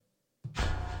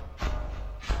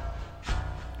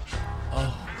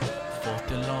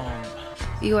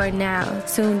You are now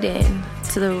tuned in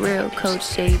to the real Coach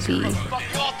JB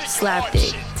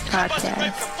Slapdick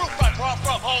Podcast.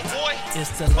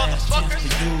 It's the last chance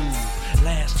for you,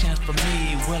 last chance for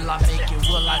me. Will I make it?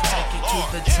 Will I take it to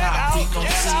the top? We gon'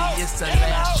 see. It's the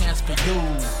last chance for you,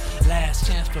 last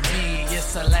chance for me.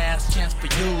 It's the last chance for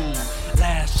you,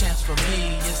 last chance for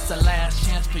me. It's the last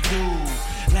chance for you,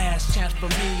 last chance for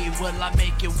me. Will I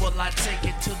make it? Will I take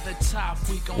it to the top?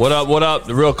 We gon' What up, what up?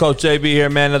 The real Coach JB here,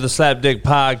 man. Another Slapdick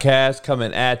Podcast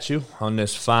coming at you on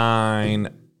this fine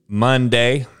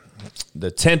Monday,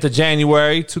 the 10th of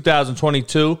January,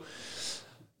 2022.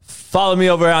 Follow me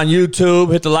over on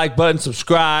YouTube. Hit the like button,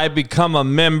 subscribe, become a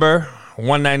member.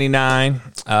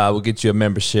 $1.99. We'll get you a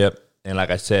membership. And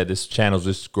like I said, this channel's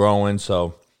just growing,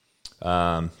 so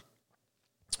find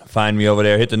me over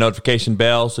there. Hit the notification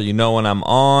bell so you know when I'm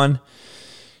on.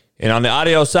 And on the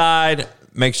audio side,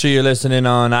 make sure you're listening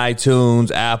on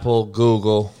iTunes, Apple,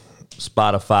 Google,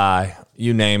 Spotify,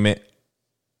 you name it.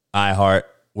 iHeart,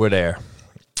 we're there.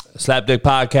 Slapdick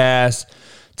Podcast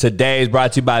today is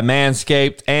brought to you by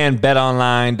Manscaped and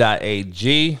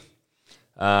betonline.ag.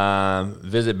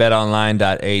 Visit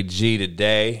betonline.ag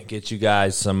today. Get you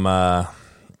guys some,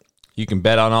 you can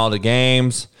bet on all the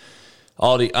games,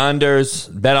 all the unders.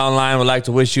 BetOnline would like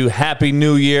to wish you Happy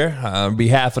New Year on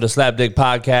behalf of the Slapdick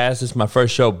Podcast. This is my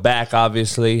first show back,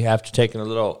 obviously, after taking a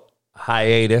little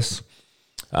hiatus.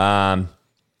 But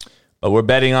we're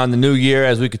betting on the new year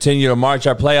as we continue to march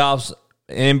our playoffs,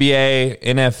 NBA,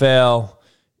 NFL,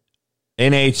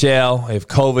 NHL, if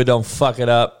COVID don't fuck it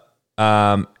up,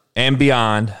 and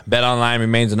beyond. BetOnline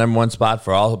remains the number one spot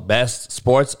for all best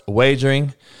sports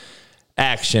wagering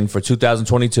action for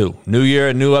 2022. New year,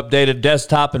 a new updated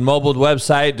desktop and mobile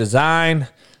website design.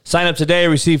 Sign up today,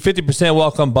 receive 50%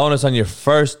 welcome bonus on your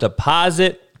first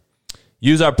deposit.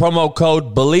 Use our promo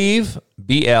code BELIEVE,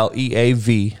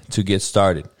 BLEAV, to get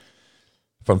started.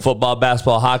 From football,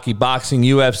 basketball, hockey, boxing,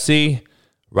 UFC,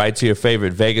 right to your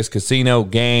favorite Vegas casino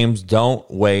games. Don't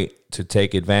wait to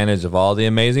take advantage of all the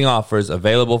amazing offers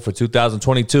available for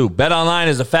 2022. BetOnline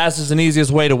is the fastest and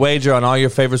easiest way to wager on all your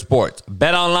favorite sports.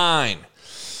 BetOnline,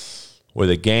 where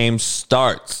the game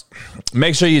starts.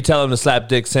 Make sure you tell them the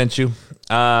Slapdick sent you.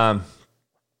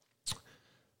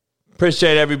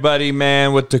 Appreciate everybody,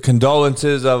 man, with the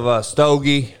condolences of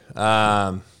Stogie.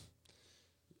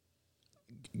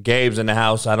 Gabe's in the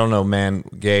house. I don't know, man.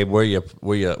 Gabe, where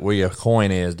your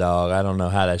coin is, dog. I don't know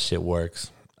how that shit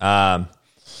works.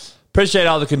 Appreciate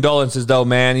all the condolences, though,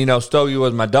 man. You know, Stogie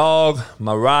was my dog,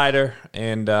 my rider,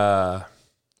 and,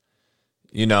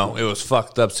 you know, it was a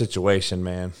fucked up situation,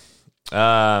 man.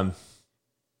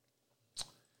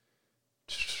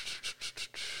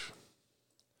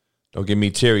 Don't get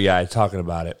me teary-eyed talking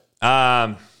about it.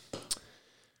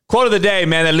 Quote of the day,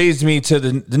 man, that leads me to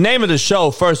the name of the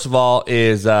show, first of all,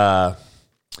 is Man's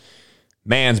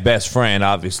Best Friend,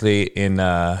 obviously, in,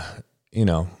 you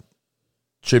know,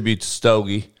 tribute to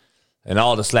Stogie and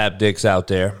all the slapdicks out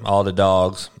there, all the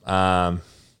dogs. Man's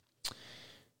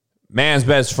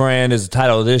Best Friend is the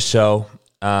title of this show.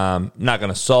 I'm not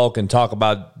going to sulk and talk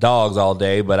about dogs all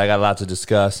day, but I got a lot to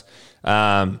discuss.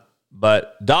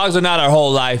 But dogs are not our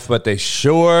whole life, but they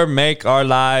sure make our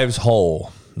lives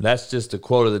whole. That's just the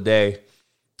quote of the day.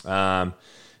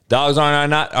 Dogs are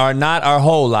not our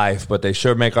whole life, but they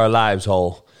sure make our lives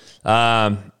whole.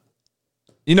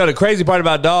 You know, the crazy part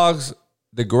about dogs,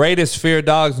 the greatest fear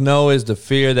dogs know is the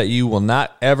fear that you will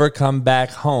not ever come back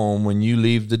home when you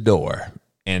leave the door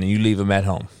and you leave them at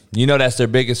home. You know, that's their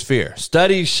biggest fear.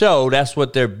 Studies show that's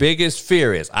what their biggest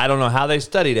fear is. I don't know how they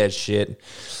study that shit,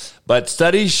 but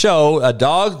studies show a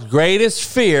dog's greatest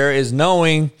fear is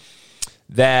knowing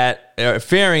that, or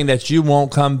fearing that you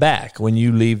won't come back when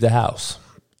you leave the house.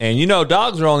 And you know,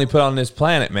 dogs are only put on this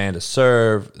planet, man, to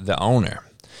serve the owner.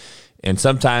 And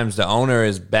sometimes the owner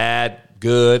is bad,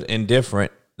 good,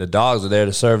 indifferent. The dogs are there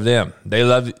to serve them. They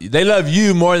love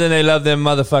you more than they love them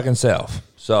motherfucking self.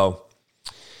 So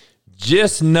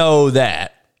just know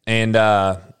that. And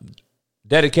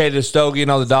dedicated to Stogie and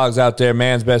all the dogs out there,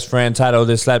 Man's Best Friend, title of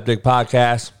this Slapdick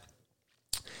Podcast.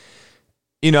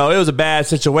 You know, it was a bad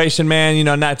situation, man. You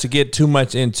know, not to get too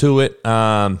much into it.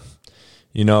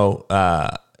 You know,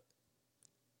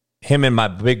 him and my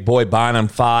big boy Bonham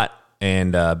fought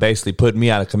and basically put me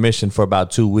out of commission for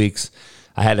about 2 weeks.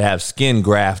 I had to have skin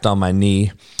graft on my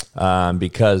knee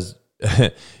because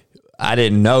I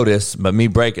didn't notice. But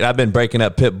I've been breaking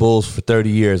up pit bulls for 30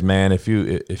 years, man.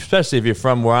 Especially if you're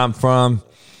from where I'm from,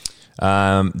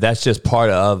 that's just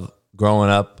part of growing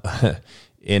up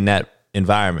in that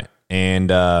environment. And,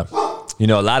 you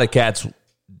know, a lot of cats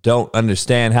don't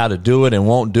understand how to do it and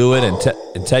won't do it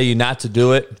and tell you not to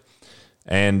do it.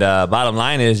 And bottom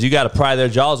line is you got to pry their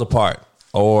jaws apart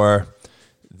or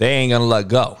they ain't going to let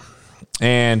go.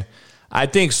 And I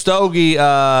think Stogie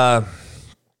has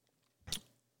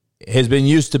been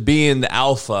used to being the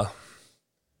alpha.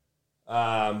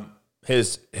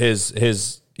 His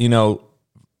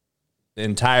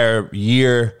entire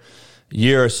year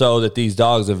or so that these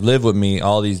dogs have lived with me,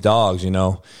 all these dogs,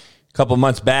 a couple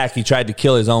months back, he tried to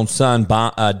kill his own son,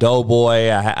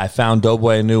 Doughboy. I found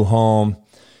Doughboy a new home.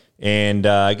 And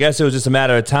I guess it was just a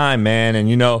matter of time, man. And,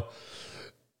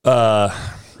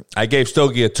 I gave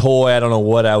Stogie a toy. I don't know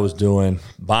what I was doing.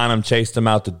 Bonham chased him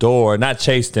out the door. Not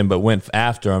chased him, but went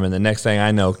after him. And the next thing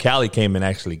I know, Callie came and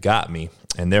actually got me.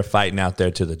 And they're fighting out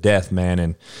there to the death, man.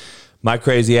 And my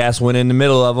crazy ass went in the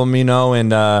middle of them,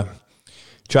 and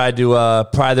tried to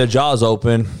pry their jaws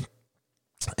open.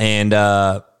 And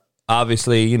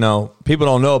obviously, people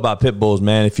don't know about pit bulls,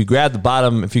 man. If you grab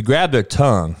their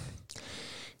tongue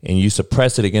and you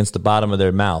suppress it against the bottom of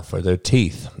their mouth or their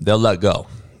teeth, they'll let go.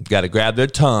 You got to grab their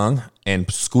tongue and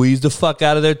squeeze the fuck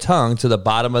out of their tongue to the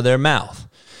bottom of their mouth.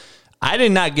 I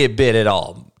did not get bit at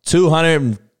all.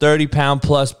 230-pound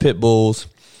plus pit bulls.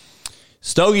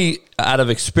 Stogie, out of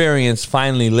experience,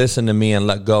 finally listened to me and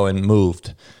let go and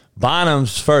moved.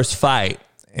 Bonham's first fight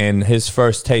and his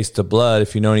first taste of blood,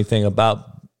 if you know anything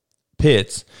about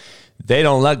pits, they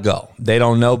don't let go. They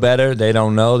don't know better. They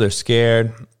don't know. They're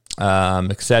scared,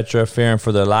 etc., fearing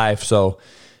for their life. So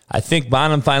I think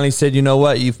Bonham finally said, you know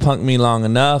what? You've punked me long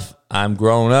enough. I'm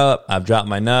grown up. I've dropped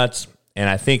my nuts. And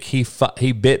I think he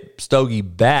bit Stogie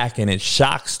back, and it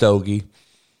shocked Stogie.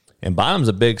 And Bonham's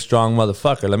a big, strong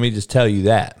motherfucker. Let me just tell you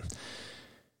that.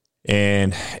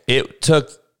 And it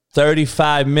took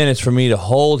 35 minutes for me to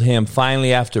hold him.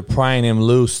 Finally, after prying him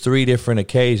loose 3 different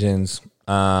occasions,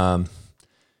 I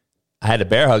had to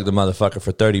bear hug the motherfucker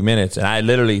for 30 minutes, and I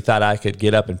literally thought I could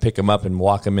get up and pick him up and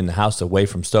walk him in the house away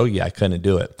from Stogie. I couldn't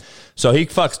do it. So he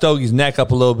fucked Stogie's neck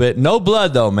up a little bit. No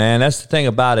blood, though, man. That's the thing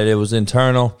about it. It was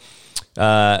internal.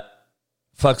 Fucked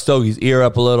Stogie's ear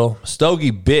up a little. Stogie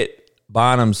bit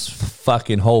Bonham's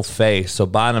fucking whole face, so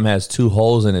Bonham has 2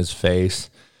 holes in his face.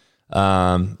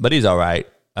 But he's all right.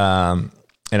 And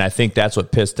I think that's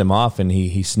what pissed him off, and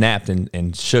he snapped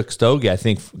and shook Stogie. I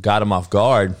think got him off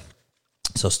guard.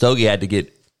 So Stogie had to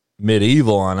get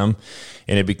medieval on him,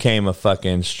 and it became a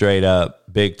fucking straight up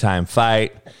big time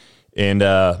fight. And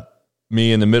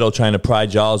me in the middle trying to pry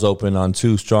jaws open on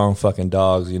 2 strong fucking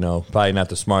dogs, probably not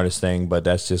the smartest thing, but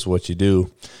that's just what you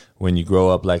do when you grow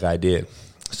up like I did.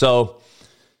 So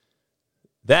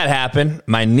that happened.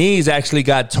 My knees actually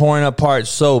got torn apart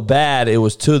so bad, it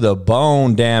was to the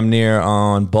bone damn near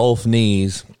on both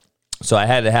knees. So I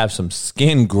had to have some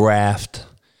skin graft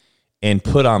and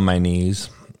put on my knees.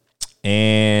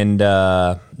 And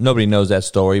nobody knows that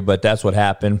story, but that's what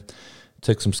happened.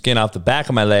 Took some skin off the back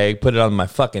of my leg, put it on my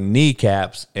fucking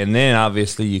kneecaps, and then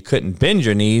obviously you couldn't bend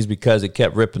your knees because it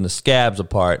kept ripping the scabs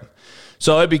apart.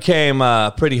 So it became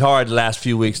pretty hard the last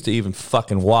few weeks to even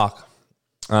fucking walk.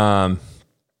 And,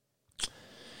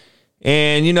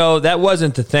 that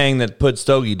wasn't the thing that put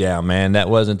Stogie down, man. That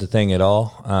wasn't the thing at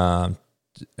all.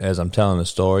 As I'm telling the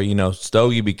story,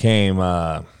 Stogie became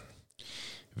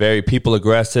very people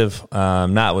aggressive,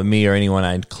 not with me or anyone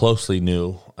I closely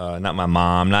knew, not my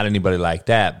mom, not anybody like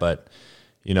that, but,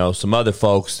 some other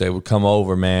folks, they would come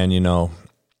over, man,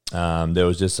 there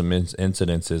was just some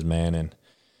incidences, man, and,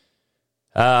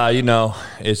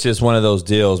 it's just one of those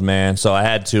deals, man, so I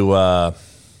had to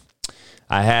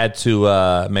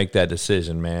make that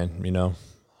decision, man,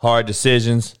 hard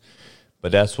decisions,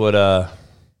 but that's what, I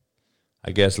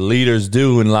guess leaders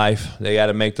do in life. They got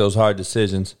to make those hard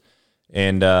decisions.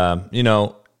 And, I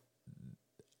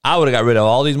would have got rid of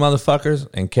all these motherfuckers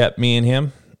and kept me and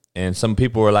him. And some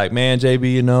people were like, man,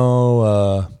 JB,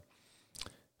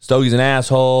 Stogie's an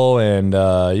asshole. And,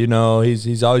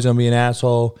 he's always going to be an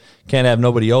asshole. Can't have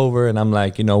nobody over. And I'm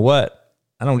like, you know what?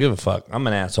 I don't give a fuck. I'm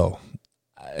an asshole.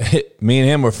 Me and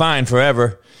him were fine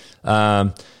forever.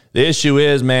 The issue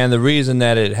is, man, the reason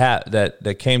that it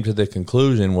that came to the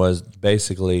conclusion was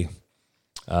basically,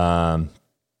 the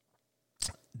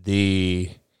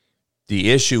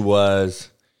issue was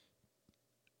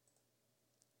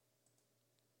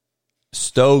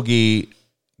Stogie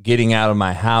getting out of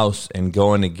my house and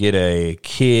going to get a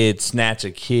kid, snatch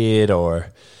a kid or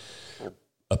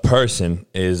a person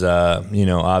is,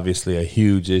 obviously a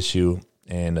huge issue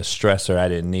and a stressor I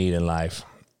didn't need in life.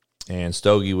 And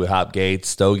Stogie would hop gates.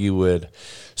 Stogie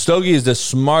is the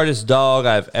smartest dog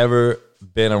I've ever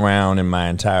been around in my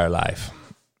entire life.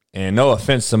 And no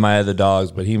offense to my other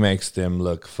dogs, but he makes them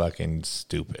look fucking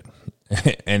stupid.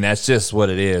 And that's just what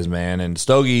it is, man. And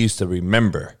Stogie used to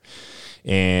remember.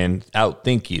 and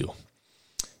outthink you.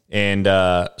 And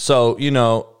so, you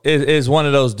know, it's one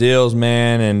of those deals,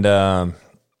 man, and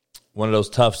one of those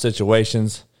tough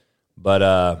situations. But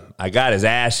I got his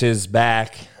ashes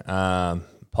back,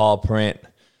 paw print,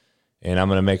 and I'm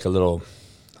going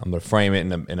to frame it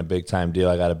in a big-time deal.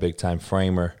 I got a big-time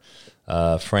framer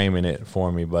framing it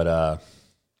for me. But,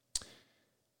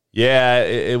 yeah,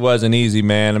 it wasn't easy,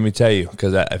 man, let me tell you.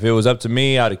 Because if it was up to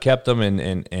me, I'd have kept them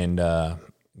and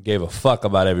gave a fuck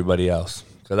about everybody else.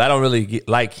 Because I don't really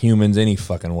like humans any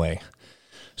fucking way.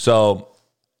 So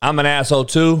I'm an asshole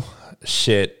too.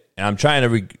 Shit. And I'm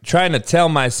trying to tell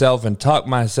myself and talk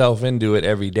myself into it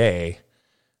every day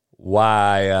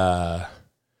why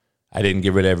I didn't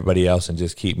get rid of everybody else and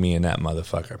just keep me and that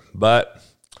motherfucker. But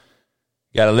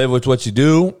you got to live with what you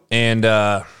do and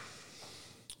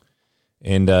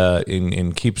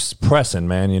keeps pressing,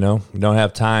 man, you know. You don't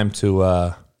have time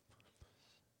to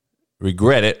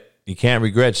regret it. You can't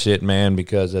regret shit, man,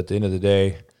 because at the end of the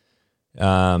day,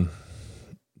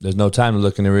 there's no time to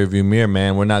look in the rearview mirror,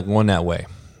 man. We're not going that way.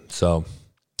 So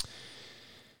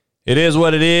it is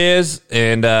what it is,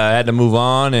 and I had to move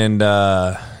on, and,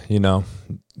 you know,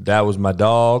 that was my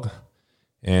dog.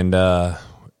 And,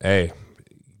 hey,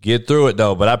 get through it,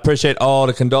 though. But I appreciate all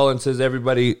the condolences,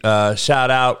 everybody. Shout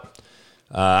out.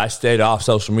 I stayed off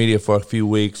social media for a few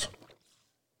weeks.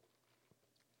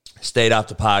 Stayed off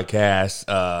the podcast.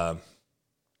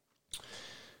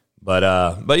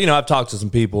 But you know, I've talked to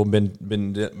some people, been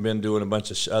doing a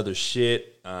bunch of other shit.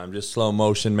 Just slow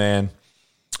motion, man.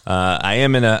 I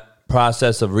am in a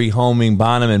process of rehoming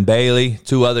Bonham and Bailey,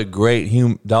 two other great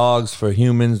dogs for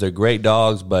humans. They're great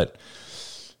dogs, but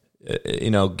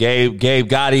you know, Gabe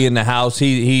Gotti in the house.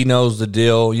 He knows the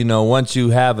deal. You know, once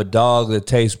you have a dog that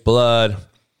tastes blood,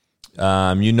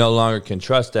 you no longer can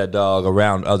trust that dog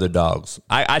around other dogs.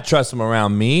 I trust him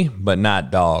around me, but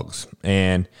not dogs.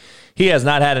 And he has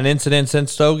not had an incident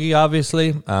since Stogie,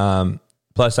 obviously.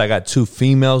 Plus, I got two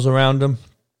females around him.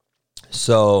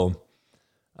 So,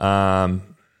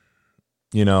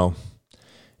 you know,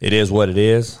 it is what it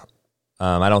is.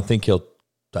 I don't think he'll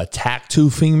attack two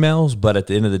females, but at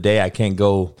the end of the day, I can't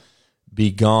go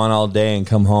be gone all day and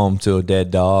come home to dead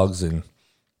dogs and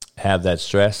have that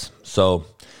stress. So,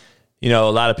 you know,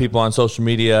 a lot of people on social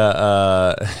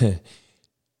media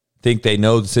think they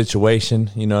know the situation.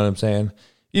 You know what I'm saying?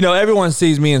 You know, everyone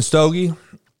sees me and Stogie,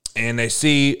 and they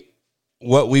see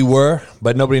what we were,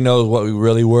 but nobody knows what we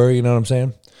really were. You know what I'm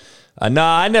saying? No,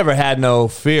 I never had no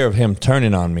fear of him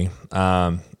turning on me.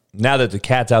 Now that the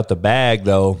cat's out the bag,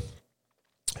 though,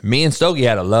 me and Stogie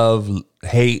had a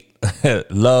love-hate,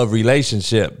 love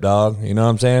relationship, dog. You know what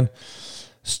I'm saying?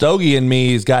 Stogie and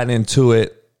me has gotten into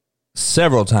it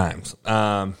several times.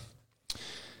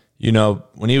 You know,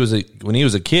 when he was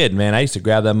a kid, man, I used to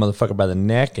grab that motherfucker by the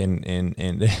neck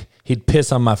and he'd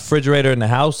piss on my refrigerator in the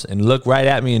house and look right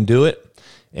at me and do it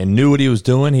and knew what he was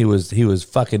doing. He was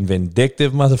fucking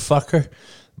vindictive motherfucker.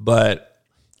 But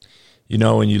you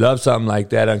know, when you love something like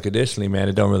that unconditionally, man,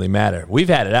 it don't really matter. We've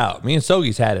had it out. Me and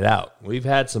Stogie's had it out. We've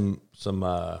had some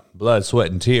blood,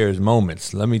 sweat, and tears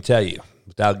moments, let me tell you,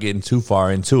 without getting too far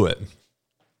into it.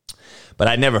 But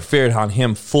I never feared on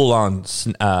him full on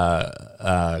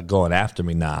going after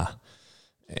me, nah.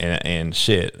 And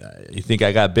shit, you think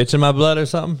I got bitch in my blood or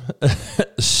something?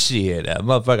 Shit, that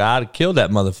motherfucker, I'd have killed that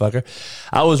motherfucker.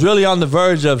 I was really on the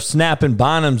verge of snapping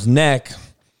Bonham's neck.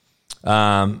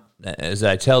 As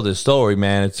I tell this story,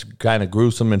 man, it's kind of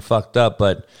gruesome and fucked up.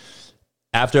 But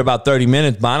after about 30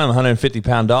 minutes, Bonham,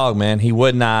 150-pound dog, man, he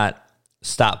would not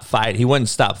stop fight. He wouldn't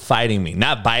stop fighting me,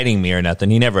 not biting me or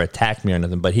nothing. He never attacked me or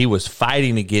nothing, but he was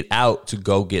fighting to get out to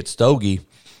go get Stogie.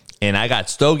 And I got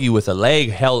Stogie with a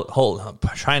leg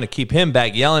trying to keep him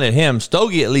back, yelling at him.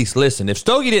 Stogie at least listened. If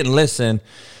Stogie didn't listen,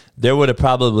 there would have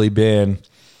probably been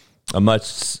a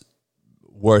much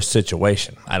worse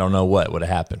situation. I don't know what would have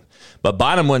happened. But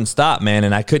Bonham wouldn't stop, man,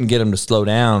 and I couldn't get him to slow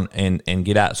down and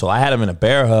get out. So I had him in a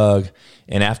bear hug,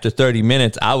 and after 30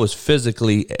 minutes, I was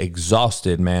physically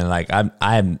exhausted, man. Like,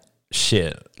 I'm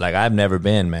shit. Like, I've never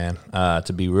been, man,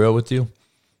 to be real with you.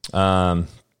 I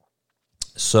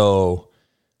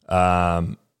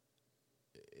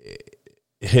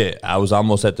was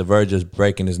almost at the verge of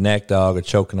breaking his neck, dog, or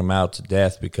choking him out to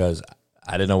death because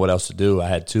I didn't know what else to do. I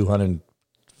had 200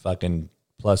 fucking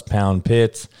plus pound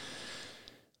pits.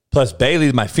 Plus,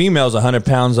 Bailey, my female's 100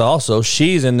 pounds also.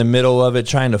 She's in the middle of it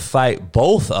trying to fight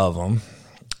both of them.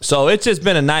 So it's just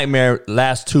been a nightmare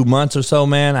last 2 months or so,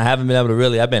 man. I haven't been able to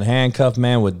really. I've been handcuffed,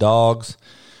 man, with dogs.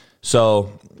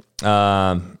 So,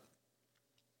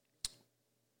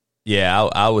 Yeah,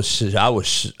 I was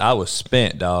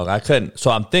spent, dog. I couldn't.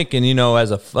 So I'm thinking, you know, as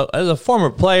a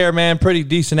former player, man, pretty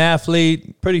decent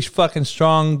athlete, pretty fucking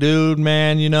strong dude,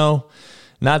 man. You know,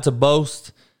 not to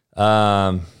boast.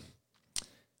 I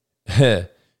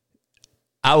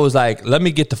was like, let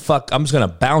me get the fuck. I'm just gonna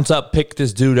bounce up, pick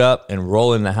this dude up, and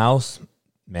roll in the house.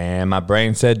 Man, my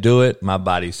brain said do it. My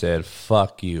body said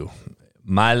fuck you.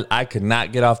 I could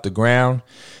not get off the ground.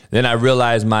 Then I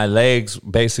realized my legs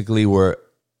basically were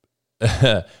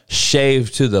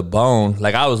shaved to the bone.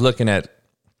 Like I was looking at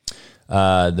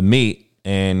the meat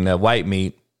and white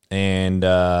meat, and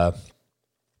so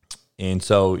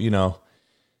you know,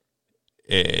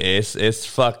 it's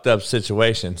fucked up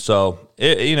situation. So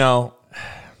you know,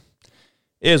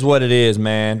 is what it is,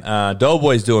 man.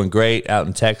 Doughboy's doing great out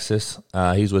in Texas.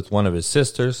 He's with one of his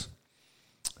sisters.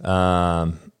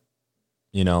 You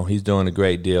know, he's doing a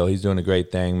great deal. He's doing a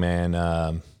great thing,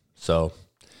 man. So.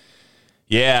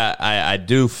 Yeah, I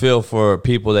do feel for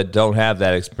people that don't have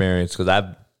that experience, because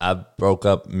I've broke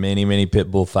up many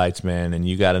pit bull fights, man, and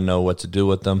you got to know what to do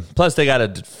with them. Plus, they got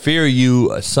to fear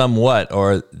you somewhat,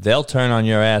 or they'll turn on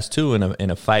your ass too in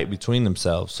a fight between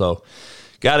themselves. So,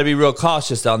 got to be real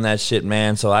cautious on that shit,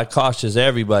 man. So I cautious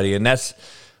everybody, and that's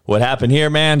what happened here,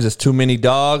 man. Just too many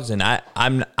dogs, and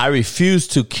I refuse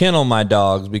to kennel my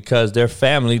dogs because they're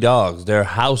family dogs. They're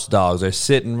house dogs. They're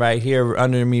sitting right here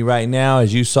under me right now.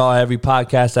 As you saw, every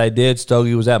podcast I did,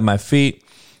 Stogie was at my feet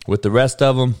with the rest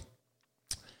of them,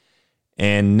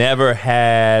 and never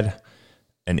had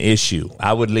an issue.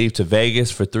 I would leave to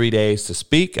Vegas for 3 days to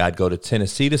speak. I'd go to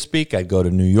Tennessee to speak. I'd go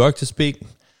to New York to speak.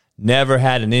 Never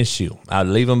had an issue. I'd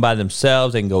leave them by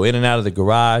themselves. They can go in and out of the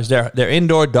garage. They're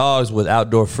indoor dogs with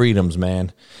outdoor freedoms,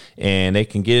 man. And they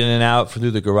can get in and out through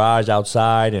the garage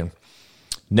outside, and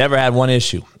never had one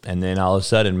issue. And then all of a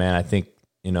sudden, man, I think,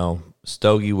 you know,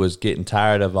 Stogie was getting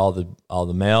tired of all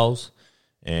the males.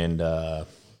 And I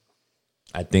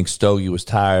think Stogie was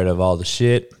tired of all the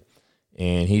shit.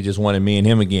 And he just wanted me and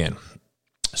him again.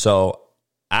 So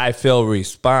I feel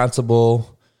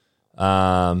responsible.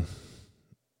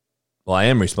 Well, I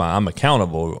am responsible. I'm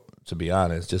accountable, to be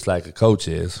honest, just like a coach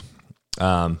is.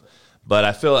 But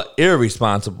I feel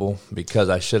irresponsible because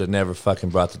I should have never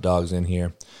fucking brought the dogs in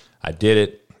here. I did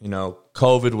it. You know,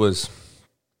 COVID was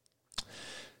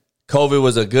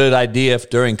a good idea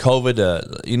during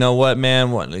COVID. You know what,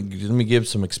 man? Let me give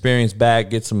some experience back,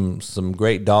 get some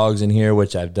great dogs in here,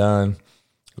 which I've done.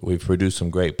 We've produced some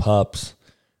great pups.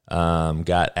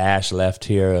 Got Ash left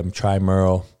here. I'm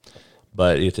Tri-Merle.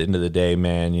 But at the end of the day,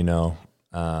 man, you know,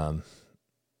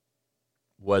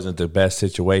 wasn't the best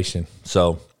situation.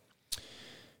 So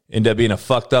ended up being a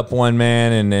fucked up one,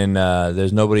 man. And then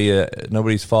there's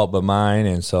nobody's fault but mine.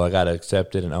 And so I got to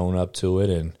accept it and own up to it,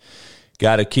 and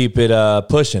got to keep it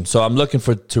pushing. So I'm looking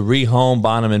to rehome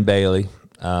Bonham and Bailey.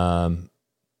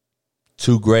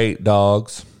 Two great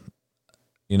dogs.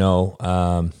 You know,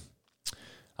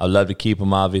 I'd love to keep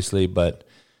them, obviously, but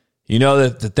you know,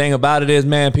 the thing about it is,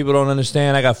 man, people don't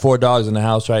understand. I got 4 dogs in the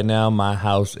house right now. My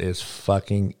house is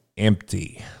fucking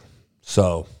empty.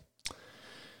 So,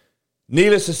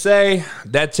 needless to say,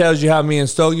 that tells you how me and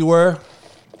Stogie were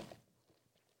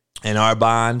and our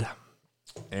bond.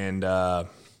 And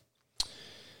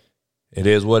it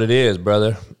is what it is,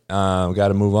 brother. Got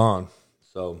to move on.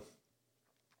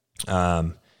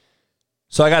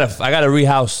 So I gotta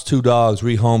rehouse 2 dogs,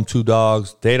 rehome 2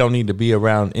 dogs. They don't need to be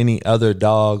around any other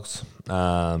dogs.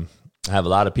 I have a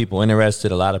lot of people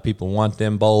interested. A lot of people want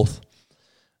them both,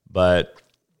 but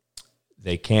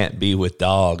they can't be with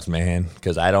dogs, man,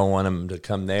 because I don't want them to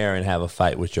come there and have a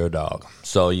fight with your dog.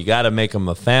 So you got to make them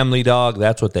a family dog.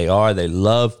 That's what they are. They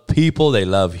love people. They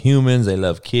love humans. They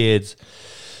love kids.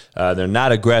 They're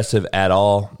not aggressive at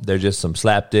all. They're just some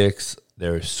slapdicks.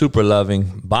 They're super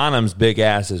loving. Bonham's big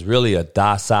ass is really a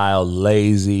docile,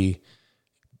 lazy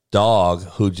dog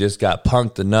who just got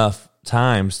punked enough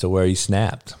times to where he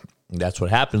snapped. And that's what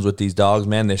happens with these dogs,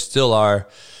 man. They still are,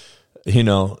 you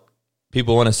know,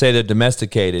 people want to say they're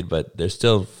domesticated, but they're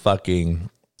still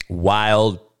fucking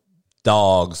wild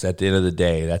dogs at the end of the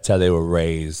day. That's how they were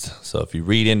raised. So if you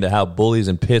read into how bullies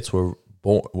and pits were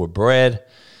bred,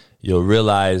 you'll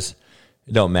realize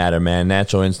it don't matter, man.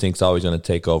 Natural instinct's always going to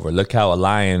take over. Look how a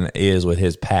lion is with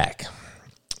his pack.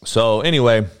 So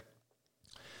anyway,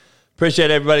 appreciate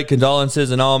everybody.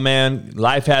 Condolences and all, man.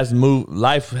 Life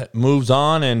moves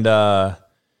on, and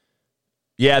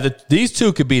these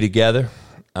two could be together.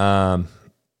 You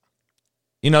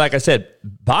know, like I said,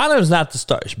 Bonham's not the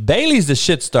star. Bailey's the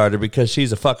shit starter because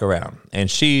she's a fuck around, and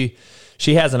she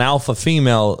has an alpha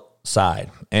female side,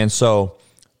 and so.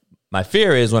 My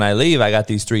fear is when I leave, I got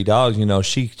these 3 dogs, you know,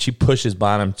 she pushes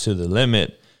Bonham to the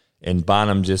limit, and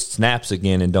Bonham just snaps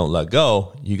again and don't let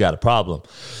go, you got a problem.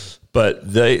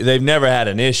 But they've never had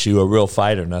an issue, a real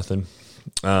fight or nothing.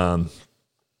 But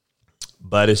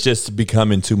it's just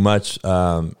becoming too much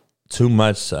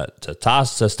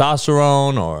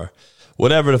testosterone or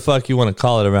whatever the fuck you want to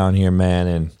call it around here, man.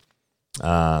 And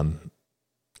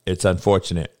it's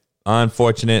unfortunate.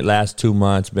 Last 2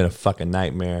 months been a fucking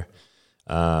nightmare.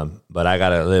 But I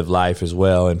gotta live life as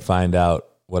well and find out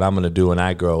what I'm gonna do when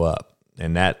I grow up.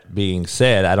 And that being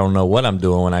said, I don't know what I'm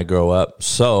doing when I grow up.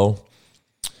 So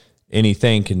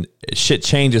shit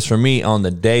changes for me on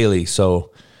the daily.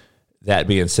 So that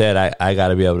being said, I got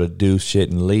to be able to do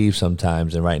shit and leave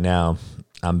sometimes. And right now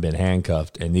I'm been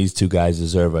handcuffed, and these two guys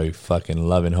deserve a fucking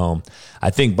loving home.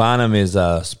 I think Bonham is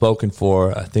spoken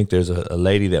for. I think there's a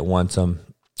lady that wants him,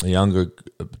 a younger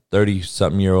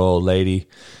 30-something-year-old lady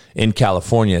in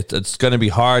California. It's going to be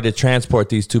hard to transport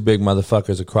these two big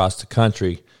motherfuckers across the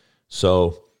country.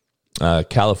 So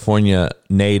California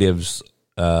natives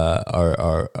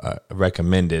are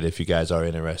recommended if you guys are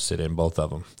interested in both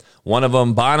of them. One of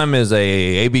them, Bonham, is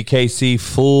a ABKC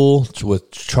fool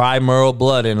with tri-merle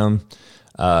blood in him,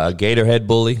 a Gatorhead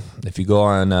bully. If you go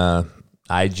on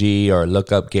IG or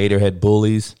look up Gatorhead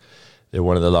bullies, they're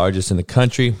one of the largest in the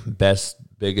country,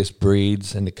 biggest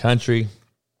breeds in the country.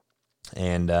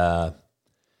 And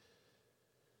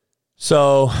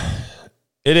so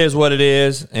it is what it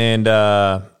is. And,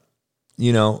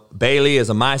 Bailey is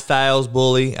a My Styles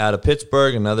bully out of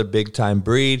Pittsburgh, another big-time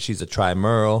breed. She's a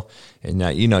tri-merle. And,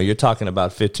 you're talking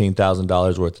about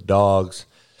 $15,000 worth of dogs.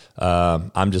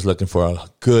 I'm just looking for a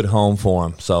good home for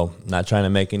them. So not trying to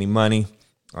make any money.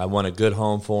 I want a good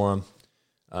home for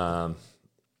them.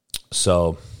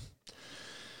 So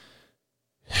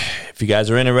if you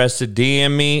guys are interested,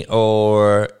 DM me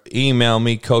or email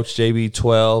me,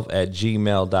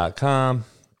 CoachJB12@gmail.com.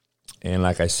 And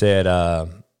like I said,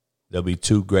 there'll be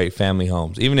two great family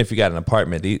homes. Even if you got an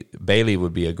apartment, Bailey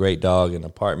would be a great dog in an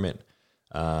apartment.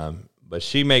 But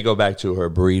she may go back to her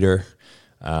breeder.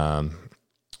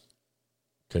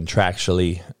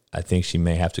 Contractually, I think she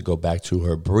may have to go back to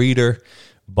her breeder.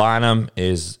 Bonham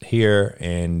is here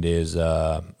and is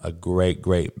a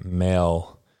great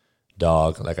male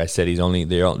dog. Like I said,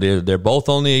 they're both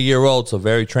only a year old, so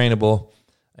very trainable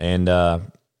and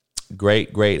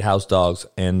great house dogs.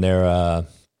 And they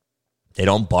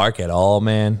don't bark at all,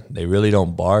 man. They really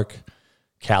don't bark.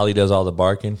 Callie does all the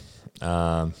barking,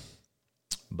 but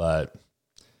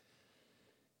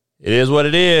it is what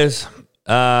it is.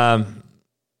 So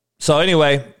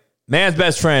anyway, man's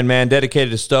best friend, man, dedicated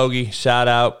to Stogie. Shout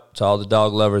out to all the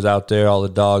dog lovers out there, all the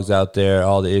dogs out there,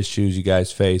 all the issues you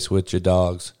guys face with your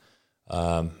dogs.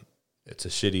 It's a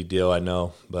shitty deal, I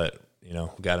know, but,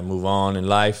 got to move on in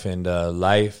life. And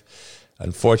life,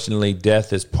 unfortunately,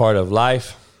 death is part of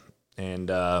life. And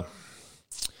it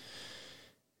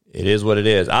is what it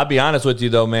is. I'll be honest with you,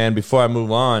 though, man, before I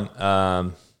move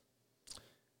on,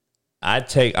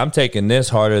 I'm taking this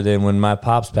harder than when my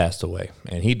pops passed away,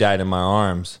 and he died in my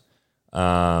arms.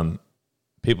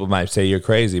 People might say you're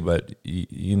crazy, but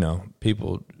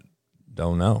people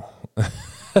don't know.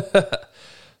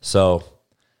 So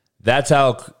that's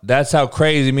how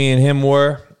crazy me and him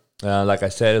were. Like I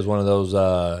said, it's one of those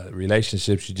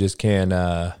relationships you just can't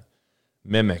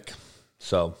mimic.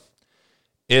 So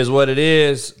is what it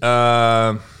is.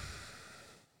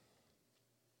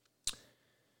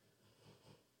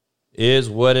 Is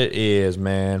what it is,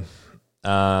 man.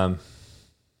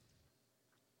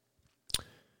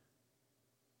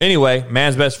 Anyway,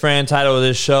 man's best friend, title of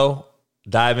this show.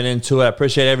 Diving into it. I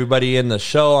appreciate everybody in the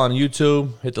show on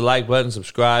YouTube. Hit the like button,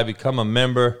 subscribe, become a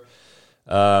member.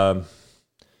 Lots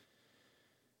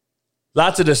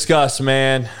to discuss,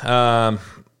 man.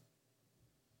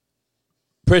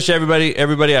 Appreciate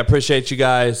everybody. I appreciate you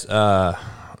guys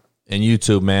in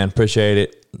YouTube, man. Appreciate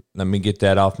it. Let me get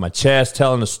that off my chest,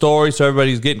 telling the story so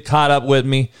everybody's getting caught up with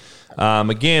me.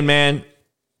 Again, man,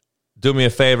 do me a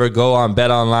favor. Go on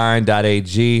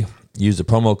betonline.ag. Use the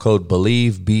promo code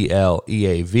BELIEVE,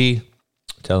 BLEAV.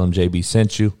 Tell them JB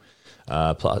sent you.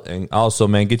 And also,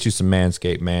 man, get you some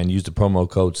Manscaped, man. Use the promo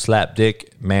code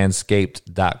SLAPDICK,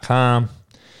 manscaped.com.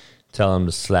 Tell him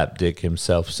the Slapdick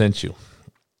himself sent you.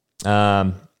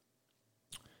 I'm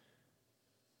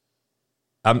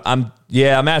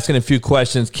asking a few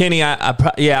questions. Kenny,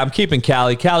 I'm keeping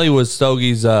Callie. Callie was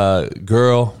Stogie's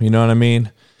girl, you know what I mean?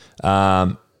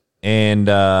 And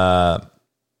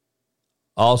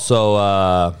also,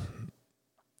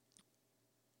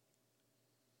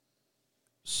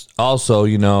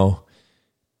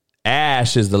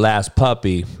 Ash is the last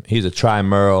puppy. He's a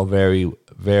tri-merle, very,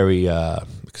 very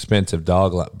expensive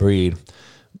dog breed.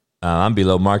 I'm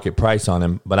below market price on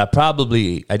him, but I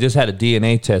just had a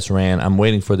DNA test ran. I'm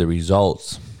waiting for the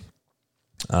results.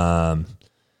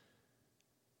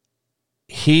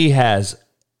 He has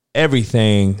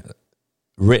everything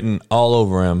written all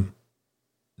over him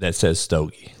that says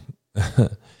Stogie.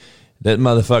 That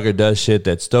motherfucker does shit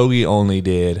that Stogie only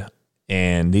did,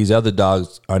 and these other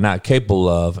dogs are not capable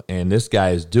of, and this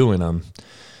guy is doing them.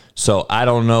 So I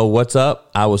don't know what's up.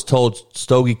 I was told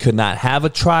Stogie could not have a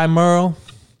tri-merle.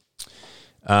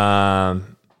 Because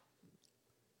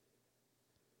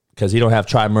he don't have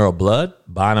tri-merle blood.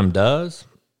 Bonham does.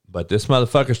 But this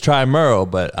motherfucker's tri-merle.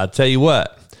 But I'll tell you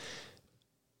what.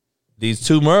 These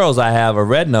two merles I have are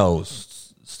red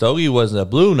nose. Stogie wasn't a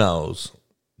blue nose.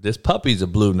 This puppy's a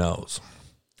blue nose.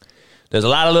 There's a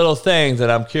lot of little things that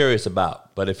I'm curious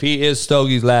about. But if he is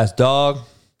Stogie's last dog,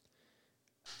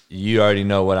 you already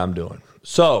know what I'm doing.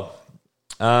 So,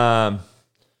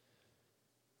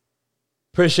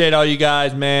 appreciate all you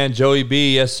guys, man. Joey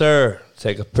B, yes, sir.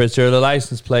 Take a picture of the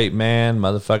license plate, man.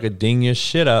 Motherfucker, ding your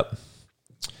shit up.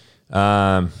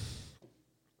 Don't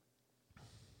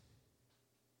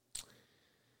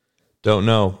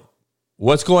know.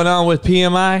 What's going on with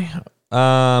PMI?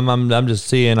 I'm just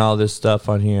seeing all this stuff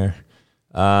on here.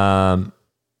 I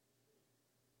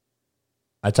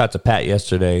talked to Pat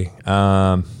yesterday.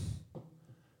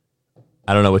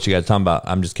 I don't know what you guys are talking about.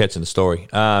 I'm just catching the story.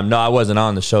 No, I wasn't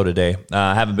on the show today.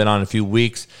 I haven't been on in a few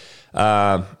weeks.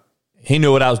 He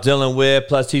knew what I was dealing with.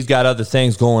 Plus, he's got other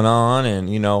things going on.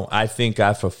 And, you know, I think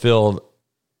I fulfilled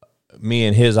me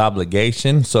and his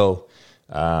obligation. So,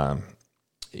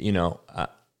 you know,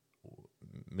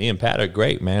 me and Pat are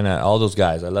great, man. All those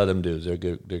guys, I love them dudes. They're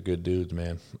good dudes,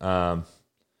 man.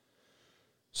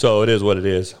 So it is what it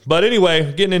is. But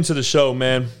anyway, getting into the show,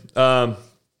 man.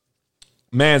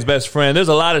 Man's best friend. There's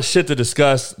a lot of shit to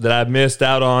discuss that I missed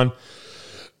out on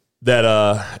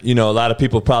that, you know, a lot of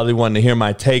people probably wanted to hear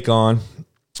my take on.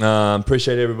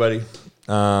 Appreciate everybody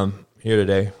here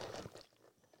today.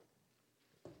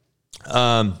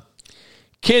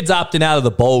 Kids opting out of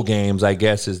the bowl games, I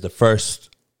guess, is the first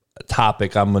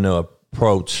topic I'm going to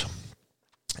approach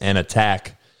and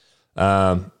attack.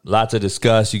 Lots to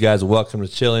discuss. You guys are welcome to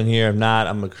chill in here. If not,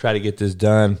 I'm going to try to get this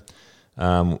done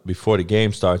before the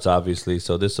game starts, obviously.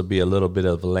 So this will be a little bit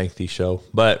of a lengthy show.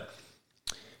 But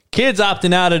kids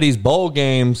opting out of these bowl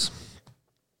games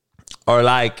are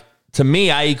like, to me,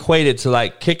 I equate it to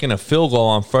like kicking a field goal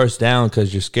on first down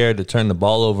because you're scared to turn the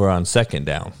ball over on second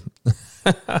down.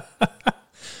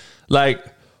 Like,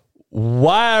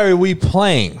 why are we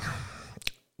playing?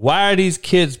 Why are these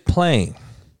kids playing?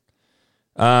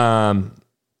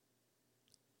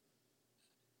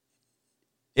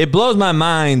 It blows my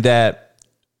mind that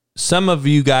some of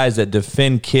you guys that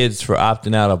defend kids for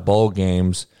opting out of bowl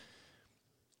games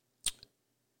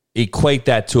equate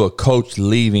that to a coach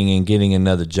leaving and getting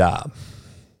another job.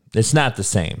 It's not the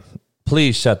same.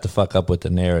 Please shut the fuck up with the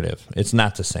narrative. It's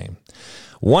not the same.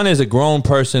 One is a grown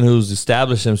person who's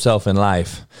established himself in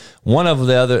life.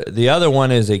 The other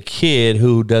one is a kid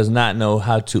who does not know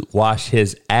how to wash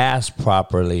his ass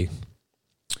properly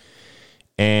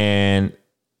and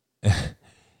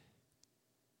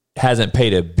hasn't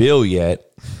paid a bill yet.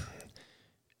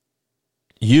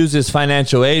 Uses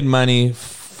financial aid money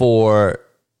for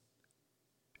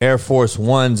Air Force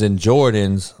Ones and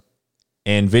Jordans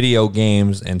and video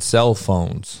games and cell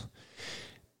phones.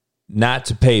 Not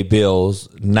to pay bills,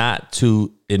 not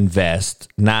to invest,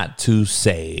 not to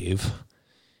save.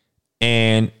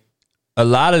 And a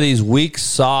lot of these weak,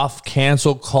 soft,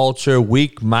 cancel culture,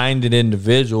 weak-minded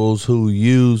individuals who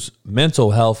use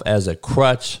mental health as a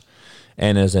crutch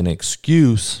and as an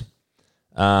excuse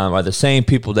are the same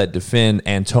people that defend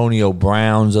Antonio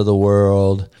Browns of the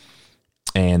world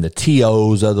and the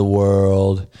TOs of the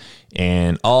world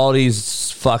and all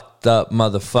these fucked up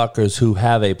motherfuckers who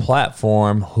have a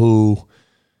platform who,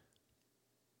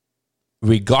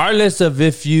 regardless of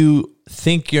if you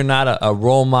think you're not a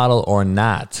role model or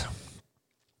not,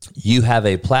 you have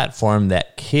a platform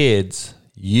that kids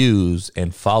use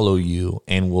and follow you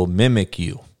and will mimic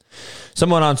you.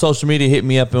 Someone on social media hit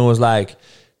me up and was like,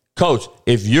 Coach,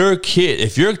 if you're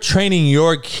training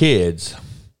your kids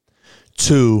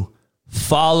to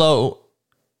follow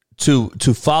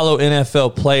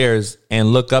NFL players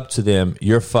and look up to them,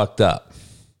 you're fucked up.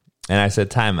 And I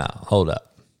said, time out. Hold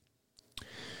up.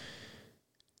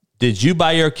 Did you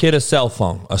buy your kid a cell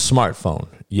phone, a smartphone?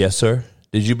 Yes, sir.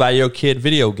 Did you buy your kid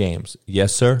video games?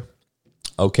 Yes, sir.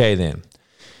 Okay, then.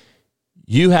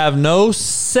 You have no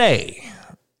say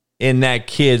in that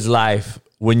kid's life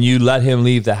when you let him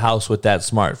leave the house with that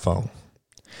smartphone.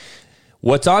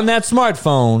 What's on that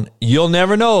smartphone, you'll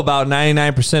never know about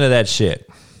 99% of that shit.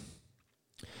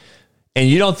 And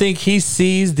you don't think he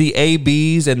sees the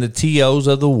ABs and the TOs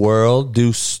of the world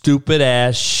do stupid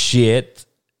ass shit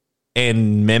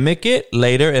and mimic it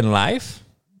later in life?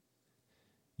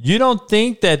 You don't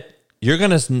think that you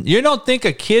don't think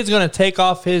a kid's going to take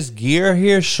off his gear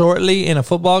here shortly in a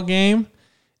football game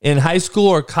in high school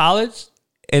or college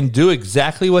and do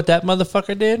exactly what that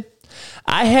motherfucker did?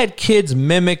 I had kids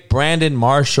mimic Brandon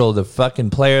Marshall, the fucking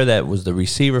player that was the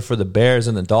receiver for the Bears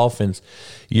and the Dolphins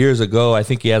years ago. I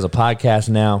think he has a podcast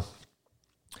now,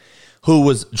 who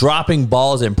was dropping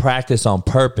balls in practice on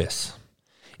purpose.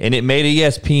 And it made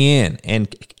ESPN.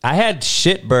 And I had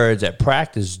shitbirds at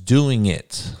practice doing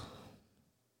it.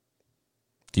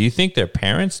 Do you think their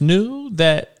parents knew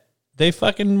that they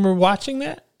fucking were watching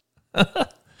that?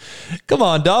 Come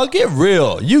on, dog, get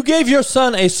real. You gave your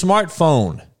son a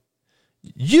smartphone.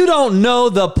 You don't know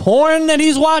the porn that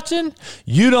he's watching.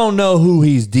 You don't know who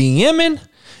he's DMing.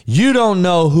 You don't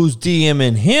know who's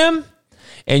DMing him.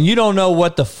 And you don't know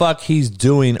what the fuck he's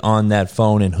doing on that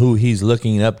phone and who he's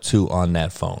looking up to on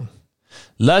that phone.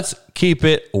 Let's keep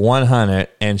it 100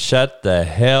 and shut the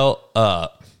hell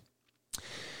up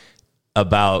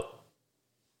about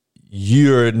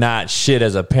you're not shit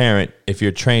as a parent if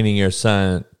you're training your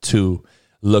son to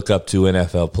look up to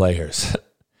NFL players.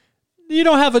 You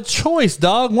don't have a choice,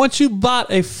 dog. Once you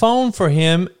bought a phone for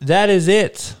him, that is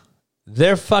it.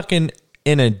 They're fucking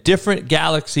in a different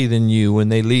galaxy than you when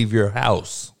they leave your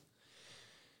house.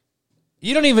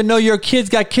 You don't even know your kids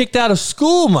got kicked out of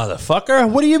school, motherfucker.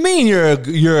 What do you mean you're a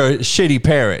shitty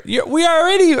parent? We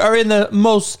already are in the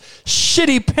most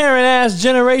shitty parent-ass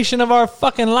generation of our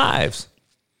fucking lives.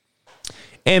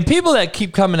 And people that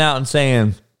keep coming out and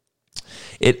saying,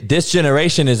 this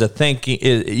generation is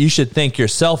you should thank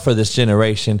yourself for this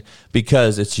generation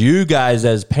because it's you guys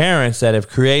as parents that have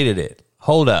created it.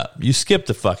 Hold up. You skipped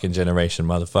the fucking generation,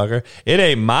 motherfucker. It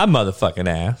ain't my motherfucking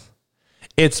ass.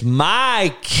 It's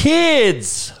my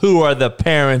kids who are the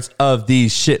parents of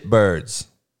these shitbirds.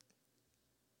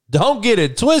 Don't get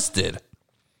it twisted.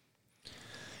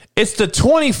 It's the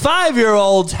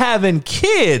 25-year-olds having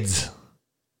kids.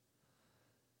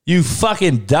 You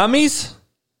fucking dummies.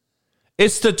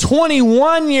 It's the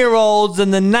 21-year-olds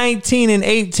and the 19 and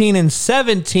 18 and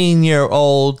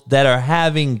 17-year-olds that are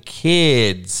having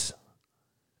kids.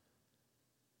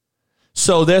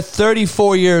 So they're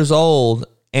 34 years old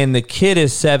and the kid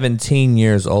is 17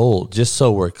 years old, just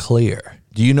so we're clear.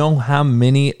 Do you know how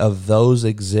many of those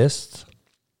exist?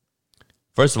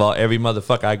 First of all, every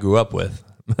motherfucker I grew up with.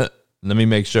 Let me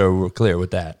make sure we're clear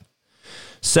with that.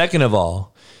 Second of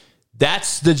all,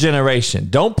 that's the generation.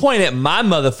 Don't point at my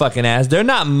motherfucking ass. They're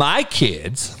not my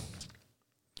kids.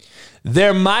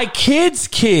 They're my kids'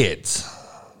 kids.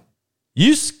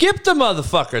 You skipped the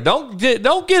motherfucker. Don't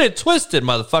get it twisted,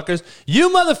 motherfuckers. You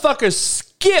motherfuckers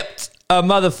skipped a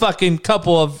motherfucking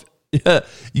couple of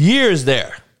years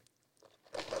there.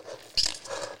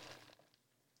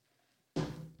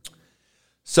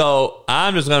 So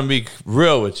I'm just going to be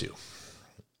real with you.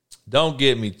 Don't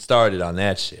get me started on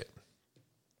that shit.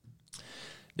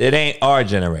 It ain't our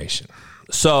generation.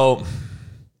 So,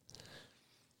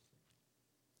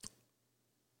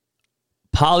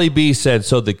 Polly B said,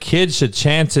 so the kid should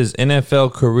chance his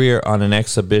NFL career on an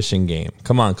exhibition game.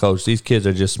 Come on, coach. These kids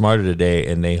are just smarter today,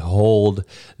 and they hold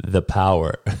the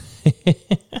power.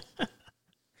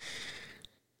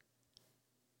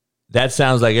 That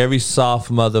sounds like every soft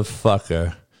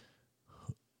motherfucker.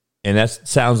 And that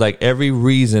sounds like every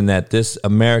reason that this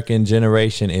American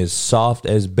generation is soft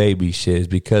as baby shit is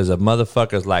because of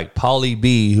motherfuckers like Pauly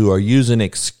B who are using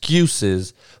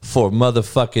excuses for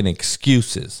motherfucking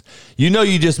excuses. You know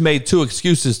you just made 2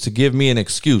 excuses to give me an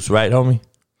excuse, right, homie?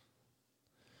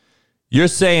 You're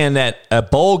saying that a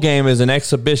bowl game is an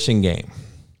exhibition game.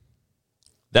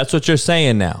 That's what you're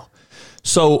saying now.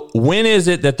 So when is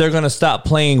it that they're going to stop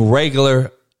playing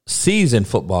regular season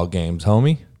football games,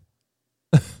 homie?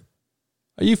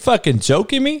 Are you fucking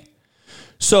joking me?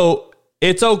 So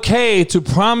it's okay to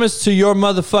promise to your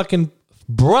motherfucking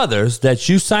brothers that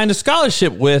you signed a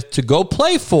scholarship with to go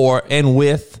play for and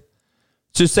with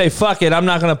to say, fuck it, I'm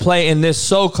not going to play in this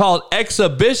so-called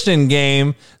exhibition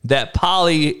game that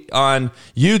Polly on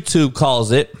YouTube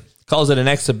calls it an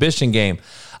exhibition game.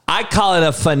 I call it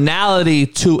a finality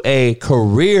to a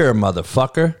career,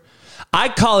 motherfucker. I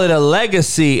call it a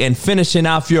legacy and finishing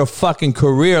off your fucking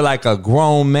career like a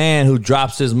grown man who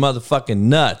drops his motherfucking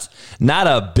nuts. Not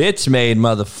a bitch-made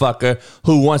motherfucker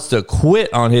who wants to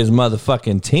quit on his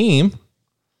motherfucking team.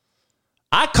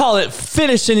 I call it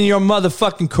finishing your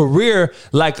motherfucking career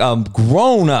like a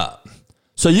grown-up.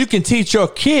 So you can teach your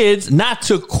kids not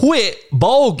to quit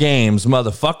bowl games,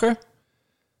 motherfucker.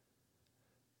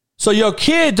 So your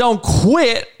kid don't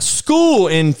quit school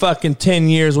in fucking 10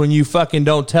 years when you fucking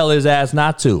don't tell his ass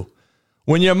not to.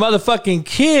 When your motherfucking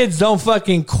kids don't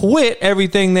fucking quit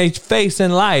everything they face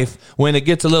in life when it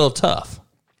gets a little tough.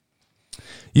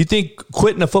 You think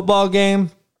quitting a football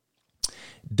game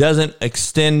doesn't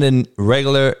extend in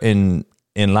regular in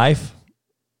life?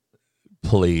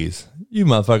 Please. You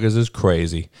motherfuckers is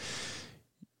crazy.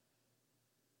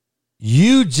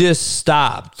 You just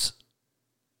stopped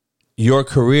your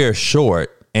career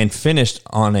short and finished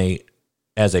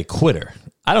as a quitter.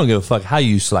 I don't give a fuck how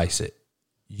you slice it.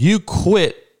 You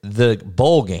quit the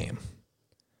bowl game.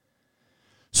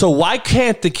 So why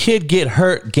can't the kid get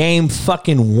hurt game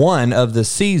fucking 1 of the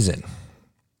season?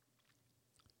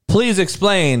 Please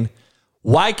explain,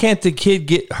 why can't the kid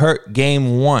get hurt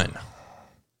game 1?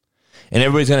 And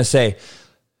everybody's going to say,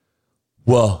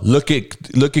 well, look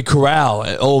at Corral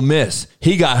at Ole Miss.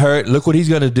 He got hurt. Look what he's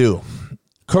going to do.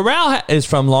 Corral is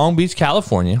from Long Beach,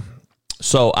 California.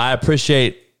 So I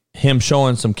appreciate him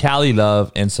showing some Cali love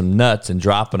and some nuts and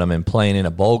dropping them and playing in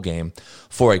a bowl game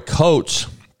for a coach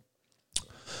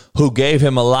who gave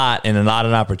him a lot and not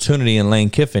an opportunity in Lane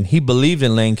Kiffin. He believed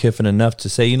in Lane Kiffin enough to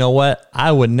say, you know what?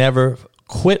 I would never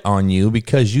quit on you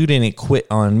because you didn't quit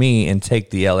on me and take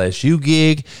the LSU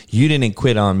gig. You didn't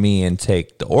quit on me and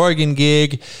take the Oregon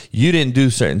gig. You didn't do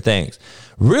certain things.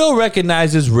 Real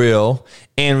recognizes real,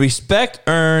 and respect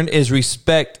earned is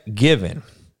respect given.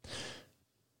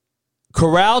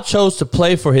 Corral chose to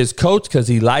play for his coach because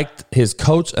he liked his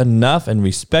coach enough and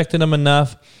respected him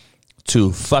enough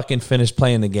to fucking finish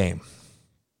playing the game.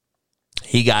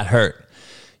 He got hurt.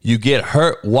 You get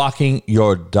hurt walking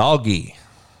your doggy.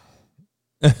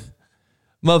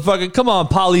 Motherfucker, come on,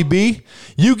 Polly B.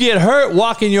 You get hurt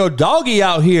walking your doggy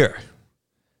out here.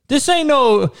 This ain't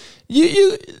no...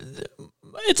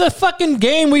 It's a fucking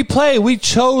game we play. We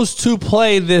chose to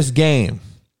play this game.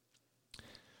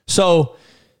 So,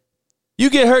 you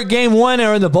get hurt game 1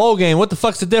 or in the bowl game. What the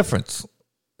fuck's the difference?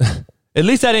 At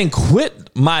least I didn't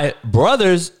quit my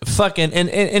brothers fucking...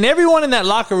 And everyone in that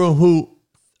locker room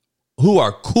who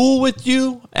are cool with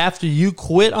you after you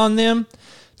quit on them,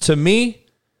 to me,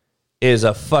 is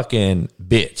a fucking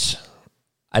bitch.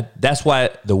 That's why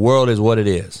the world is what it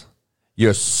is.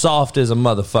 You're soft as a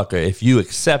motherfucker if you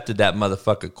accepted that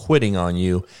motherfucker quitting on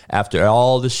you after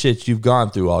all the shit you've gone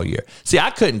through all year. See,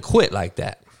 I couldn't quit like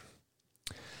that.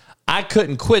 I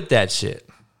couldn't quit that shit.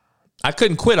 I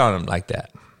couldn't quit on him like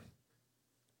that.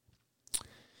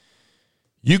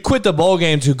 You quit the bowl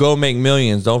game to go make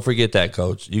millions. Don't forget that,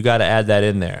 coach. You got to add that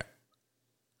in there.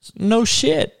 No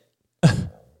shit.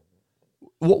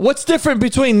 What's different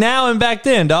between now and back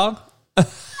then, dog?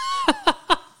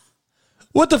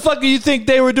 What the fuck do you think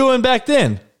they were doing back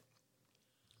then?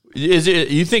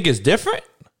 You think it's different?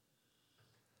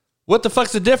 What the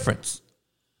fuck's the difference?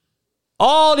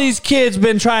 All these kids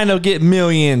been trying to get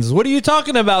millions. What are you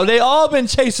talking about? They all been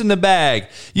chasing the bag.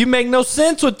 You make no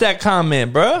sense with that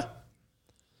comment, bruh.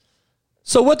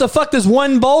 So what the fuck does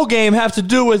one bowl game have to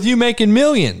do with you making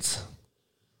millions?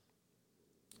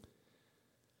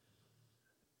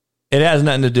 It has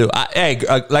nothing to do.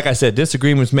 Like I said,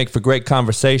 disagreements make for great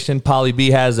conversation. Polly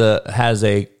B has a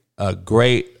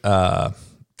great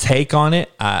take on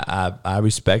it. I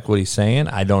respect what he's saying.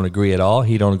 I don't agree at all.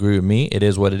 He don't agree with me. It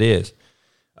is what it is.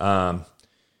 The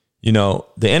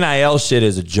NIL shit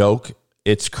is a joke.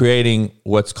 It's creating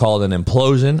what's called an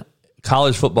implosion.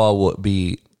 College football will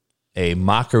be a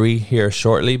mockery here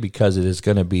shortly because it is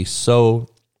going to be so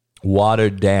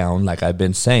watered down, like I've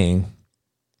been saying.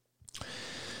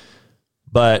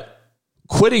 But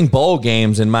quitting bowl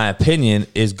games, in my opinion,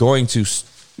 you're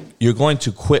going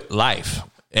to quit life.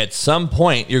 At some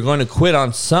point, you're going to quit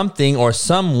on something or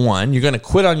someone. You're going to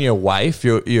quit on your wife.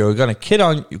 You're going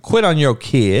to quit on your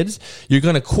kids. You're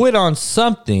going to quit on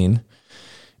something.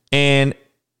 And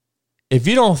if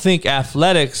you don't think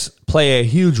athletics play a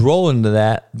huge role into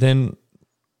that, then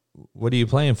what are you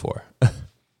playing for?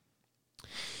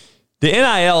 The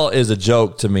NIL is a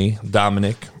joke to me,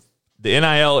 Dominic. The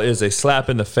NIL is a slap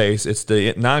in the face. It's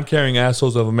the non-caring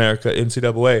assholes of America,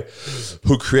 NCAA,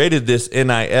 who created this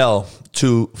NIL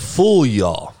to fool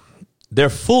y'all. They're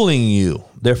fooling you.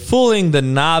 They're fooling the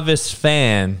novice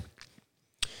fan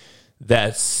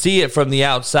that see it from the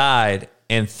outside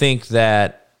and think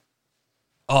that,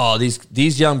 oh,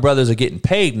 these young brothers are getting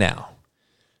paid now.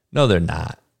 No, they're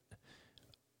not.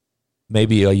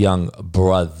 Maybe a young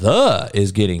brother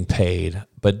is getting paid,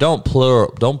 but don't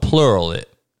plural it.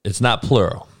 It's not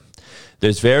plural.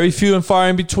 There's very few and far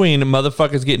in between the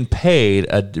motherfuckers getting paid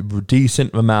a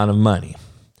decent amount of money.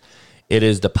 It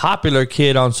is the popular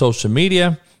kid on social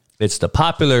media. It's the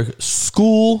popular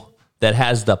school that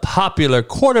has the popular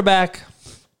quarterback,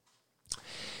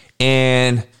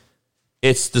 and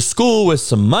it's the school with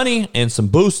some money and some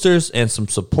boosters and some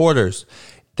supporters.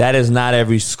 That is not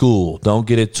every school. Don't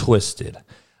get it twisted.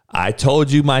 I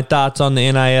told you my thoughts on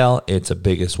the NIL. It's a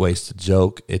biggest wasted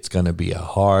joke. It's going to be a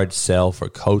hard sell for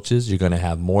coaches. You're going to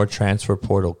have more transfer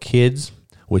portal kids,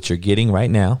 which you're getting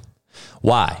right now.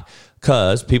 Why?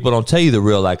 Because people don't tell you the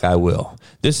real like I will.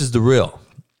 This is the real.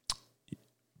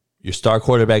 Your star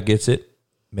quarterback gets it.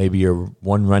 Maybe you're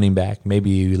one running back.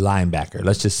 Maybe you linebacker.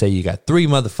 Let's just say you got 3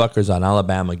 motherfuckers on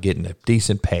Alabama getting a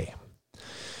decent pay.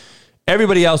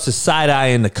 Everybody else is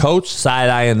side-eyeing the coach,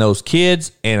 side-eyeing those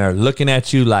kids, and are looking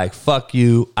at you like, fuck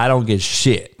you, I don't get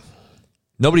shit.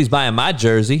 Nobody's buying my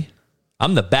jersey.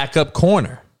 I'm the backup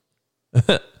corner.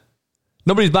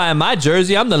 Nobody's buying my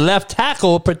jersey. I'm the left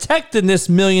tackle protecting this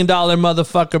 $1 million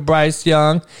motherfucker Bryce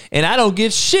Young, and I don't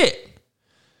get shit.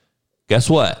 Guess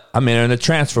what? I'm entering the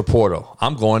transfer portal.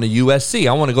 I'm going to USC.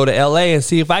 I want to go to LA and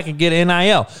see if I can get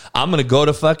NIL. I'm going to go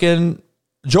to fucking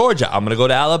Georgia. I'm going to go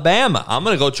to Alabama. I'm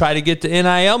going to go try to get the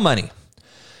NIL money.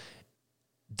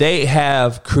 They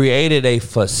have created a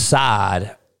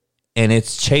facade, and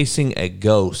it's chasing a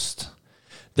ghost.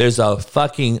 There's a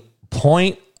fucking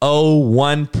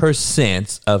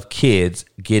 0.01% of kids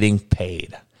getting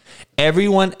paid.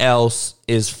 Everyone else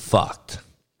is fucked.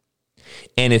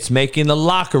 And it's making the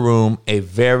locker room a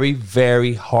very,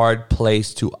 very hard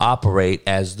place to operate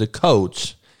as the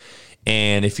coach.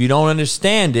 And if you don't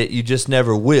understand it, you just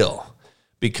never will.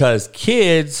 Because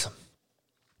kids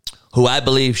who I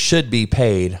believe should be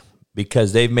paid,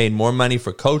 because they've made more money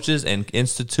for coaches and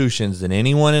institutions than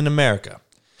anyone in America,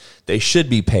 they should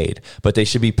be paid. But they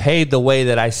should be paid the way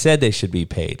that I said they should be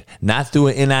paid. Not through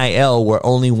an NIL where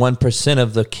only 1%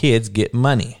 of the kids get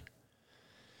money.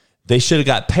 They should have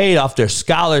got paid off their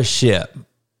scholarship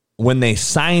when they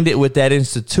signed it with that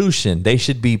institution. They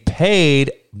should be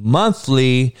paid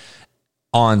monthly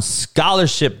on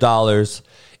scholarship dollars.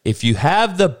 If you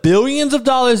have the billions of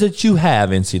dollars that you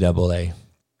have, NCAA,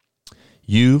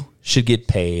 you should get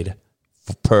paid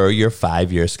per your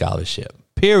 5-year scholarship,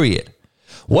 period.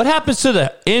 What happens to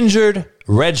the injured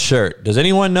red shirt? Does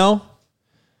anyone know?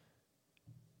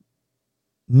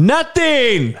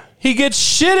 Nothing. He gets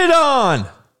shitted on.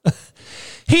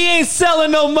 He ain't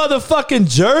selling no motherfucking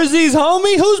jerseys,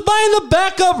 homie. Who's buying the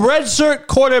backup redshirt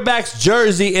quarterback's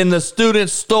jersey in the student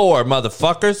store,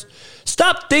 motherfuckers?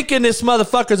 Stop thinking this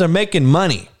motherfuckers are making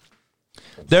money.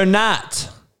 They're not.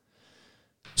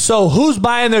 So who's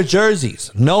buying their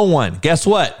jerseys? No one. Guess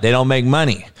what? They don't make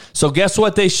money. So guess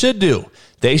what they should do?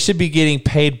 They should be getting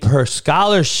paid per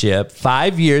scholarship,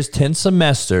 5 years, 10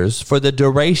 semesters for the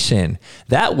duration.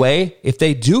 That way, if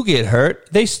they do get hurt,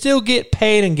 they still get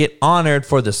paid and get honored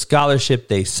for the scholarship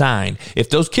they signed.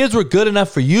 If those kids were good enough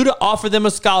for you to offer them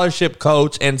a scholarship,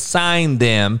 coach, and sign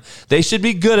them, they should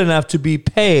be good enough to be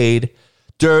paid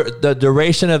the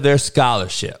duration of their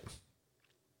scholarship.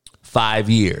 5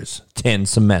 years, 10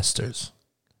 semesters.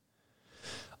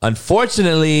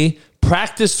 Unfortunately,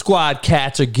 practice squad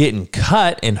cats are getting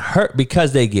cut and hurt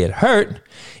because they get hurt.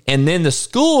 And then the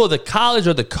school, the college,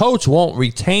 or the coach won't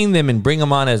retain them and bring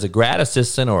them on as a grad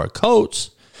assistant or a coach.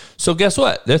 So guess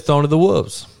what? They're thrown to the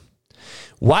wolves.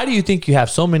 Why do you think you have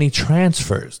so many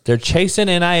transfers? They're chasing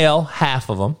NIL, half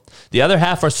of them. The other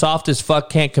half are soft as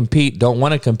fuck, can't compete, don't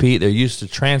want to compete. They're used to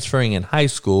transferring in high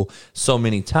school so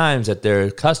many times that they're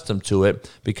accustomed to it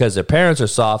because their parents are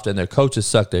soft and their coaches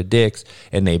suck their dicks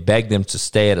and they beg them to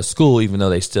stay at a school even though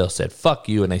they still said fuck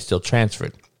you and they still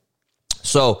transferred.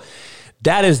 So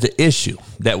that is the issue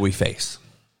that we face.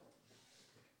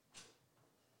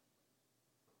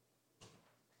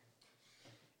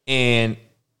 And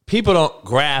people don't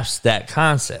grasp that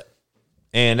concept.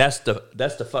 And that's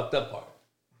the fucked up part.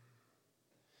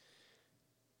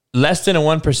 Less than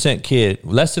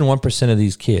 1% of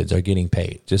these kids are getting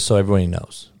paid, just so everybody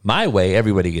knows. My way,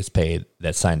 everybody gets paid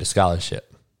that signed a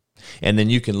scholarship. And then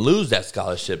you can lose that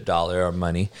scholarship dollar or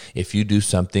money if you do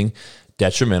something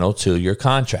detrimental to your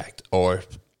contract, or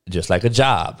just like a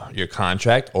job, your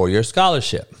contract or your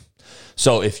scholarship.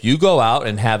 So if you go out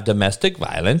and have domestic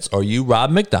violence, or you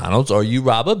rob McDonald's, or you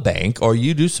rob a bank, or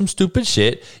you do some stupid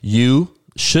shit, you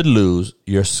should lose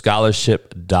your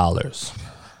scholarship dollars.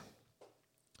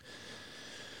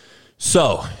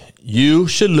 So you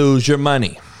should lose your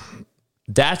money.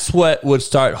 That's what would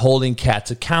start holding cats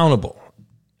accountable.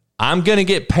 I'm going to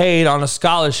get paid on a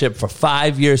scholarship for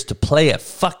 5 years to play at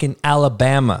fucking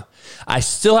Alabama. I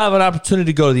still have an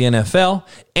opportunity to go to the NFL,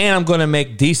 and I'm going to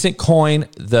make decent coin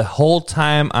the whole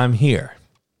time I'm here.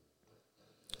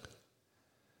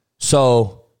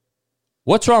 So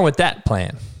what's wrong with that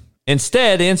plan?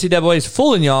 Instead, the NCAA is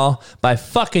fooling y'all by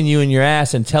fucking you in your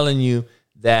ass and telling you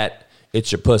that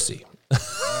it's your pussy.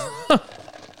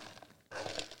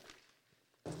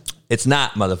 It's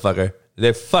not, motherfucker.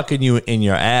 They're fucking you in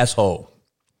your asshole.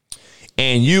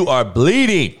 And you are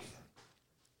bleeding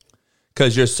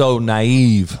because you're so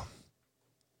naive.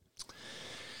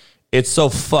 It's so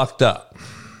fucked up.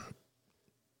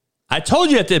 I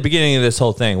told you at the beginning of this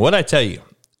whole thing. What'd I tell you?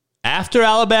 After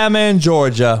Alabama and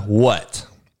Georgia, what?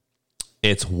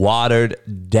 It's watered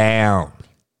down.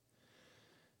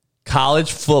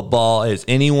 College football is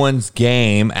anyone's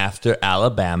game after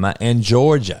Alabama and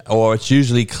Georgia, or it's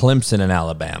usually Clemson and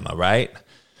Alabama, right?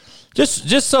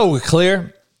 Just so we're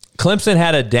clear, Clemson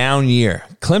had a down year.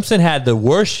 Clemson had the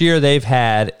worst year they've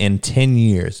had in 10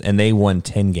 years, and they won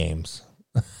 10 games.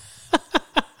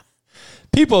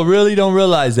 People really don't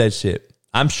realize that shit.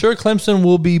 I'm sure Clemson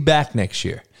will be back next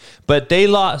year, but they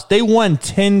won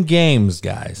 10 games,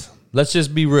 guys. Let's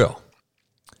just be real.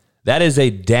 That is a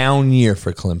down year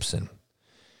for Clemson.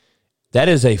 That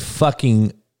is a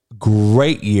fucking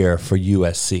great year for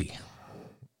USC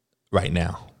right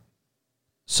now.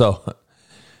 So, I'm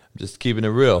just keeping it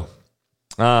real.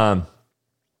 But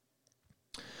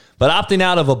opting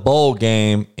out of a bowl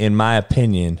game, in my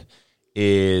opinion,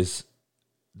 is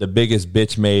the biggest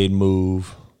bitch-made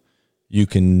move you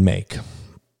can make.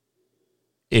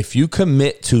 If you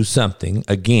commit to something,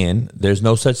 again, there's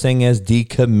no such thing as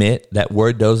decommit. That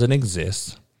word doesn't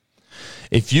exist.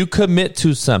 If you commit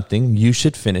to something, you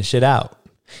should finish it out.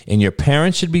 And your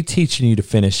parents should be teaching you to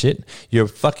finish it. Your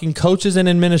fucking coaches and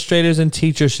administrators and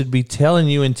teachers should be telling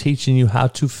you and teaching you how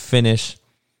to finish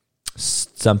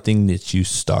something that you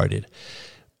started.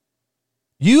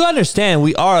 You understand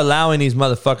we are allowing these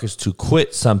motherfuckers to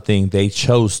quit something they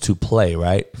chose to play,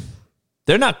 right?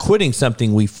 They're not quitting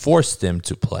something we forced them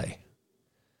to play.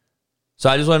 So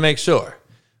I just want to make sure.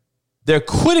 They're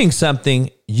quitting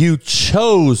something you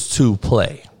chose to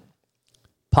play.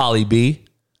 Polly B.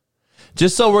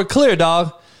 Just so we're clear,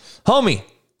 dog. Homie,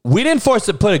 we didn't force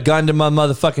to put a gun to my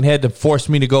motherfucking head to force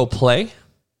me to go play.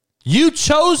 You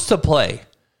chose to play.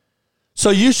 So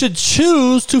you should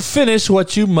choose to finish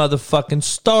what you motherfucking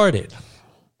started.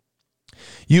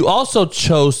 You also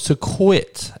chose to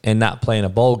quit and not play in a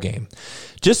bowl game.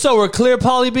 Just so we're clear,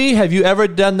 Polly B, have you ever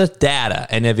done the data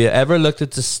and have you ever looked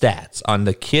at the stats on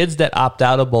the kids that opt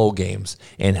out of bowl games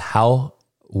and how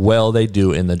well they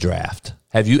do in the draft?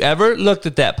 Have you ever looked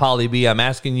at that, Polly B? I'm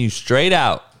asking you straight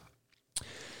out.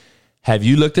 Have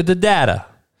you looked at the data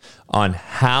on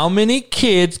how many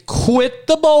kids quit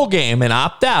the bowl game and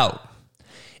opt out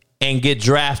and get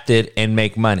drafted and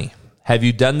make money? Have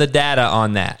you done the data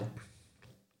on that?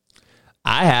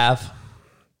 I have.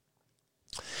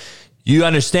 You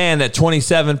understand that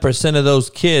 27% of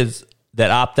those kids that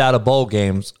opt out of bowl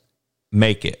games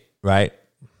make it, right?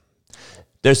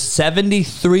 There's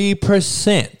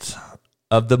 73%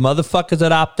 of the motherfuckers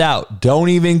that opt out don't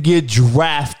even get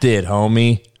drafted,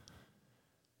 homie.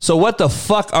 So what the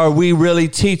fuck are we really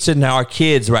teaching our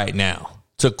kids right now?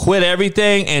 To quit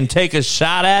everything and take a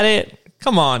shot at it?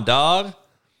 Come on, dog.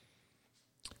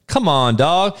 Come on,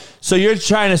 dog. So you're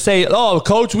trying to say, oh,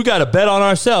 coach, we got to bet on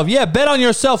ourselves. Yeah, bet on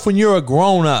yourself when you're a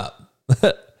grown up.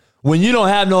 When you don't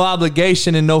have no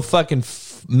obligation and no fucking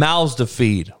mouths to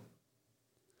feed.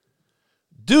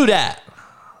 Do that.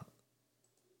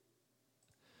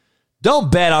 Don't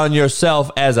bet on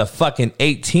yourself as a fucking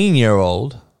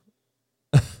 18-year-old.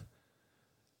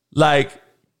 Like,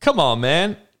 come on,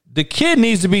 man. The kid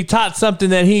needs to be taught something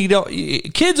that he don't.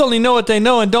 Kids only know what they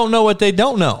know and don't know what they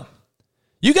don't know.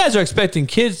 You guys are expecting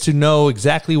kids to know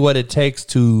exactly what it takes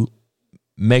to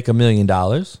make $1 million,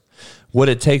 what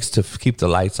it takes to keep the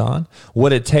lights on,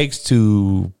 what it takes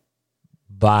to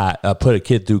put a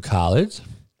kid through college.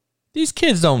 These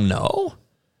kids don't know.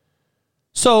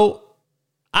 So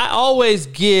I always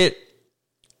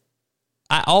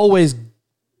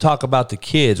talk about the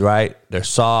kids, right? They're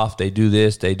soft. They do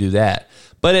this. They do that.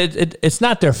 But it's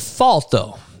not their fault,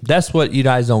 though. That's what you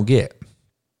guys don't get.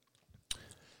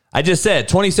 I just said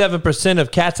 27%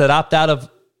 of cats that opt out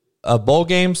of bowl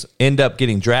games end up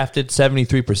getting drafted.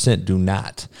 73% do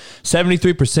not.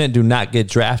 73% do not get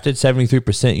drafted.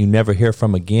 73% you never hear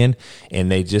from again.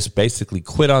 And they just basically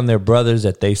quit on their brothers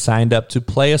that they signed up to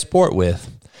play a sport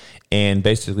with and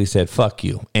basically said, fuck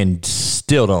you, and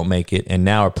still don't make it. And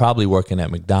now are probably working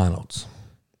at McDonald's.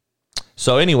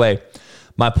 So anyway,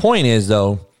 my point is,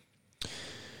 though,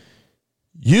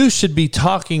 you should be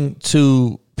talking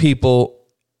to people,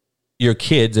 your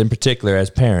kids in particular as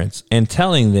parents, and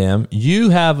telling them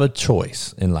you have a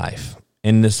choice in life.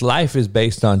 And this life is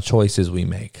based on choices we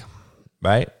make,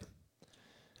 right?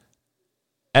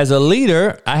 as a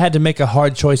leader, I had to make a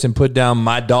hard choice and put down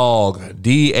my dog,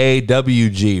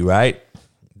 DAWG, right?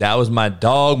 That was my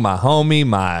dog, my homie,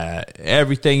 my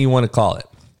everything you want to call it.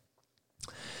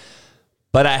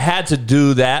 But I had to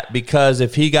do that because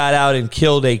if he got out and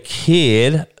killed a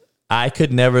kid, I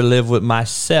could never live with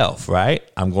myself, right?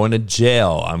 I'm going to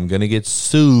jail. I'm going to get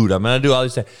sued. I'm going to do all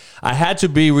these things. I had to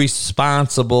be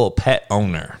responsible pet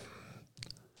owner,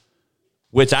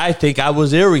 which I think I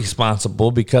was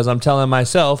irresponsible because I'm telling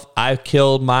myself I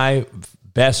killed my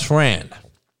best friend.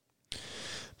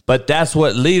 But that's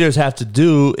what leaders have to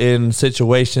do in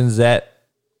situations that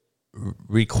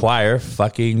require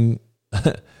fucking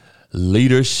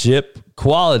leadership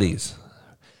qualities.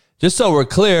 Just so we're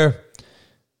clear,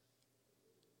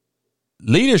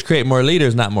 leaders create more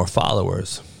leaders, not more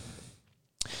followers.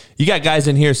 You got guys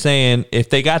in here saying, if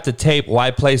they got the tape,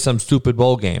 why play some stupid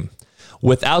bowl game?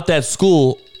 Without that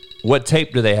school, what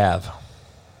tape do they have?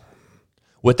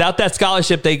 Without that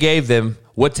scholarship they gave them,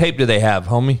 what tape do they have,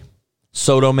 homie?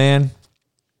 Soto man.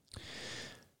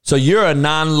 So you're a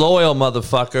non-loyal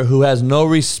motherfucker who has no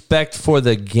respect for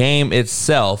the game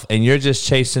itself, and you're just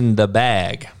chasing the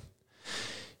bag.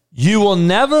 You will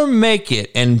never make it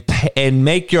and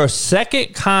make your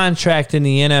second contract in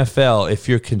the NFL if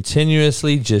you're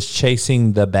continuously just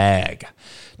chasing the bag.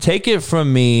 Take it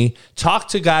from me. Talk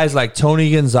to guys like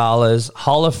Tony Gonzalez,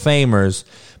 Hall of Famers,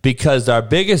 because our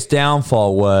biggest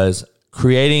downfall was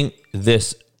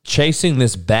chasing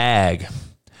this bag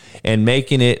and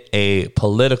making it a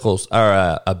political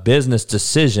or a business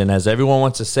decision. As everyone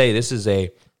wants to say, this is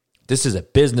a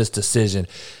business decision.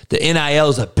 The NIL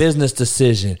is a business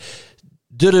decision.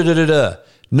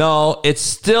 No, it's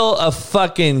still a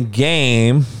fucking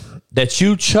game that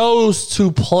you chose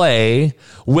to play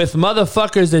with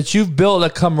motherfuckers that you've built a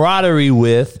camaraderie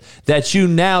with that you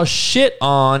now shit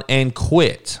on and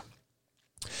quit.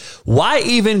 Why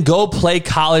even go play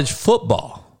college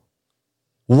football?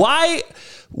 Why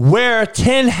wear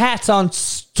 10 hats on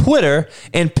Twitter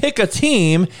and pick a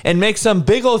team and make some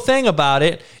big old thing about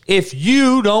it if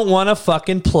you don't want to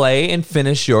fucking play and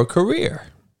finish your career?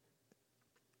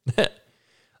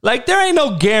 Like, there ain't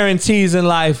no guarantees in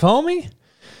life, homie.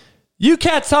 You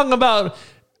cats talking about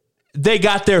they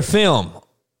got their film.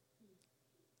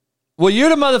 Well, you're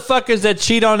the motherfuckers that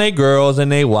cheat on their girls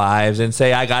and their wives and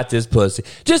say, I got this pussy.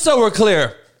 Just so we're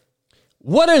clear,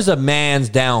 what is a man's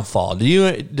downfall?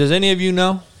 Does any of you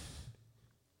know?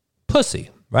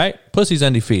 Pussy, right? Pussy's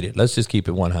undefeated. Let's just keep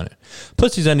it 100.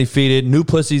 Pussy's undefeated. New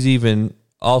pussy's even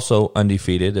also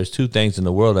undefeated. There's two things in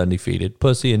the world undefeated,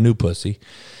 pussy and new pussy.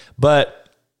 But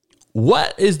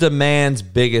what is the man's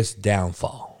biggest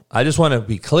downfall? I just want to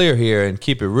be clear here and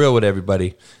keep it real with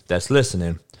everybody that's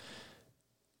listening.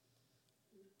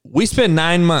 We spend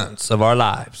 9 months of our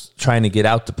lives trying to get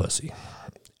out the pussy.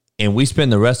 And we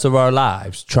spend the rest of our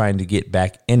lives trying to get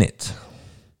back in it.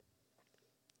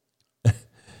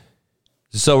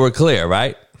 So we're clear,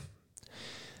 right?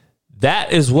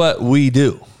 That is what we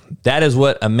do. That is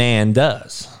what a man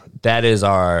does. That is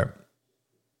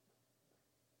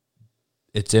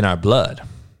it's in our blood.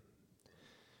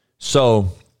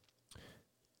 So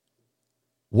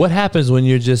what happens when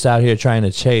you're just out here trying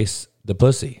to chase the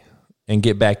pussy and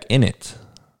get back in it?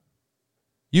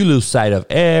 You lose sight of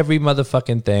every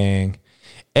motherfucking thing,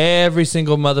 every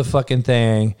single motherfucking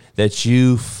thing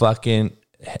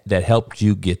that helped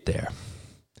you get there.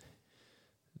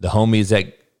 The homies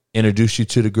that introduced you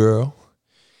to the girl,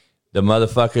 the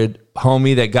motherfucker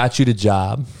homie that got you the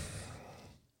job.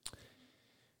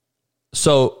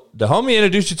 So the homie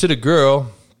introduced you to the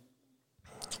girl.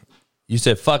 You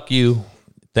said, fuck you.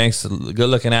 Thanks. Good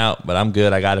looking out, but I'm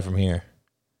good. I got it from here.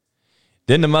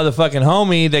 Then the motherfucking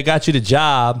homie that got you the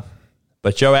job,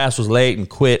 but your ass was late and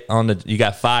quit you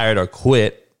got fired or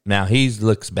quit. Now he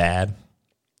looks bad.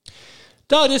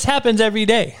 Dog, this happens every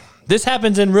day. This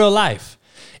happens in real life.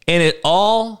 And it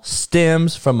all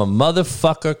stems from a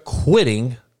motherfucker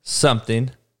quitting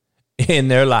something in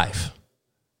their life.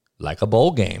 Like a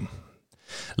bowl game.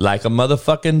 Like a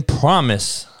motherfucking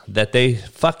promise that they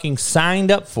fucking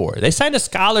signed up for. They signed a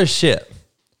scholarship.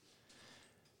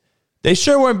 They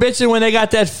sure weren't bitching when they got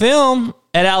that film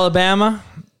at Alabama.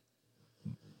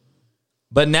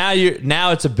 But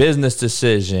now it's a business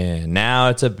decision. Now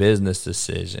it's a business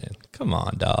decision. Come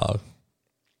on, dog.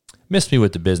 Miss me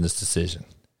with the business decision.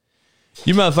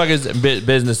 You motherfuckers,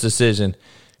 business decision.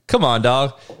 Come on,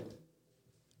 dog.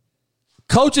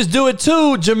 Coaches do it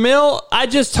too, Jamil. I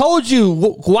just told you.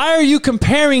 Why are you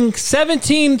comparing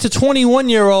 17 to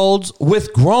 21-year-olds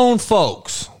with grown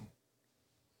folks?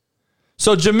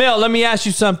 So, Jamil, let me ask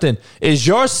you something. Is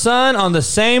your son on the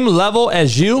same level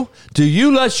as you? Do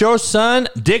you let your son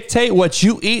dictate what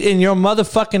you eat in your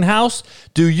motherfucking house?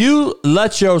 Do you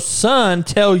let your son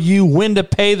tell you when to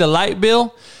pay the light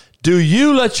bill? Do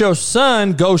you let your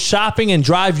son go shopping and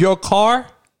drive your car?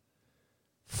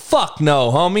 Fuck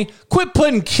no, homie. Quit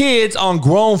putting kids on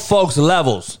grown folks'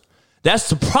 levels. That's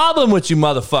the problem with you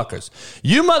motherfuckers.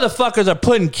 You motherfuckers are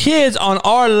putting kids on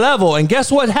our level, and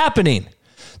guess what's happening?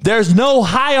 There's no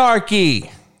hierarchy.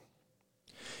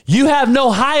 You have no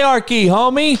hierarchy,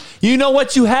 homie. You know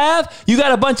what you have? You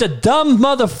got a bunch of dumb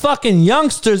motherfucking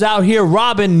youngsters out here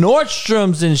robbing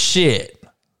Nordstroms and shit.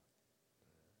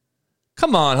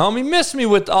 Come on, homie. Miss me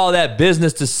with all that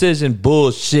business decision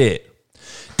bullshit.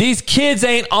 These kids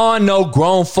ain't on no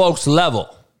grown folks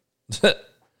level.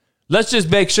 Let's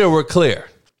just make sure we're clear.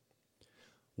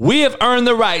 We have earned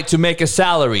the right to make a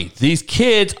salary. These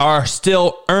kids are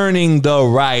still earning the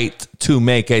right to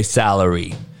make a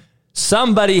salary.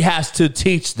 Somebody has to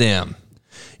teach them.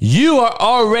 You are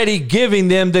already giving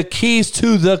them the keys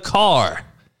to the car.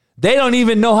 They don't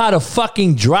even know how to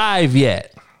fucking drive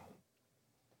yet.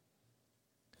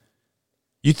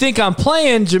 You think I'm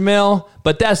playing, Jamil,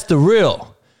 but that's the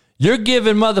real. You're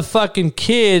giving motherfucking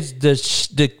kids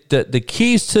the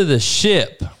keys to the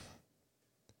ship.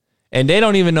 And they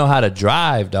don't even know how to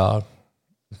drive, dog.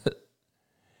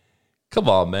 Come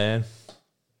on, man.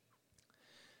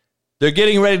 They're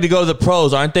getting ready to go to the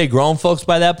pros. Aren't they grown folks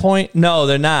by that point? No,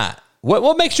 they're not.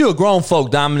 What makes you a grown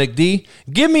folk, Dominic D?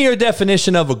 Give me your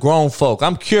definition of a grown folk.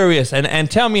 I'm curious.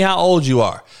 And tell me how old you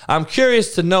are. I'm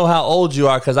curious to know how old you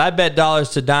are because I bet dollars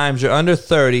to dimes you're under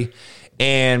 30.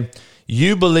 And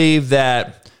you believe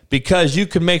that because you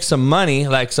could make some money,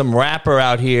 like some rapper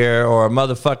out here or a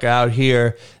motherfucker out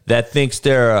here that thinks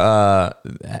they're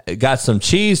got some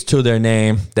cheese to their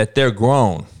name, that they're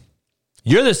grown.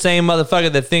 You're the same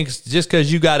motherfucker that thinks just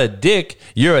because you got a dick,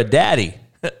 you're a daddy.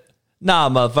 Nah,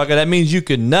 motherfucker, that means you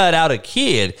can nut out a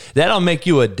kid. That don't make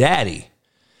you a daddy.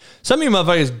 Some of you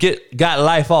motherfuckers got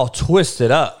life all twisted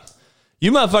up.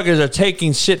 You motherfuckers are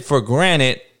taking shit for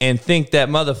granted and think that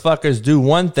motherfuckers do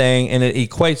one thing and it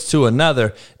equates to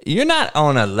another. You're not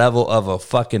on a level of a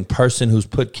fucking person who's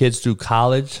put kids through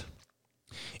college.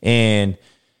 And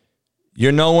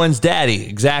you're no one's daddy.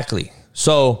 Exactly.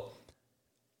 So,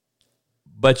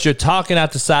 but you're talking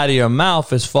out the side of your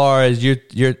mouth as far as I'm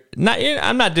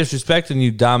not disrespecting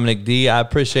you, Dominic D. I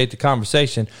appreciate the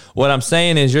conversation. What I'm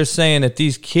saying is you're saying that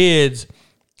these kids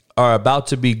are about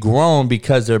to be grown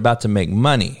because they're about to make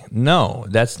money. No,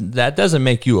 that doesn't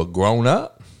make you a grown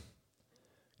up.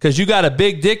 Because you got a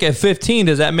big dick at 15,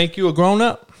 does that make you a grown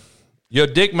up? Your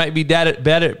dick might be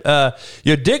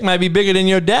your dick might be bigger than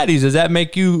your daddy's. Does that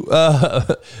make you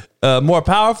more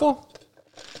powerful?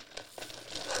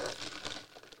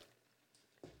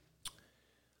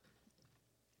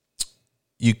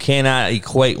 You cannot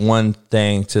equate one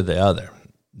thing to the other.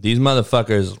 These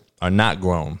motherfuckers are not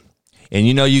grown. And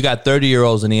you know you got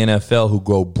 30-year-olds in the NFL who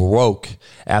go broke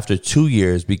after 2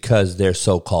 years because they're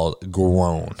so-called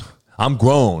grown. I'm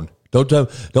grown. Don't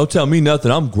tell me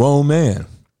nothing. I'm a grown man.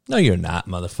 No, you're not,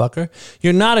 motherfucker.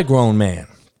 You're not a grown man.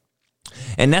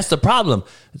 And that's the problem.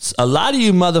 A lot of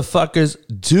you motherfuckers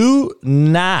do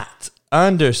not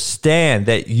understand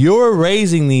that you're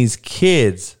raising these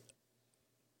kids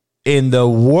in the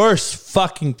worst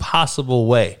fucking possible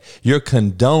way. You're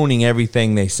condoning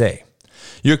everything they say.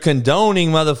 You're condoning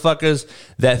motherfuckers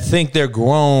that think they're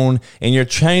grown, and you're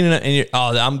training, and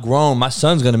I'm grown. My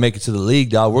son's going to make it to the league,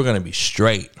 dog. We're going to be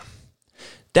straight.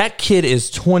 That kid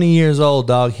is 20 years old,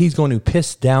 dog. He's going to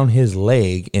piss down his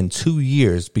leg in 2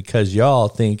 years because y'all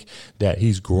think that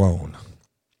he's grown.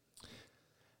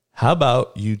 How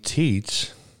about you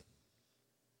teach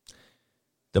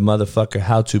the motherfucker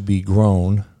how to be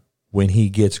grown when he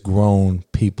gets grown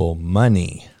people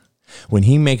money? When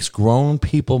he makes grown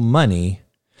people money,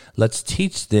 let's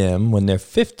teach them when they're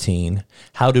 15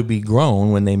 how to be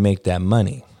grown when they make that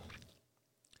money.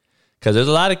 Because there's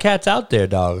a lot of cats out there,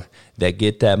 dog, that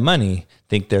get that money,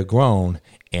 think they're grown,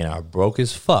 and are broke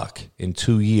as fuck in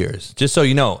 2 years. Just so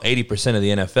you know, 80% of the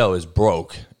NFL is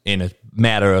broke in a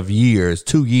matter of years,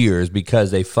 2 years,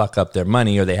 because they fuck up their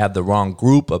money or they have the wrong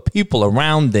group of people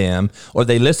around them or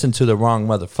they listen to the wrong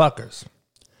motherfuckers.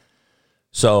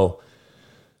 So,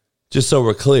 just so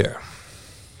we're clear.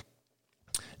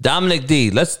 Dominic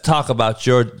D, let's talk about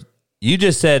you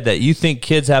just said that you think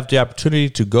kids have the opportunity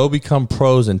to go become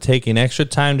pros and taking extra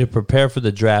time to prepare for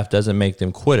the draft doesn't make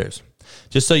them quitters.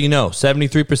 Just so you know,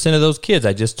 73% of those kids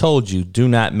I just told you do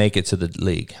not make it to the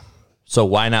league. So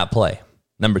why not play?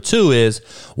 Number two is,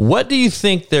 what do you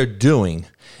think they're doing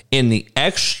in the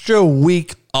extra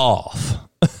week off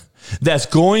that's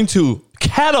going to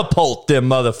catapult them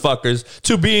motherfuckers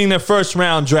to being their first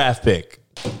round draft pick?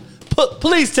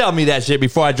 Please tell me that shit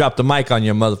before I drop the mic on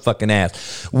your motherfucking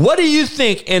ass. What do you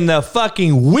think in the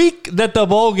fucking week that the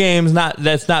bowl game's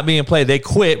that's not being played? They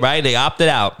quit, right? They opted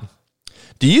out.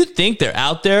 Do you think they're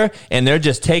out there and they're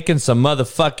just taking some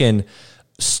motherfucking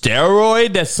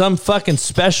steroid that's some fucking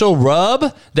special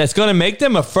rub that's going to make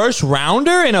them a first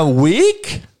rounder in a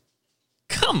week?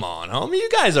 Come on, homie.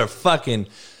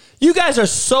 You guys are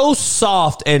so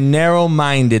soft and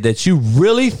narrow-minded that you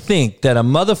really think that a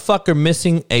motherfucker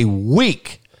missing a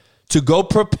week to go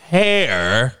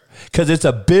prepare because it's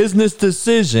a business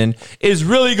decision is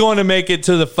really going to make it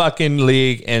to the fucking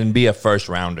league and be a first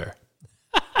rounder.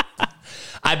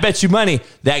 I bet you money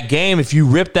that game, if you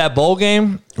rip that bowl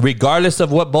game, regardless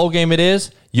of what bowl game it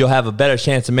is, you'll have a better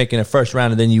chance of making a first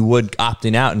rounder than you would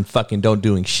opting out and fucking don't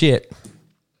doing shit.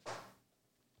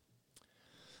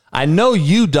 I know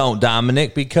you don't,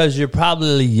 Dominic, because you're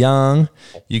probably young.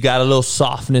 You got a little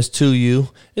softness to you.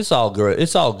 It's all good.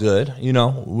 It's all good. You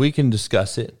know, we can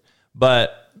discuss it.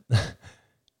 But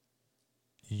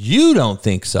you don't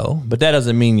think so. But that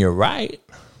doesn't mean you're right.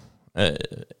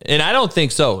 And I don't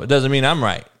think so. It doesn't mean I'm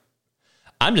right.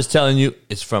 I'm just telling you,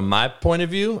 it's from my point of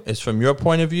view. It's from your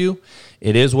point of view.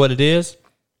 It is what it is.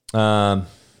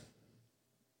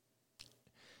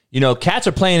 You know, cats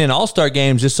are playing in all-star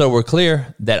games, just so we're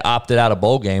clear, that opted out of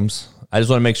bowl games. I just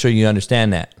want to make sure you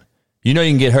understand that. You know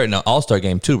you can get hurt in an all-star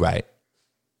game too, right?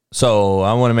 So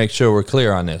I want to make sure we're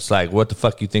clear on this. Like, what the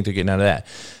fuck you think they're getting out of that?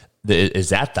 Is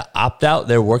that the opt-out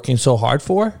they're working so hard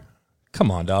for?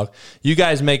 Come on, dog. You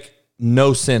guys make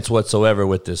no sense whatsoever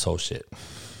with this whole shit.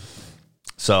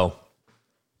 So,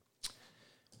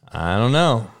 I don't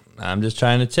know. I'm just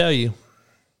trying to tell you.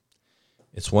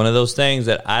 It's one of those things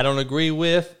that I don't agree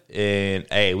with. And,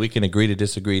 hey, we can agree to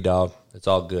disagree, dog. It's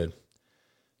all good.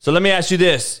 So let me ask you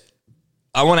this.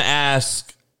 I want to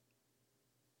ask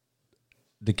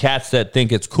the cats that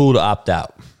think it's cool to opt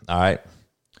out. All right.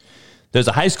 There's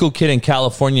a high school kid in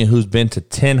California who's been to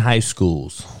 10 high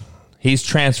schools. He's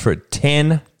transferred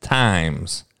 10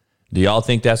 times. Do y'all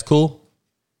think that's cool?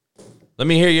 Let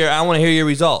me hear I want to hear your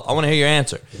result. I want to hear your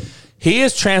answer. He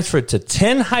is transferred to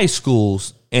 10 high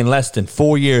schools in less than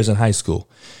 4 years in high school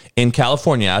in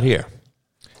California out here.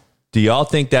 Do y'all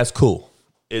think that's cool?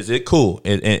 Is it cool?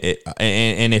 And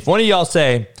if one of y'all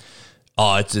say,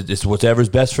 oh, it's whatever's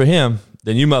best for him,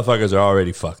 then you motherfuckers are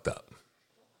already fucked up.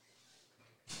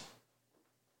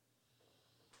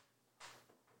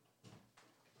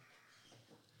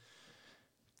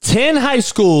 Ten high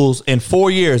schools in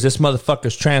 4 years, this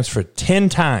motherfucker's transferred 10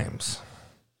 times.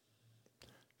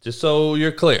 Just so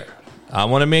you're clear. I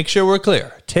want to make sure we're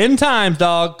clear. 10 times,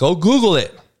 dog. Go Google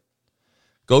it.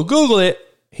 Go Google it.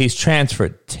 He's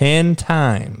transferred 10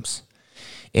 times.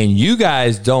 And you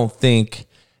guys don't think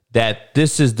that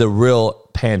this is the real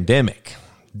pandemic.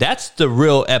 That's the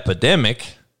real epidemic.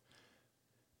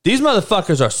 These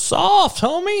motherfuckers are soft,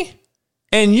 homie.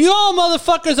 And you all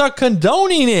motherfuckers are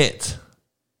condoning it.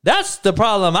 That's the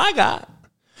problem I got.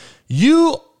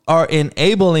 You are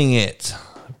enabling it.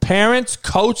 Parents,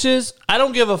 coaches, I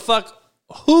don't give a fuck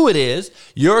who it is.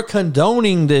 You're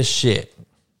condoning this shit.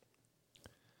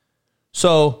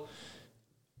 So,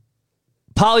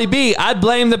 Polly B, I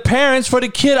blame the parents for the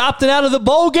kid opting out of the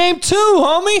bowl game too,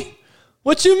 homie.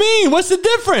 What you mean? What's the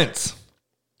difference?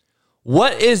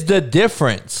 What is the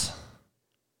difference?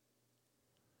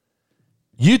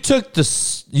 You took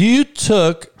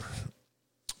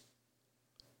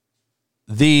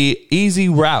the easy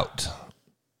route,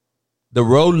 the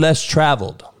road less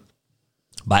traveled,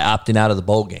 by opting out of the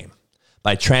bowl game,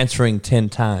 by transferring 10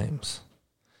 times.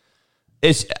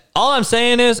 It's all I'm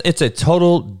saying is it's a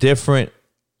total different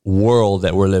world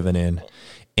that we're living in.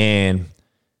 And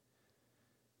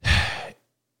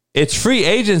it's free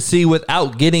agency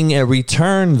without getting a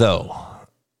return, though.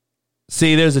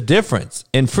 See, there's a difference.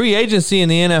 In free agency in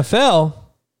the NFL,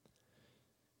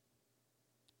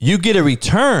 you get a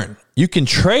return. You can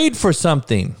trade for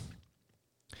something.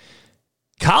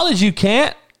 College, you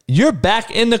can't. You're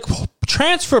back in the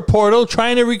transfer portal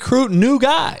trying to recruit new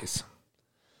guys.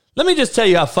 Let me just tell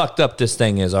you how fucked up this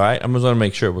thing is, all right? I'm just going to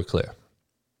make sure we're clear.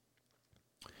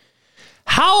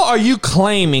 How are you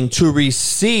claiming to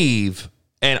receive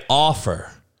an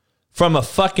offer from a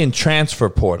fucking transfer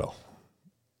portal?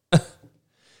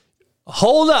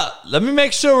 Hold up. Let me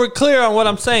make sure we're clear on what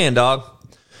I'm saying, dog.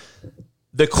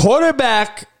 The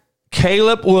quarterback,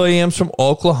 Caleb Williams from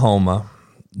Oklahoma,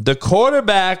 the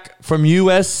quarterback from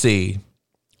USC,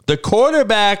 the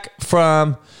quarterback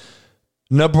from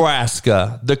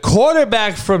Nebraska. The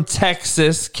quarterback from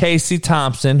Texas, Casey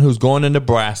Thompson, who's going to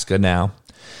Nebraska now,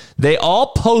 they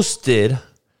all posted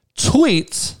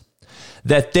tweets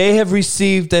that they have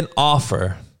received an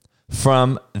offer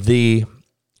from the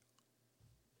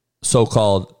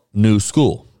so-called new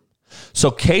school.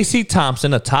 So Casey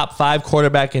Thompson, a top 5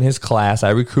 quarterback in his class,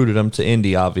 I recruited him to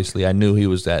Indy, obviously. I knew he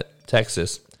was at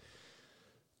Texas,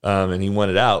 and he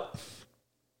wanted out.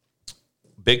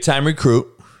 Big-time recruit,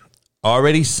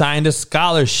 already signed a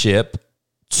scholarship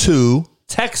to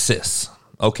Texas,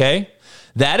 okay?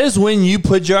 That is when you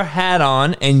put your hat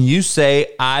on and you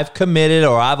say, I've committed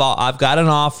or I've got an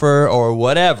offer or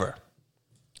whatever.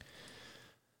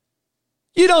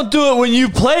 You don't do it when you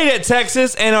played at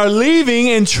Texas and are leaving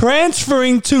and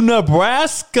transferring to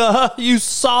Nebraska, you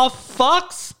soft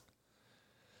fucks.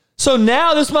 So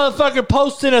now this motherfucker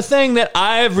posting a thing that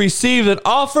I have received an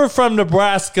offer from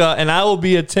Nebraska and I will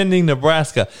be attending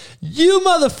Nebraska. You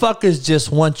motherfuckers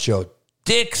just want your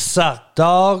dick sucked,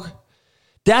 dog.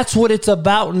 That's what it's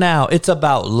about now. It's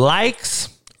about likes,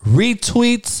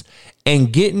 retweets,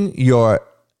 and getting your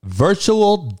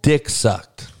virtual dick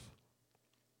sucked.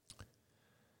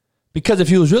 Because if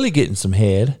you was really getting some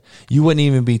head, you wouldn't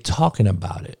even be talking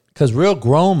about it. Because real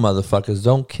grown motherfuckers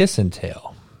don't kiss and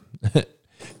tell.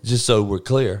 Just so we're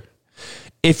clear.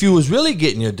 If you was really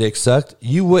getting your dick sucked,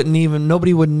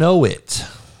 nobody would know it.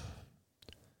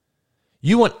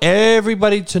 You want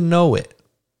everybody to know it.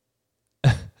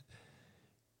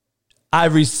 I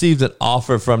received an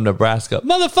offer from Nebraska.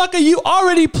 Motherfucker, you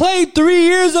already played 3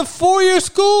 years of 4-year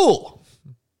school.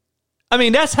 I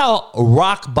mean, that's how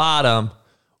rock bottom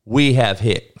we have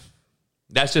hit.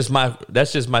 That's just my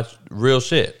real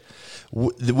shit.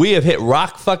 We have hit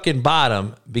rock fucking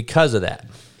bottom because of that.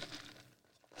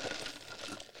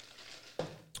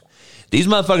 These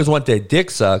motherfuckers want their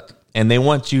dick sucked, and they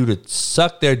want you to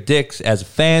suck their dicks as a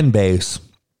fan base.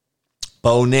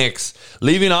 Bo Nix,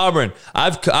 leaving Auburn.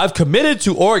 I've committed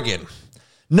to Oregon.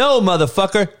 No,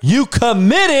 motherfucker, you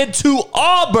committed to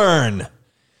Auburn.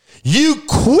 You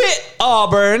quit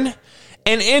Auburn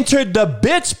and entered the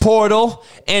Bits portal,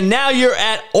 and now you're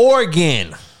at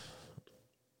Oregon.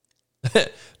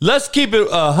 Let's keep it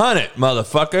 100,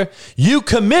 motherfucker. You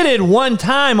committed one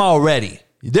time already.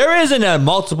 There isn't a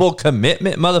multiple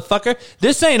commitment, motherfucker.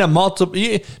 This ain't a multiple.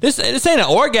 This ain't an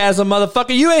orgasm,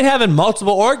 motherfucker. You ain't having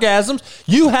multiple orgasms.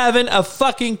 You having a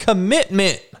fucking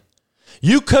commitment.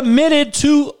 You committed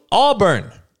to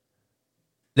Auburn.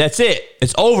 That's it.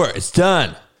 It's over. It's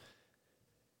done.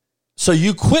 So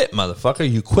you quit, motherfucker.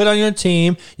 You quit on your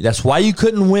team. That's why you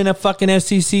couldn't win a fucking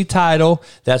SEC title.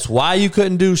 That's why you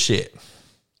couldn't do shit.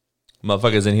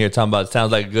 Motherfuckers in here talking about it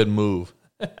sounds like a good move.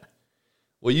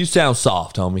 Well, you sound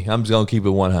soft, homie. I'm just going to keep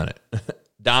it 100.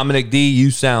 Dominic D,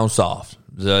 you sound soft.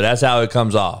 So that's how it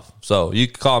comes off. So you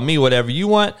can call me whatever you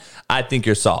want. I think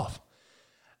you're soft.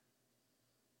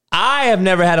 I have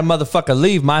never had a motherfucker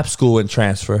leave my school and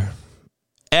transfer.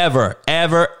 Ever,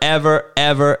 ever, ever,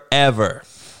 ever, ever.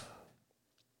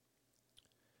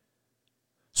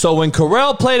 So when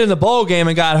Corral played in the bowl game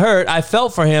and got hurt, I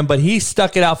felt for him, but he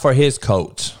stuck it out for his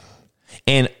coach.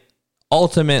 And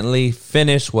ultimately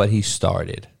finished what he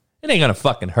started. It ain't going to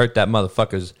fucking hurt that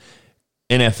motherfucker's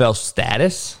NFL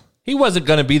status. He wasn't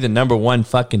going to be the number 1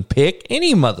 fucking pick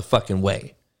any motherfucking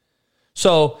way.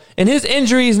 So, and his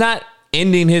injury is not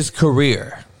ending his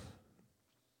career.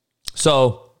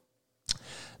 So,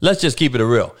 let's just keep it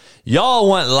real. Y'all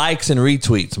want likes and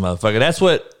retweets, motherfucker. That's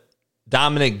what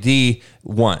Dominic D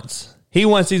wants. He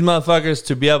wants these motherfuckers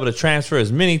to be able to transfer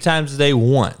as many times as they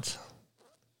want.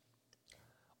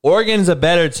 Oregon's a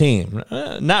better team.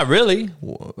 Not really.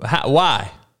 Why?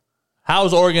 How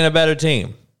is Oregon a better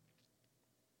team?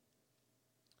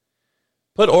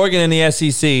 Put Oregon in the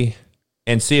SEC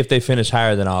and see if they finish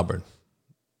higher than Auburn.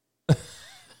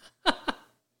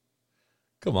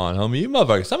 Come on, homie. You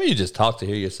motherfuckers. Some of you just talk to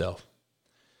hear yourself.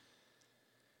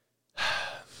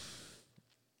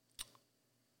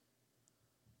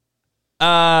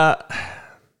 Deion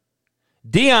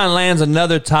lands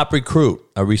another top recruit,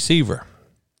 a receiver.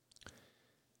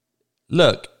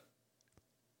 Look,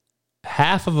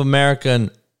 half of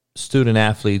American student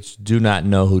athletes do not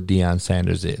know who Deion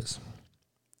Sanders is.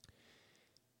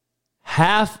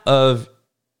 Half of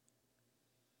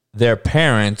their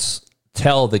parents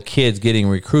tell the kids getting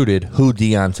recruited who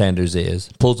Deion Sanders is.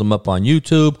 Pulls them up on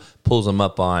YouTube, pulls them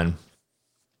up on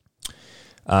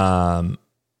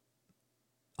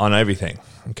everything,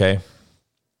 okay?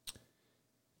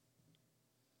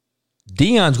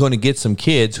 Deion's going to get some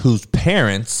kids whose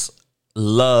parents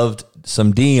loved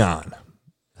some Deion.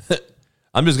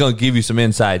 I'm just going to give you some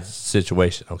inside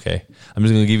situation, okay? I'm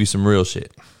just going to give you some real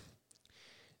shit.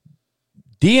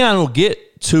 Deion will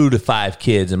get 2 to 5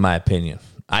 kids, in my opinion.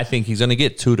 I think he's going to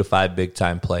get 2 to 5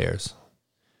 big-time players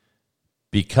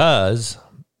because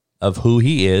of who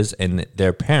he is, and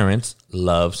their parents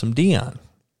love some Deion.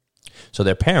 So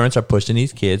their parents are pushing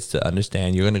these kids to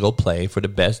understand you're going to go play for the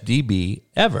best DB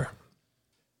ever.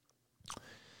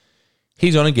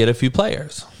 He's going to get a few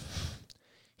players.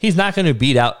 He's not going to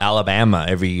beat out Alabama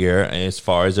every year as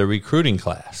far as a recruiting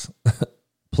class.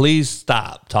 Please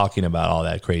stop talking about all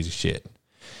that crazy shit.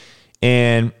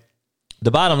 And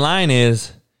the bottom line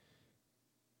is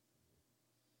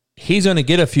he's going to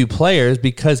get a few players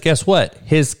because guess what?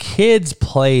 His kids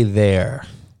play there.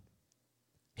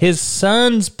 His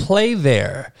sons play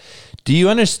there. Do you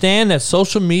understand that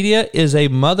social media is a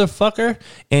motherfucker?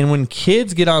 And when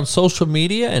kids get on social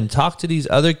media and talk to these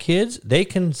other kids, they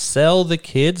can sell the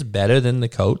kids better than the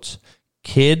coach.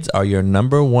 Kids are your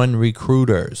number one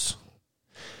recruiters.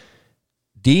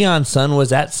 Deion's son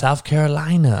was at South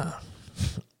Carolina.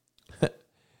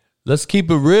 Let's keep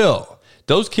it real.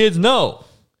 Those kids know.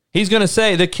 He's going to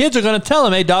say, the kids are going to tell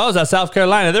him, hey, dog, I was at South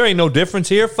Carolina. There ain't no difference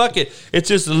here. Fuck it. It's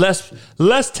just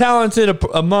less talented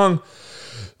among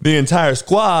the entire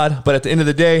squad. But at the end of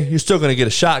the day, you're still going to get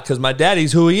a shot because my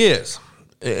daddy's who he is.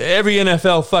 Every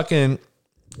NFL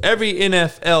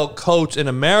coach in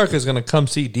America is going to come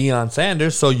see Deion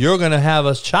Sanders. So you're going to have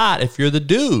a shot if you're the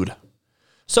dude.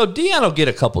 So Deion will get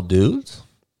a couple dudes.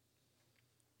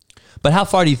 But how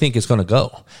far do you think it's going to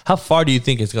go? How far do you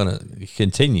think it's going to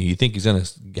continue? You think he's going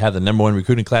to have the number one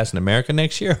recruiting class in America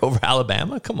next year over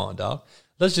Alabama? Come on, dog.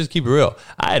 Let's just keep it real.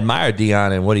 I admire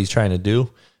Deion and what he's trying to do.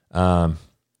 But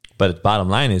the bottom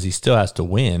line is he still has to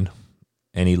win.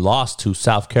 And he lost to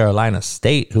South Carolina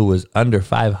State, who was under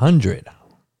 500.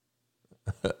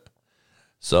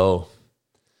 So,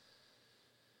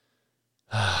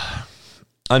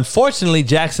 unfortunately,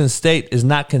 Jackson State is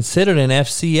not considered an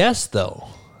FCS, though.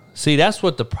 See, that's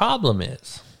what the problem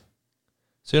is.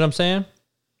 See what I'm saying?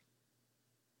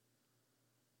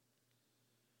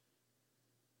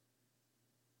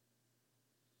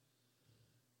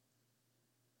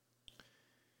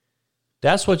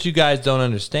 That's what you guys don't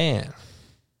understand.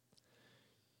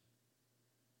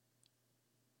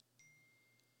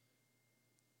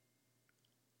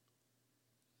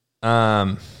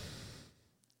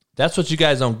 That's what you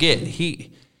guys don't get.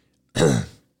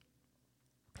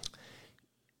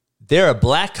 They're a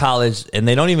black college, and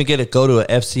they don't even get to go to a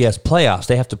FCS playoffs.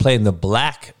 They have to play in the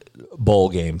Black Bowl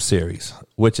game series,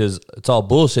 it's all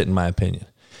bullshit in my opinion.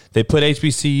 They put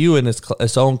HBCU in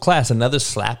its own class, another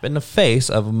slap in the face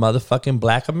of motherfucking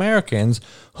black Americans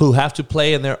who have to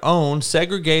play in their own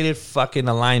segregated fucking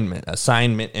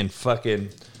assignment, and fucking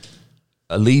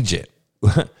allegiant.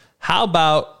 How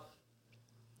about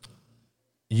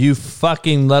you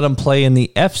fucking let them play in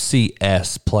the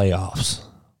FCS playoffs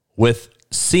with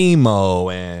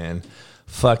SEMO and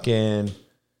fucking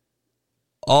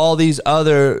all these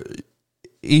other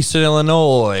Eastern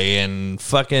Illinois and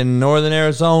fucking Northern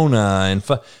Arizona and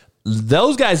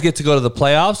those guys get to go to the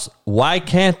playoffs. Why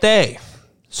can't they?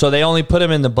 So they only put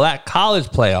them in the black college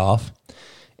playoff,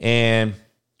 and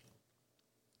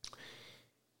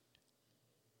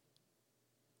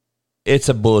it's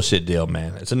a bullshit deal,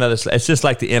 man. It's just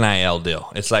like the NIL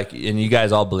deal. It's like, and you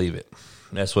guys all believe it.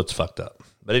 That's what's fucked up.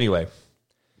 But anyway,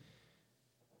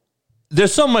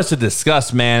 there's so much to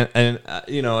discuss, man, and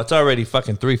it's already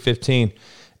fucking 3:15.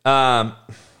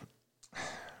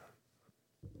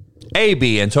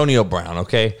 AB, Antonio Brown,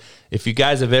 okay? If you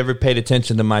guys have ever paid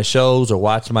attention to my shows or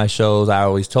watched my shows, I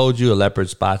always told you leopard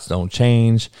spots don't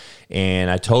change, and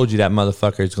I told you that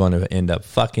motherfucker is going to end up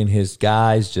fucking his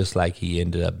guys just like he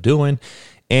ended up doing.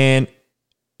 And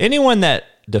anyone that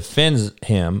defends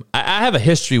him, I have a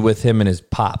history with him and his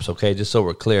pops, okay, just so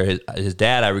we're clear. His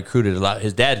dad, I recruited a lot.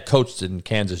 His dad coached in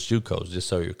Kansas JUCOs, just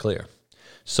so you're clear.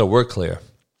 So we're clear.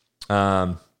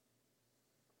 I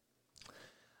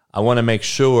want to make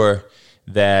sure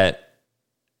that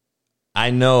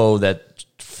I know that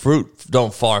fruit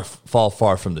don't fall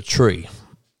far from the tree.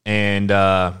 And,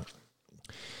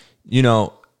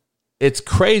 it's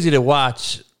crazy to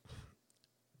watch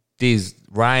these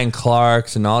Ryan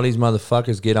Clarks and all these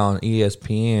motherfuckers get on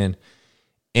ESPN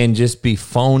and just be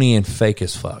phony and fake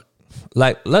as fuck.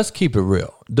 Like, let's keep it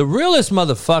real. The realest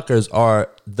motherfuckers are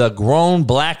the grown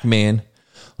black men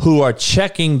who are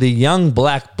checking the young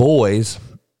black boys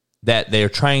that they're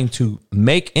trying to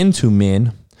make into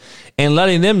men and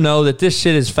letting them know that this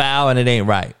shit is foul and it ain't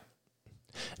right.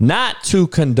 Not to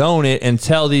condone it and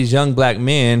tell these young black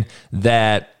men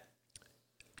that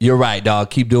you're right, dog.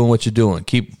 Keep doing what you're doing.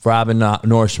 Keep robbing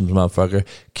Nordstrom's, motherfucker.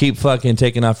 Keep fucking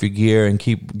taking off your gear and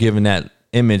keep giving that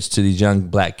image to these young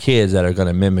black kids that are going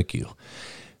to mimic you.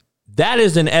 That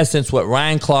is in essence what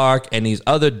Ryan Clark and these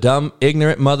other dumb,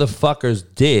 ignorant motherfuckers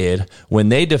did when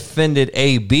they defended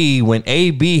AB, when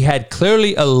AB had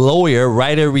clearly a lawyer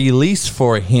write a release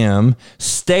for him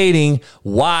stating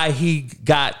why he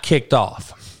got kicked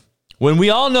off. When we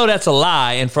all know that's a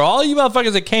lie, and for all you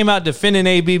motherfuckers that came out defending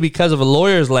AB because of a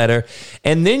lawyer's letter,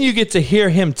 and then you get to hear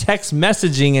him text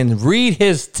messaging and read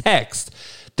his text,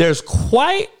 there's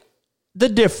quite the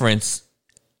difference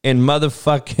in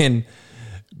motherfucking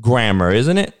grammar,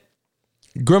 isn't it?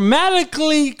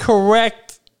 Grammatically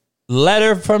correct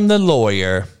letter from the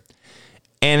lawyer,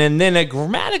 and then a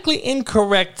grammatically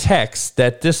incorrect text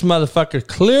that this motherfucker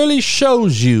clearly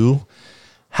shows you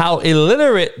how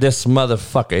illiterate this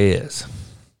motherfucker is.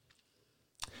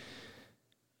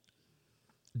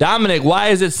 Dominic, why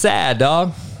is it sad,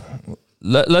 dog?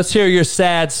 Let's hear your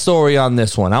sad story on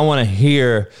this one. I want to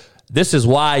hear. This is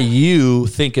why you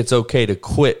think it's okay to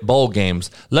quit bowl games.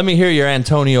 Let me hear your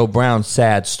Antonio Brown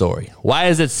sad story. Why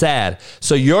is it sad?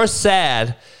 So you're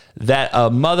sad that a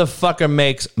motherfucker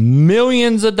makes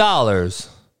millions of dollars,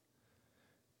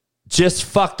 just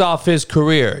fucked off his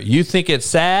career. You think it's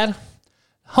sad?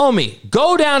 Homie,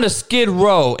 go down to Skid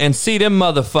Row and see them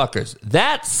motherfuckers.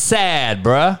 That's sad,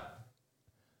 bruh.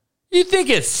 You think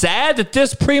it's sad that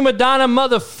this prima donna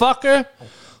motherfucker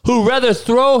who rather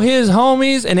throw his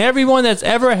homies and everyone that's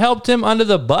ever helped him under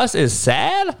the bus is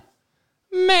sad?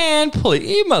 Man, please,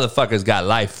 you motherfuckers got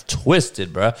life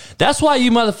twisted, bro. That's why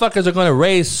you motherfuckers are going to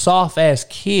raise soft-ass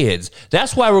kids.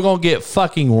 That's why we're going to get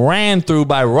fucking ran through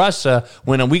by Russia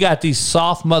when we got these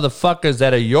soft motherfuckers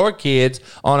that are your kids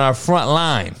on our front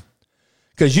line.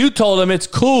 Because you told them it's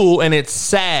cool and it's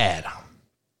sad.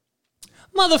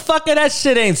 Motherfucker, that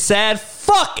shit ain't sad.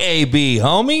 Fuck AB,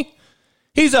 homie.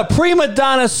 He's a prima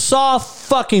donna, soft,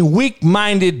 fucking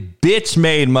weak-minded,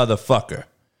 bitch-made motherfucker.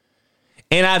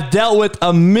 And I've dealt with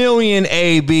a million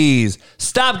ABs.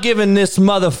 Stop giving this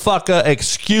motherfucker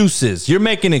excuses. You're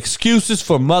making excuses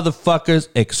for motherfuckers'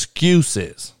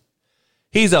 excuses.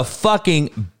 He's a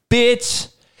fucking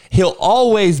bitch. He'll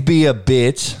always be a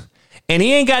bitch. And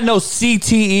he ain't got no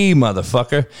CTE,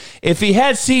 motherfucker. If he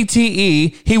had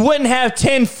CTE, he wouldn't have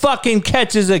 10 fucking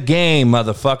catches a game,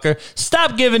 motherfucker.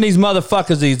 Stop giving these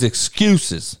motherfuckers these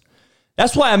excuses.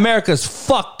 That's why America's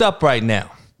fucked up right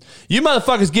now. You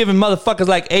motherfuckers giving motherfuckers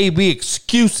like AB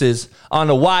excuses on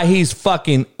the why he's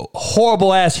fucking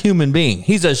horrible ass human being.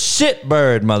 He's a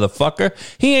shitbird, motherfucker.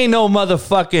 He ain't no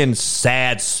motherfucking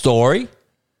sad story.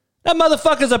 That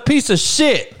motherfucker's a piece of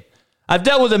shit. I've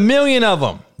dealt with a million of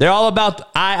them. They're all about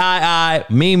I,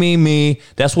 me.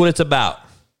 That's what it's about.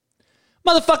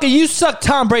 Motherfucker, you sucked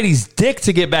Tom Brady's dick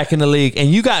to get back in the league, and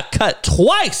you got cut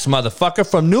twice, motherfucker,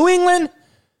 from New England,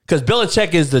 because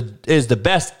Belichick is the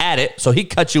best at it, so he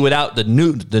cut you without the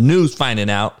news finding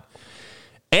out.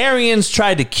 Arians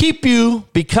tried to keep you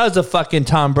because of fucking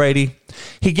Tom Brady.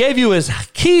 He gave you his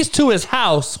keys to his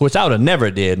house, which I would have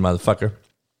never did, motherfucker.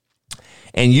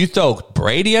 And you throw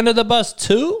Brady under the bus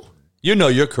too? You know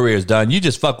your career's done. You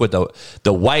just fuck with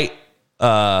the white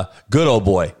good old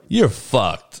boy. You're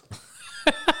fucked.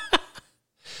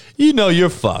 You know you're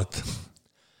fucked.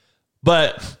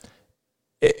 But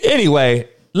anyway,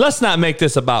 let's not make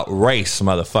this about race,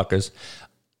 motherfuckers.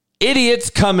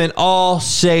 Idiots come in all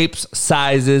shapes,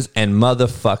 sizes, and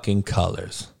motherfucking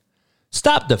colors.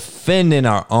 Stop defending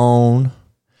our own.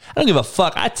 I don't give a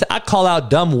fuck. I call out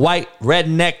dumb white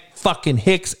redneck fucking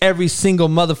hicks every single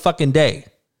motherfucking day.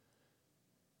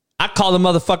 I call the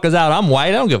motherfuckers out. I'm white.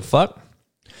 I don't give a fuck.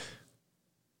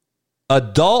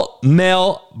 Adult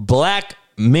male black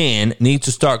men need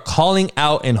to start calling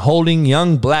out and holding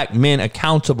young black men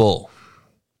accountable.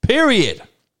 Period.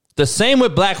 The same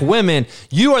with black women.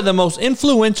 You are the most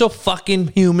influential fucking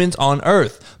humans on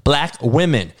earth. Black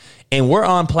women. And we're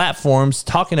on platforms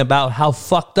talking about how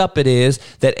fucked up it is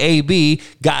that AB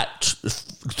got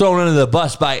thrown under the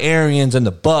bus by Arians and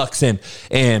the Bucks,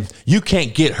 and you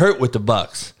can't get hurt with the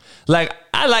Bucks. Like,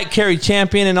 I like Kerry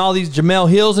Champion and all these Jamel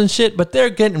Hills and shit, but they're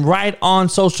getting right on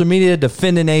social media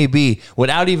defending AB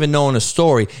without even knowing the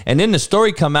story. And then the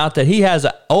story come out that he has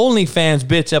an OnlyFans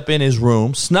bitch up in his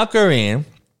room, snuck her in,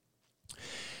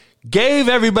 gave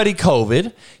everybody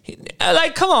COVID.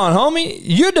 Like, come on, homie.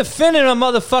 You're defending a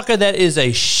motherfucker that is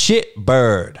a shit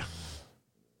bird.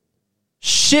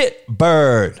 Shit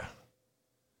bird.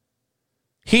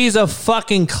 He's a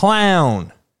fucking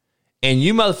clown. And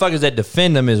you motherfuckers that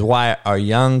defend him is why our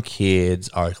young kids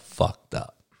are fucked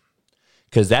up.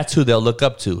 Because that's who they'll look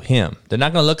up to, him. They're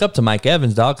not going to look up to Mike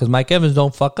Evans, dog, because Mike Evans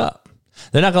don't fuck up.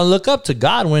 They're not going to look up to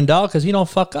Godwin, dog, because he don't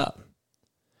fuck up.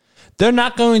 They're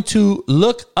not going to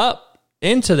look up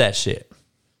into that shit.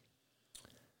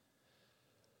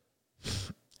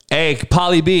 Hey,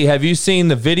 Polly B, have you seen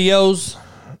the videos?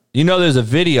 You know there's a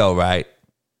video, right?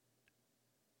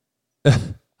 I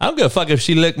don't give a fuck if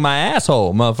she licked my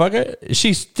asshole, motherfucker.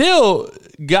 He still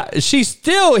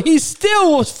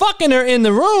was fucking her in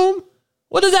the room.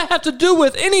 What does that have to do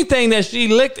with anything that she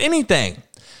licked anything?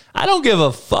 I don't give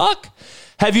a fuck.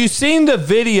 Have you seen the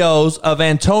videos of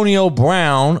Antonio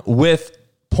Brown with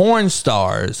porn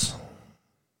stars?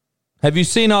 Have you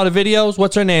seen all the videos?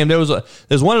 What's her name? There's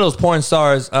one of those porn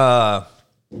stars,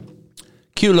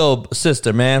 cute little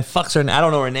sister, man. Fucks her. I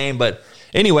don't know her name, but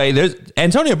anyway,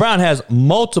 Antonio Brown has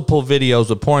multiple videos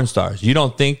of porn stars. You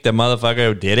don't think the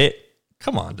motherfucker did it?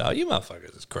 Come on, dog. You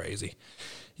motherfuckers is crazy.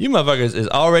 You motherfuckers is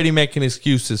already making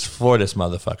excuses for this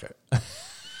motherfucker.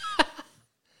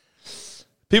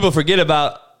 People forget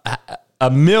about a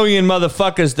million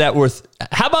motherfuckers that were...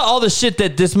 How about all the shit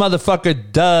that this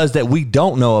motherfucker does that we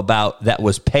don't know about that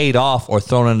was paid off or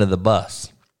thrown under the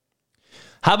bus?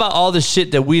 How about all the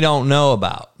shit that we don't know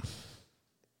about?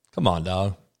 Come on,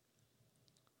 dog.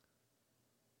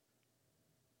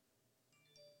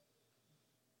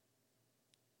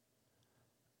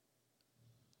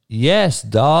 Yes,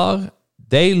 dog.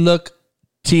 They look...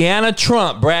 Tiana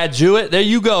Trump, Brad Jewett. There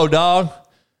you go, dog.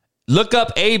 Look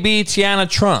up AB Tiana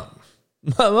Trump.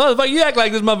 Motherfucker, you act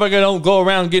like this motherfucker don't go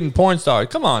around getting porn stars.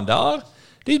 Come on, dog.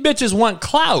 These bitches want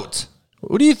clout.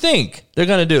 What do you think they're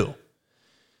going to do?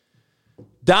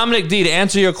 Dominic D, to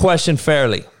answer your question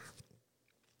fairly.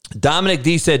 Dominic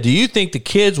D said, do you think the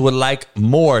kids would like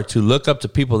more to look up to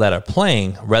people that are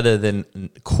playing rather than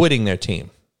quitting their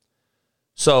team?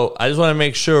 So I just want to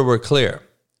make sure we're clear.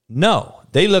 No,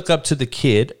 they look up to the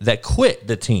kid that quit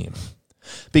the team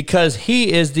because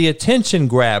he is the attention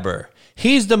grabber.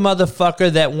 He's the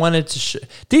motherfucker that wanted to...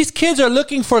 These kids are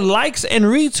looking for likes and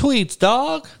retweets,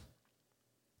 dog.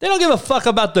 They don't give a fuck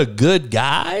about the good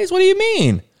guys. What do you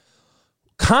mean?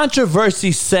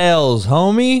 Controversy sells,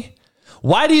 homie.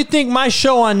 Why do you think my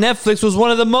show on Netflix was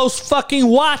one of the most fucking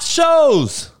watched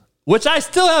shows? Which I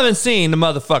still haven't seen the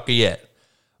motherfucker yet.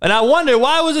 And I wonder,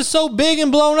 why was it so big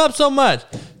and blown up so much?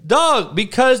 Dog,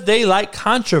 because they like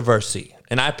controversy.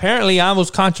 And apparently I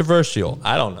was controversial.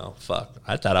 I don't know. Fuck.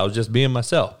 I thought I was just being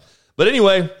myself. But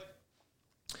anyway,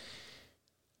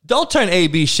 don't turn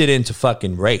AB shit into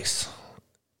fucking race.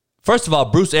 First of all,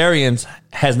 Bruce Arians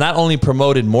has not only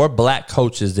promoted more black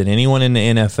coaches than anyone in the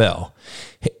NFL.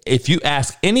 If you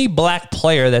ask any black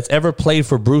player that's ever played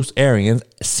for Bruce Arians,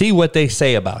 see what they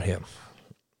say about him.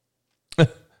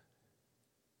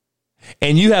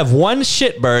 And you have one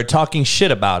shitbird talking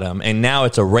shit about him, and now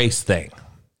it's a race thing.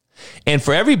 And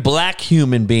for every black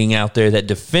human being out there that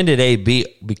defended AB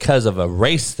because of a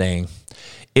race thing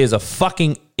is a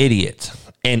fucking idiot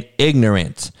and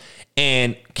ignorant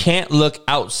and can't look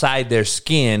outside their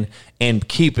skin and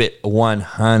keep it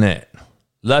 100.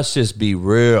 Let's just be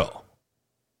real.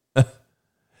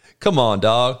 Come on,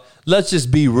 dog. Let's just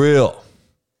be real.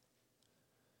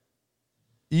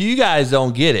 You guys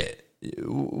don't get it.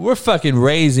 We're fucking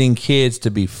raising kids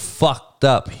to be fucked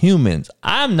up humans.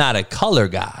 I'm not a color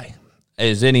guy,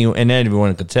 as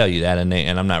anyone could tell you that,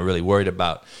 and I'm not really worried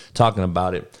about talking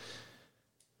about it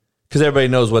because everybody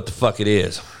knows what the fuck it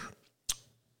is.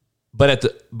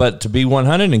 But to be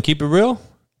 100 and keep it real,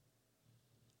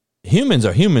 humans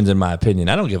are humans in my opinion.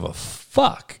 I don't give a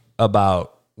fuck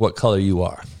about what color you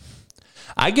are.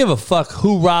 I give a fuck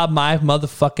who robbed my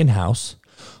motherfucking house.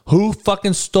 Who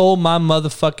fucking stole my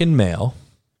motherfucking mail?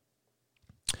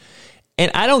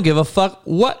 And I don't give a fuck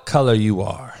what color you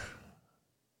are.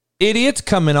 Idiots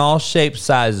come in all shapes,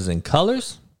 sizes, and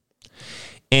colors.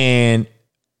 And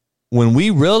when we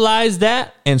realize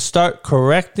that and start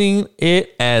correcting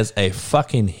it as a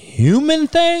fucking human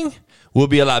thing, we'll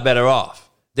be a lot better off.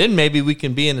 Then maybe we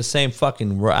can be in the same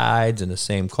fucking rides and the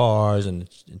same cars and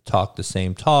talk the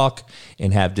same talk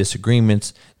and have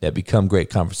disagreements that become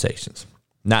great conversations.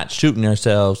 Not shooting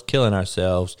ourselves, killing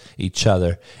ourselves, each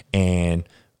other, and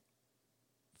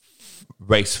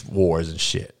race wars and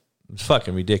shit. It's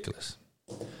fucking ridiculous.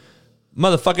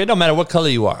 Motherfucker, it don't matter what color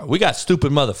you are. We got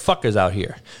stupid motherfuckers out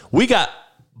here. We got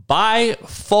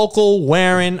bifocal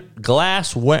wearing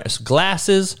glasses,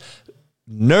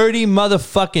 nerdy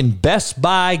motherfucking Best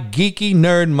Buy geeky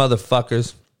nerd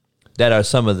motherfuckers that are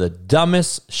some of the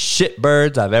dumbest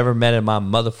shitbirds I've ever met in my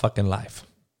motherfucking life.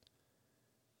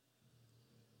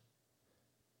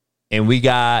 And we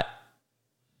got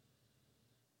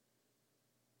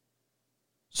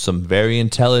some very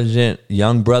intelligent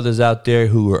young brothers out there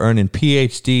who are earning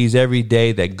PhDs every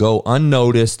day that go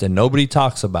unnoticed and nobody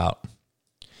talks about.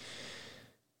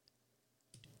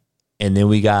 And then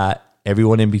we got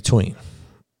everyone in between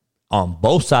on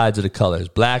both sides of the colors,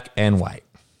 black and white.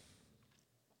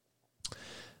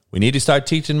 We need to start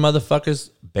teaching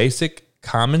motherfuckers basic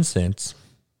common sense.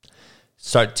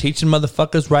 Start teaching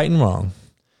motherfuckers right and wrong.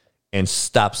 And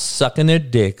stop sucking their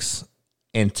dicks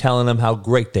and telling them how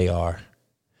great they are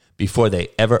before they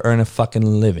ever earn a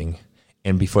fucking living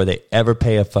and before they ever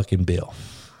pay a fucking bill.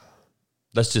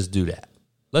 Let's just do that.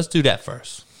 Let's do that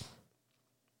first.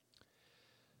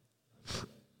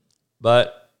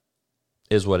 But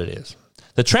is what it is.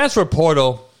 The transfer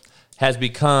portal has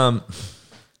become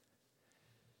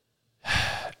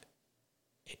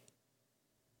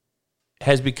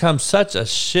such a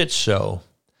shit show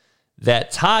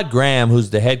that Todd Graham, who's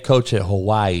the head coach at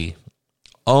Hawaii,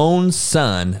 own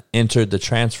son entered the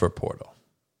transfer portal.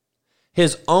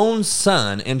 His own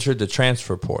son entered the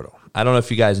transfer portal. I don't know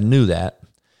if you guys knew that.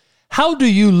 How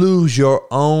do you lose your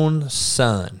own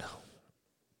son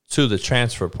to the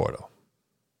transfer portal?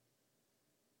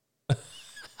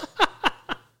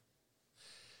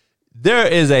 There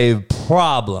is a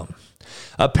problem.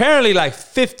 Apparently, like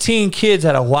 15 kids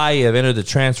at Hawaii have entered the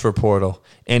transfer portal,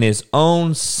 and his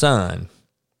own son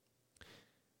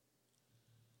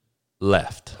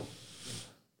left.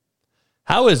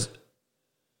 How is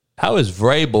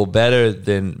Vrabel better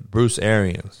than Bruce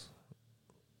Arians?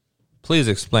 Please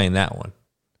explain that one.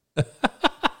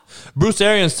 Bruce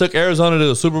Arians took Arizona to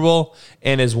the Super Bowl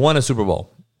and has won a Super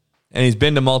Bowl. And he's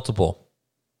been to multiple.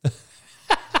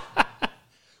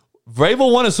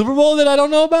 Vrabel won a Super Bowl that I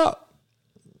don't know about?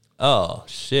 Oh,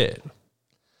 shit.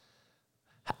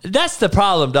 That's the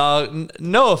problem, dog.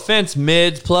 No offense,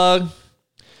 mids plug.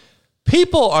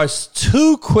 People are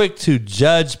too quick to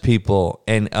judge people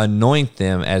and anoint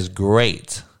them as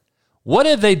great. What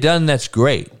have they done that's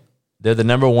great? They're the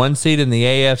number 1 seed in the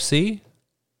AFC?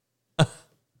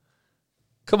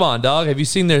 Come on, dog. Have you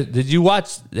seen did you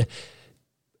watch?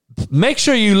 Make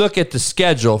sure you look at the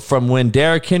schedule from when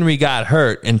Derrick Henry got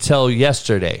hurt until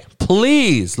yesterday.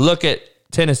 Please look at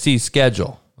Tennessee's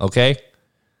schedule, okay?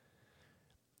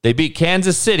 They beat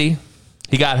Kansas City.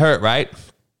 He got hurt, right?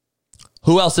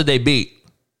 Who else did they beat?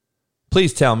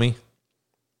 Please tell me.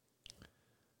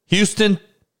 Houston,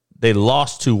 they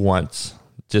lost to once,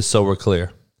 just so we're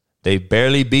clear. They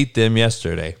barely beat them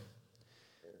yesterday.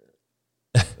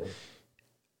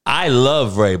 I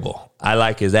love Vrabel. I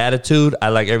like his attitude. I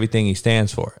like everything he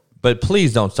stands for. But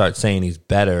please don't start saying he's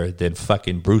better than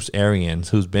fucking Bruce Arians,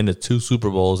 who's been to 2 Super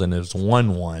Bowls and has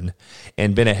won one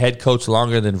and been a head coach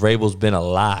longer than Vrabel's been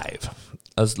alive.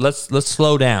 Let's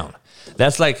slow down.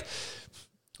 That's like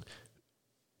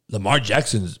Lamar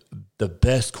Jackson's the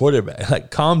best quarterback.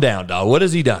 Like, calm down, dog. What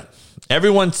has he done?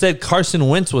 Everyone said Carson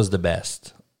Wentz was the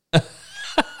best.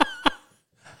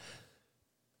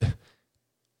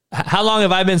 How long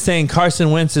have I been saying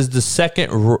Carson Wentz is the second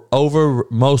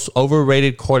most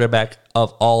overrated quarterback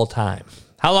of all time?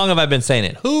 How long have I been saying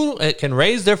it? Who can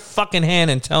raise their fucking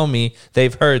hand and tell me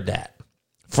they've heard that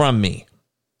from me?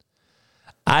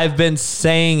 I've been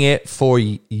saying it for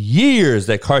years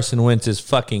that Carson Wentz is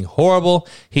fucking horrible.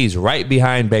 He's right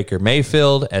behind Baker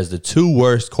Mayfield as the 2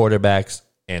 worst quarterbacks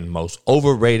and most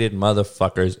overrated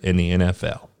motherfuckers in the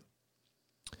NFL.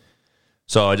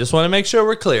 So I just want to make sure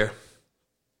we're clear.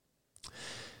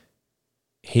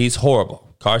 He's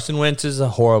horrible. Carson Wentz is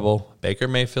horrible. Baker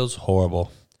Mayfield's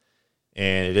horrible.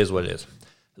 And it is what it is.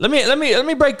 Let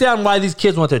me break down why these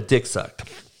kids want their dick sucked.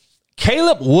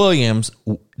 Caleb Williams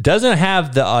doesn't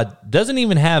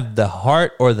even have the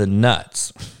heart or the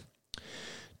nuts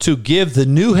to give the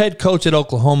new head coach at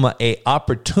Oklahoma an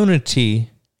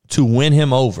opportunity to win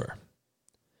him over.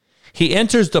 He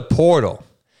enters the portal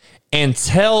and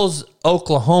tells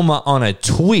Oklahoma on a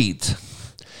tweet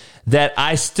that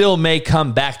I still may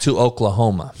come back to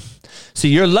Oklahoma. See,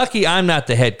 you're lucky I'm not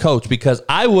the head coach because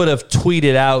I would have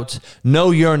tweeted out,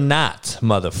 no, you're not,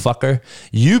 motherfucker.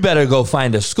 You better go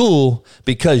find a school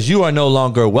because you are no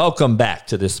longer welcome back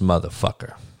to this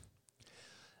motherfucker.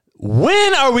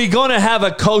 When are we going to have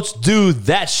a coach do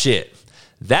that shit?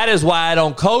 That is why I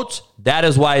don't coach. That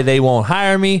is why they won't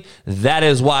hire me. That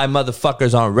is why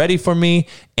motherfuckers aren't ready for me.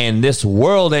 And this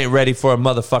world ain't ready for a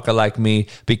motherfucker like me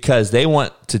because they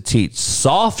want to teach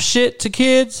soft shit to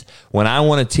kids when I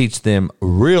want to teach them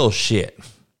real shit.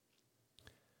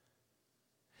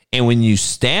 And when you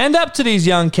stand up to these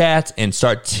young cats and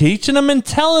start teaching them and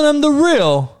telling them the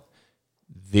real,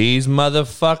 these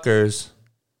motherfuckers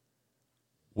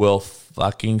will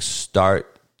fucking start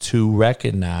to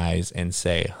recognize and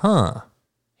say,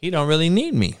 he don't really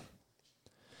need me.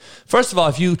 First of all,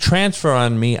 if you transfer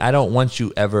on me, I don't want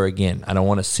you ever again. I don't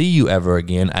want to see you ever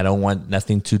again. I don't want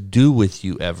nothing to do with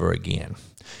you ever again.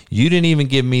 You didn't even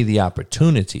give me the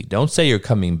opportunity. Don't say you're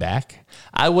coming back.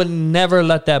 I would never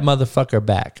let that motherfucker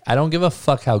back. I don't give a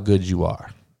fuck how good you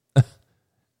are.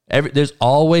 There's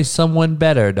always someone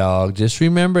better, dog. Just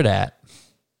remember that.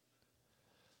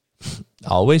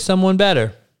 Always someone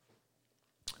better.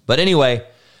 But anyway,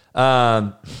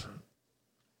 I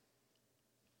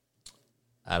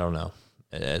don't know.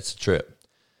 It's a trip.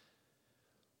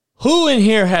 Who in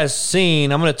here has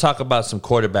seen, I'm going to talk about some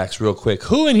quarterbacks real quick.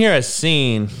 Who in here has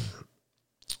seen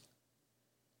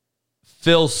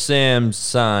Phil Simms'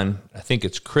 son, I think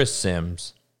it's Chris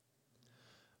Simms,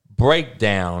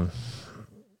 breakdown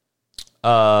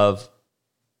of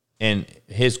and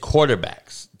his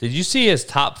quarterbacks? Did you see his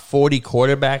top 40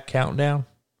 quarterback countdown?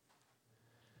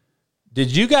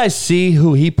 Did you guys see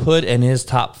who he put in his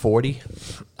top 40?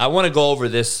 I want to go over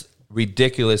this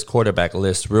ridiculous quarterback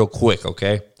list real quick,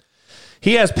 okay?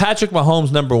 He has Patrick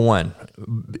Mahomes number 1.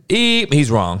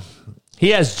 He's wrong. He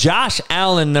has Josh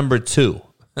Allen number 2.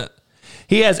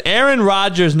 He has Aaron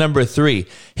Rodgers number 3.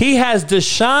 He has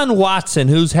Deshaun Watson,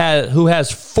 who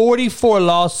has 44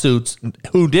 lawsuits,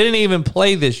 who didn't even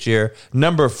play this year,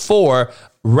 number 4,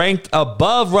 ranked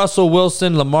above Russell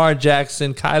Wilson, Lamar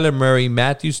Jackson, Kyler Murray,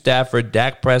 Matthew Stafford,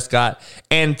 Dak Prescott,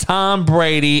 and Tom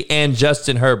Brady and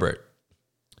Justin Herbert.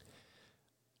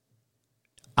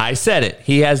 I said it.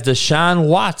 He has Deshaun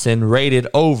Watson rated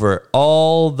over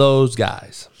all those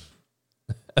guys.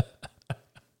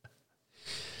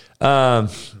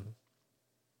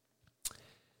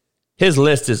 His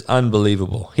list is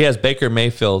unbelievable. He has Baker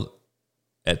Mayfield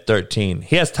at 13.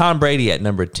 He has Tom Brady at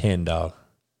number 10, dog.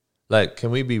 Like, can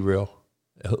we be real?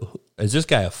 Is this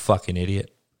guy a fucking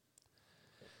idiot?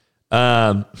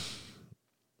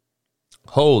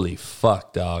 Holy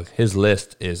fuck, dog. His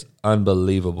list is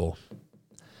unbelievable.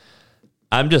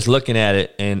 I'm just looking at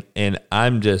it, and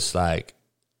I'm just like,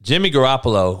 Jimmy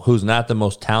Garoppolo, who's not the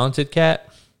most talented cat,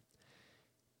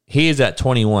 he is at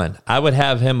 21. I would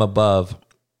have him above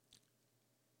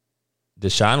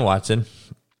Deshaun Watson.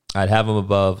 I'd have him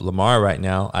above Lamar right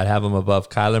now. I'd have him above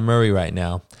Kyler Murray right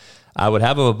now. I would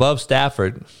have him above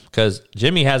Stafford because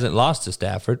Jimmy hasn't lost to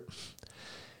Stafford.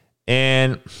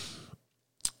 And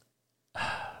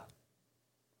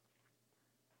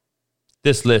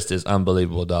this list is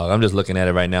unbelievable, dog. I'm just looking at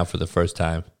it right now for the first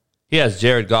time. He has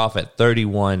Jared Goff at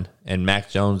 31 and Mac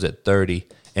Jones at 30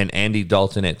 and Andy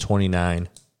Dalton at 29.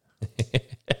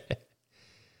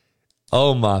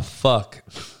 Oh, my fuck.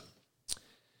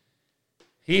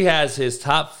 He has his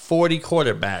top 40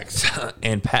 quarterbacks,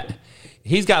 and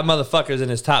he's got motherfuckers in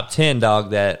his top 10,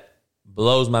 dog, that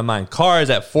blows my mind. Carr is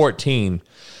at 14.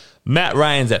 Matt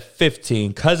Ryan's at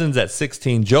 15. Cousins at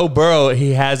 16. Joe Burrow,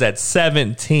 he has at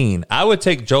 17. I would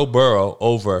take Joe Burrow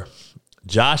over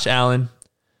Josh Allen,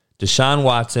 Deshaun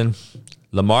Watson,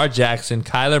 Lamar Jackson,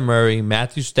 Kyler Murray,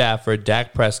 Matthew Stafford,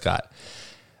 Dak Prescott,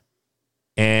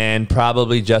 and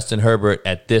probably Justin Herbert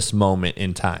at this moment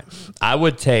in time. I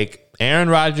would take Aaron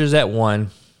Rodgers at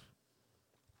 1,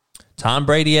 Tom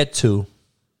Brady at 2.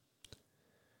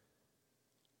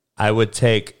 I would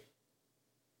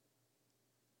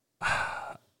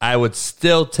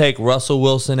still take Russell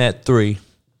Wilson at 3.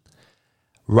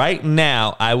 Right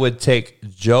now, I would take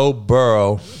Joe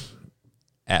Burrow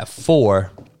at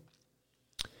 4.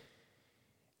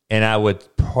 And I would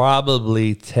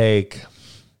probably take...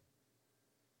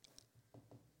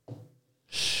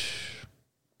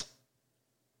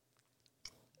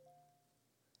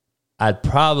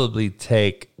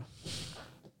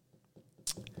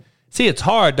 See, it's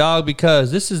hard, dog,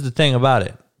 because this is the thing about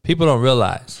it. People don't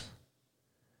realize.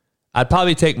 I'd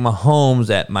probably take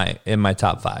Mahomes in my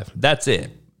top 5. That's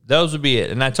it. Those would be it.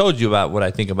 And I told you about what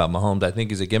I think about Mahomes. I think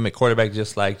he's a gimmick quarterback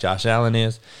just like Josh Allen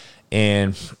is.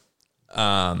 And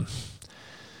I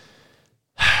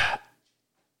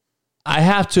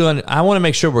want to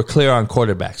make sure we're clear on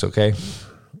quarterbacks, okay?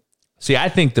 See, I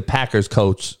think the Packers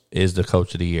coach is the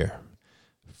coach of the year.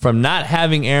 From not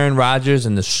having Aaron Rodgers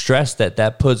and the stress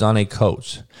that puts on a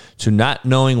coach, to not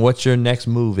knowing what your next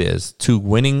move is, to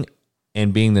winning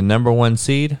and being the number 1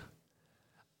 seed,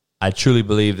 I truly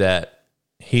believe that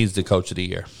he's the coach of the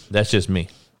year. That's just me.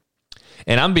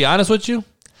 And I'm going to be honest with you,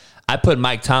 I put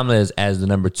Mike Tomlin as the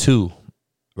number 2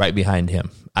 right behind him.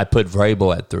 I put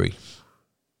Vrabel at 3.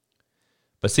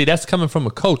 But see, that's coming from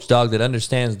a coach, dog, that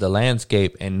understands the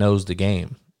landscape and knows the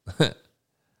game.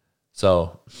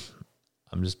 So...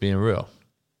 I'm just being real.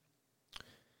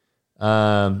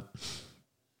 Put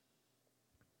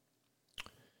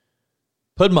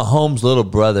Mahomes' little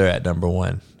brother at number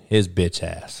 1. His bitch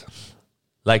ass.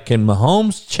 Like, can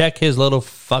Mahomes check his little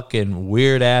fucking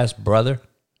weird ass brother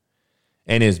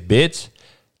and his bitch?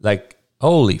 Like,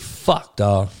 holy fuck,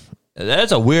 dog.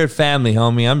 That's a weird family,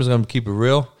 homie. I'm just going to keep it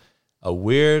real. A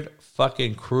weird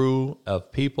fucking crew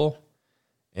of people.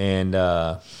 And,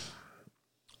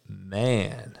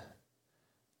 man...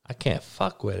 I can't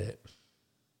fuck with it.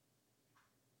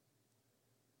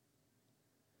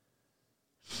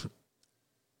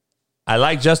 I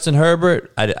like Justin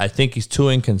Herbert. I think he's too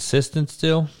inconsistent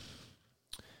still.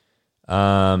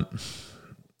 I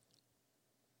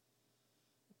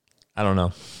don't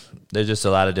know. There's just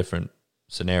a lot of different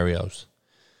scenarios.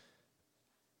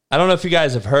 I don't know if you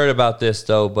guys have heard about this,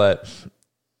 though, but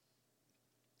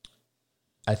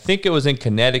I think it was in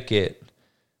Connecticut.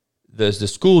 The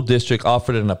school district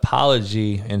offered an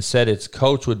apology and said its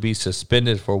coach would be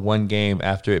suspended for one game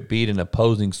after it beat an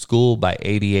opposing school by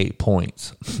 88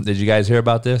 points. Did you guys hear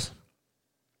about this?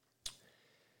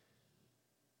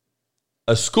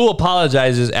 A school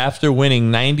apologizes after winning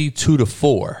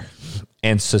 92-4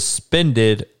 and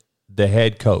suspended the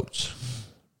head coach.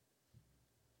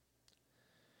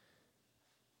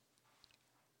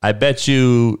 I bet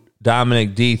you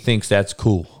Dominic D thinks that's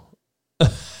cool.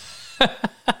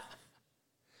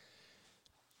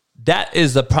 That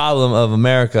is the problem of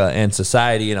America and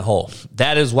society in a whole.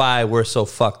 That is why we're so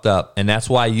fucked up. And that's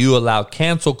why you allow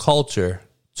cancel culture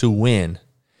to win.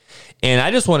 And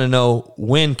I just want to know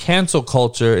when cancel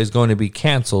culture is going to be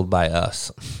canceled by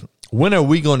us. When are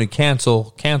we going to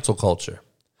cancel culture?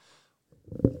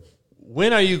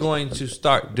 When are you going to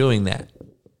start doing that,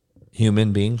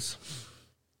 human beings?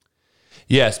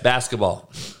 Yes,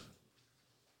 basketball.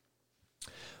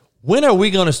 When are we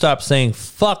going to stop saying,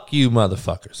 fuck you,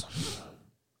 motherfuckers?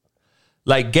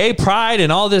 Like gay pride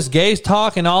and all this gay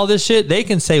talk and all this shit, they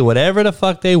can say whatever the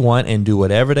fuck they want and do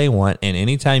whatever they want. And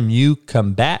anytime you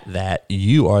combat that,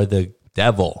 you are the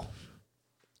devil.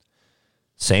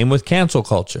 Same with cancel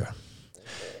culture.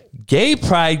 Gay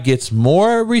pride gets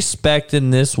more respect in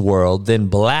this world than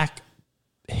Black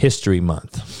History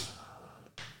Month.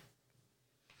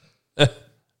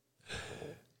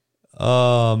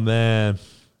 Oh, man.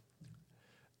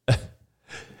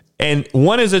 And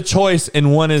one is a choice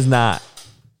and one is not.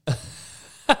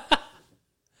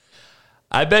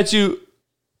 I bet you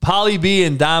Polly B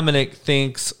and Dominic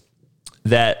thinks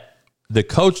that the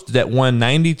coach that won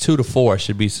 92-4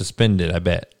 should be suspended, I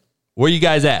bet. Where you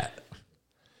guys at?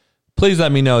 Please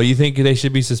let me know. You think they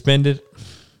should be suspended?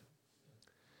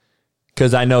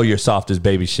 Because I know you're soft as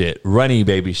baby shit, runny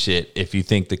baby shit, if you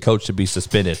think the coach should be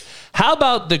suspended. How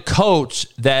about the coach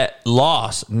that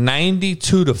lost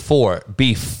 92-4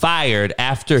 be fired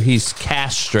after he's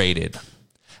castrated?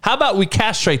 How about we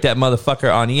castrate that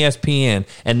motherfucker on ESPN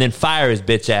and then fire his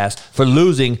bitch ass for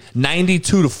losing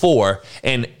 92-4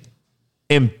 and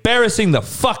embarrassing the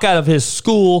fuck out of his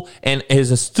school and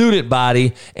his student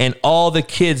body and all the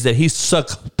kids that he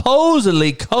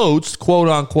supposedly coached, quote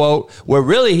unquote, where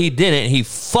really he didn't. He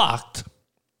fucked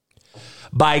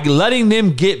by letting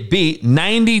them get beat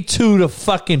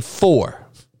 92-4.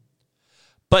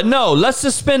 But no, let's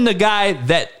suspend the guy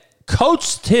that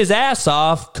coached his ass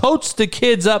off, coached the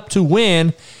kids up to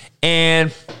win,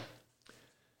 and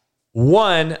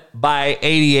won by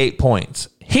 88 points.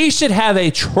 He should have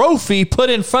a trophy put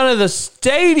in front of the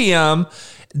stadium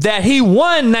that he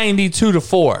won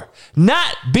 92-4,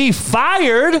 not be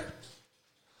fired.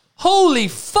 Holy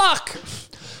fuck.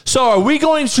 So are we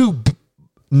going to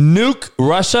nuke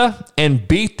Russia and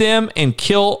beat them and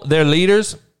kill their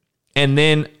leaders and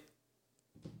then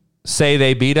say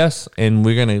they beat us and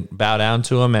we're going to bow down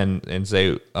to them and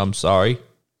say, I'm sorry?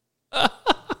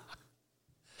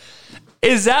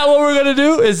 Is that what we're going to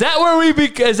do? Is that what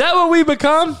we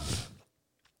become?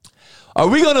 Are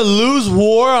we going to lose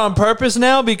war on purpose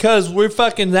now because we're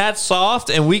fucking that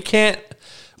soft and we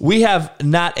have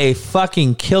not a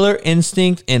fucking killer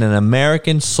instinct in an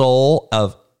American soul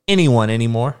of anyone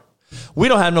anymore? We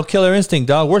don't have no killer instinct,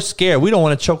 dog. We're scared. We don't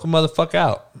want to choke a motherfucker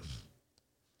out.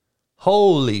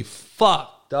 Holy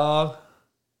fuck, dog.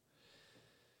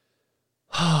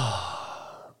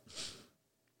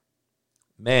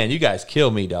 Man, you guys kill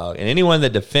me, dog. And anyone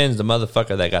that defends the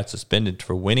motherfucker that got suspended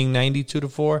for winning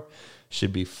 92-4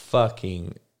 should be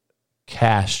fucking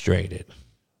castrated.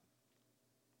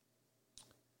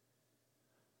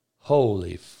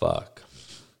 Holy fuck.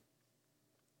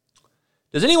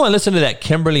 Does anyone listen to that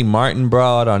Kimberly Martin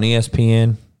broad on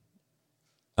ESPN?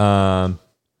 Oh,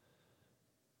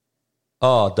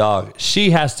 dog.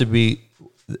 She has to be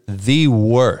the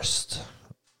worst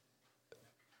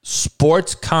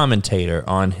sports commentator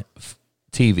on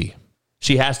TV.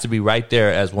 She has to be right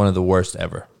there as one of the worst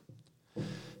ever.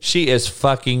 She is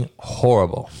fucking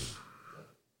horrible.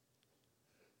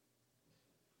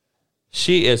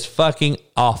 She is fucking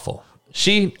awful.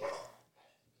 She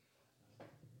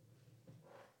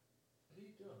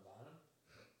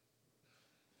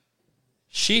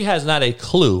has not a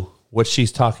clue what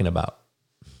she's talking about.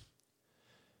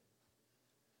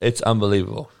 It's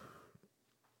unbelievable.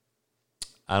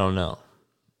 I don't know.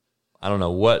 I don't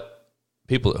know what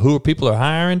people are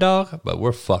hiring, dog, but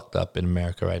we're fucked up in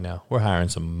America right now. We're hiring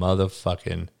some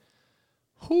motherfucking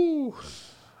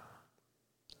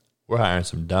we're hiring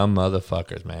some dumb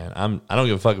motherfuckers, man. I don't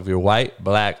give a fuck if you're white,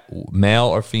 black, male,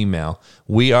 or female.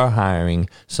 We are hiring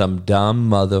some dumb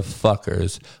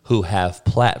motherfuckers who have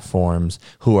platforms,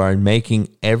 who are making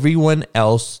everyone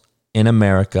else in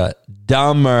America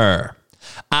dumber.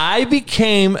 I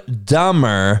became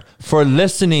dumber for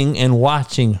listening and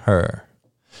watching her.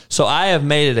 So I have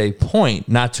made it a point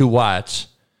not to watch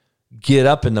Get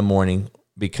Up in the Morning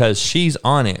because she's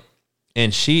on it,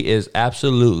 and she is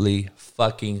absolutely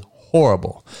fucking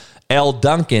horrible. Elle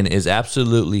Duncan is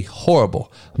absolutely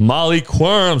horrible. Molly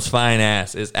Quirm's fine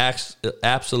ass is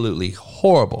absolutely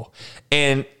horrible.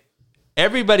 And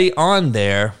everybody on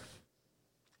there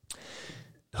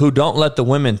who don't let the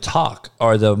women talk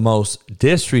are the most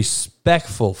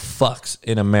disrespectful fucks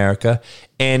in America.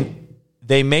 And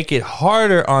they make it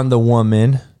harder on the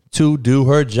woman to do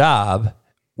her job,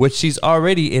 which she's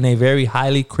already in a very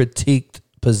highly critiqued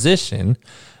position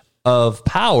of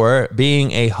power,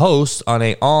 being a host on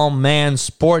a all-man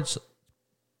sports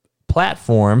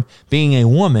platform, being a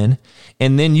woman,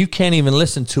 and then you can't even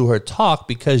listen to her talk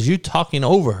because you're talking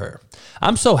over her.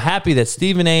 I'm so happy that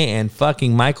Stephen A. and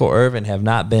fucking Michael Irvin have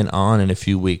not been on in a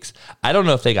few weeks. I don't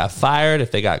know if they got fired,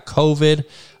 if they got COVID,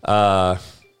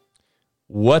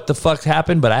 what the fuck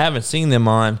happened, but I haven't seen them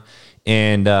on,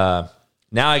 and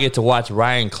now I get to watch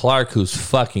Ryan Clark, who's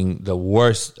fucking the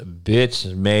worst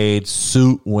bitch-made,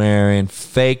 suit-wearing,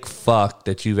 fake fuck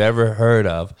that you've ever heard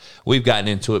of. We've gotten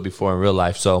into it before in real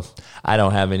life, so I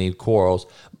don't have any quarrels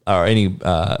or any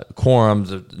quorums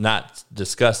to not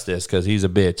discuss this because he's a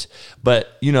bitch. But,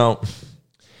 you know,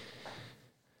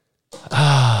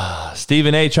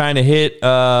 Stephen A. trying to hit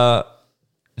Jalen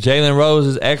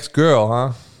Rose's ex-girl,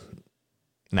 huh?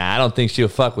 Nah, I don't think she'll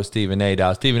fuck with Stephen A.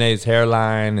 dog. Stephen A.'s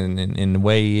hairline and the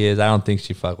way he is, I don't think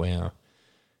she fuck with him.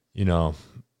 You know,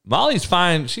 Molly's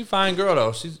fine. She's a fine girl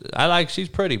though. She's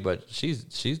pretty, but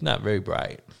she's not very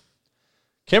bright.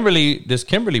 This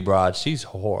Kimberly broad, she's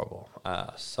horrible.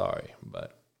 Sorry,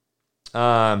 but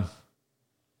I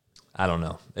don't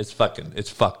know. It's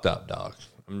fucked up, dog.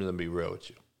 I'm gonna be real with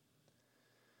you.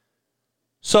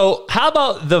 So how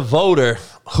about the voter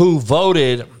who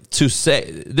voted to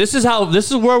say this is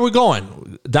where we're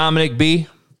going? Dominic D.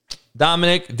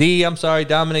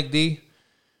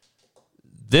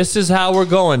 This is how we're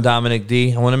going, Dominic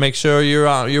D. I want to make sure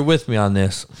you're with me on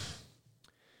this.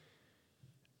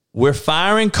 We're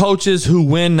firing coaches who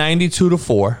win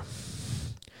 92-4.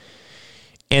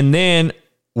 And then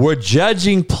we're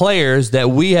judging players that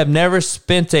we have never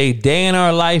spent a day in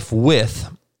our life with,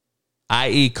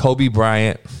 i.e. Kobe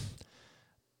Bryant,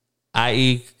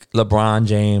 i.e. LeBron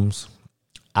James,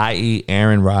 i.e.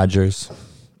 Aaron Rodgers.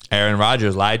 Aaron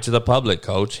Rodgers lied to the public,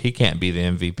 coach. He can't be the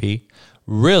MVP.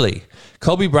 Really?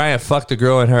 Kobe Bryant fucked a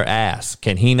girl in her ass.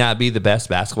 Can he not be the best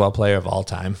basketball player of all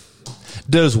time?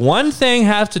 Does one thing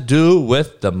have to do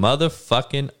with the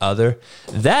motherfucking other?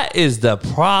 That is the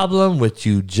problem with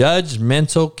you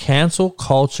judgmental cancel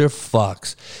culture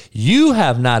fucks. You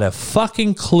have not a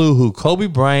fucking clue who Kobe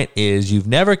Bryant is. You've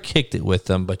never kicked it with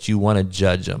him, but you want to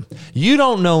judge him. You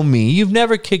don't know me. You've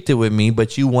never kicked it with me,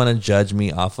 but you want to judge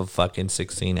me off of fucking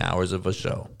 16 hours of a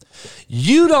show.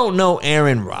 You don't know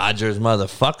Aaron Rodgers,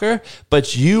 motherfucker,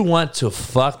 but you want to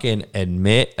fucking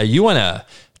admit, you want to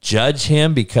judge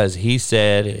him because he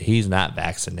said he's not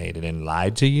vaccinated and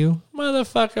lied to you?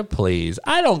 Motherfucker, please.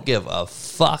 I don't give a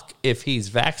fuck if he's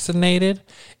vaccinated,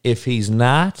 if he's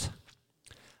not.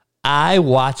 I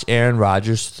watch Aaron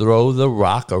Rodgers throw the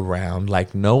rock around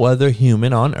like no other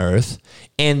human on earth,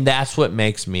 and that's what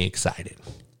makes me excited.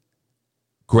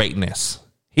 Greatness.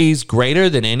 He's greater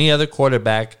than any other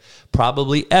quarterback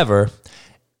probably ever.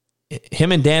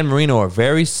 Him and Dan Marino are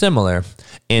very similar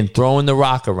in throwing the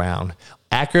rock around.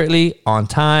 Accurately, on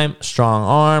time, strong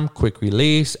arm, quick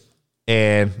release,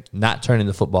 and not turning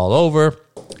the football over.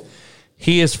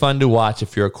 He is fun to watch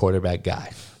if you're a quarterback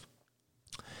guy.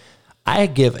 I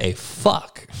give a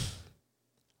fuck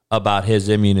about his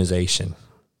immunization,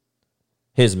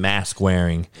 his mask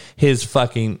wearing, his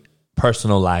fucking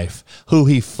personal life, who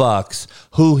he fucks,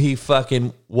 who he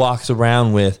fucking walks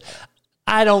around with.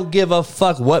 I don't give a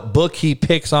fuck what book he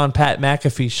picks on Pat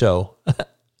McAfee's show.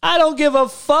 I don't give a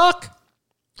fuck.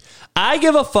 I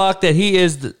give a fuck that he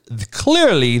is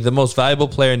clearly the most valuable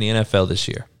player in the NFL this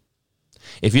year.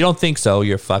 If you don't think so,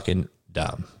 you're fucking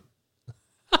dumb.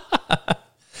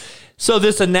 So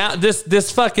this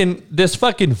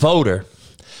fucking voter,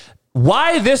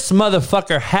 why this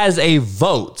motherfucker has a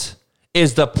vote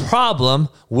is the problem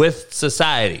with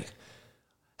society.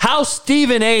 How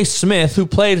Stephen A. Smith, who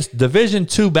played Division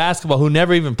II basketball, who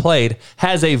never even played,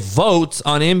 has a vote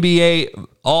on NBA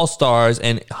All-Stars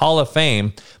and Hall of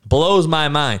Fame blows my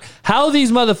mind. How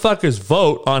these motherfuckers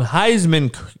vote on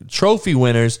Heisman Trophy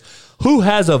winners who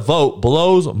has a vote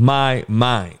blows my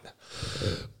mind.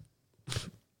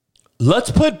 Let's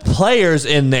put players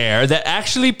in there that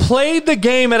actually played the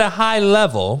game at a high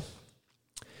level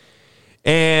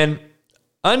and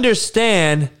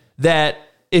understand that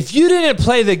if you didn't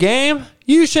play the game,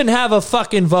 you shouldn't have a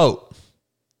fucking vote.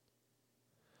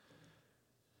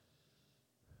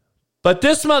 But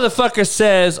this motherfucker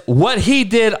says what he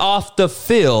did off the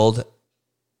field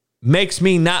makes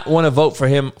me not want to vote for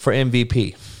him for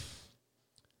MVP.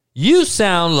 You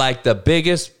sound like the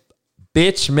biggest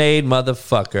bitch-made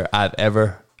motherfucker I've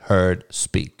ever heard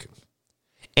speak.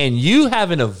 And you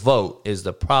having a vote is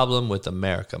the problem with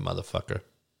America, motherfucker.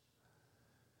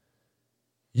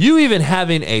 You even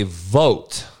having a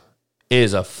vote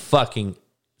is a fucking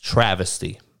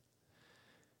travesty.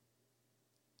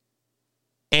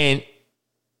 And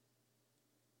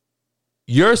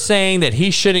you're saying that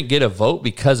he shouldn't get a vote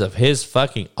because of his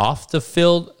fucking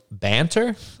off-the-field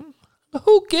banter?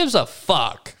 Who gives a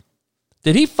fuck?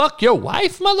 Did he fuck your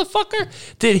wife,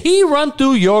 motherfucker? Did he run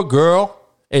through your girl?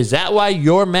 Is that why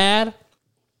you're mad?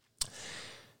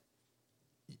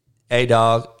 Hey,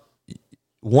 dog.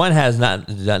 One has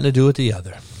nothing to do with the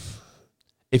other.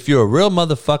 If you're a real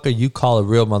motherfucker, you call a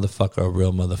real motherfucker a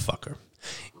real motherfucker.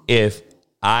 If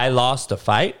I lost a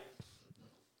fight,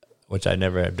 which I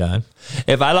never have done,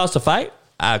 if I lost a fight,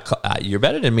 you're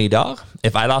better than me, dog.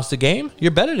 If I lost a game,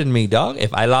 you're better than me, dog.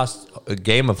 If I lost a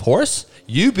game of horse,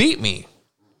 you beat me.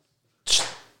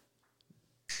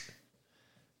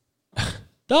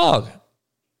 Dog,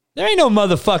 there ain't no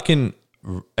motherfucking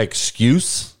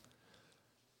excuse.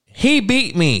 He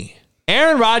beat me.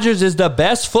 Aaron Rodgers is the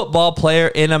best football player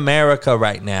in America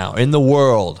right now, in the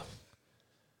world.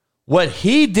 What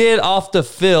he did off the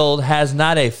field has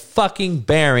not a fucking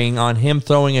bearing on him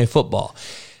throwing a football.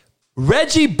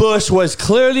 Reggie Bush was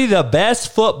clearly the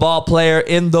best football player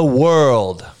in the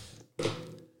world.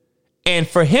 And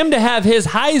for him to have his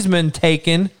Heisman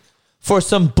taken for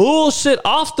some bullshit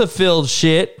off the field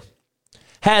shit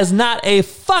has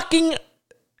nothing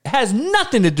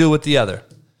to do with the other.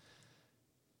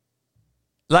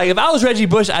 Like, if I was Reggie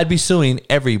Bush, I'd be suing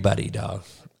everybody, dog.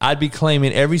 I'd be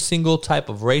claiming every single type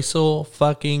of racial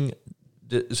fucking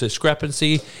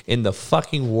discrepancy in the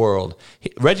fucking world.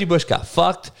 Reggie Bush got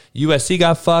fucked. USC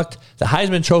got fucked. The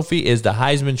Heisman Trophy is the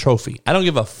Heisman Trophy. I don't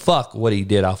give a fuck what he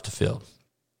did off the field.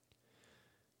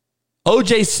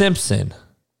 O.J. Simpson,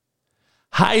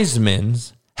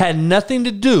 Heisman's had nothing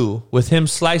to do with him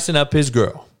slicing up his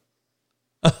girl.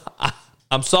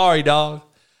 I'm sorry, dog.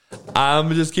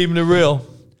 I'm just keeping it real.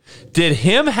 Did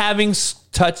him having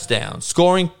touchdowns,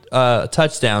 scoring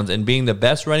touchdowns, and being the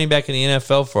best running back in the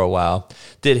NFL for a while,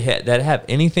 did that have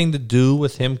anything to do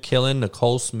with him killing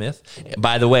Nicole Smith?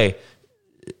 By the way,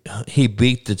 he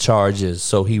beat the charges,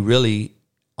 so he really,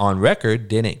 on record,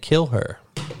 didn't kill her.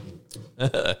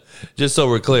 Just so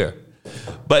we're clear.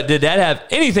 But did that have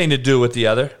anything to do with the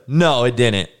other? No, it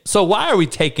didn't. So why are we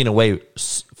taking away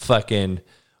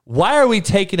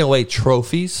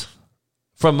trophies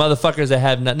from motherfuckers that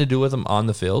have nothing to do with them on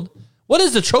the field? What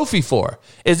is the trophy for?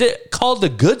 Is it called the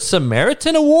Good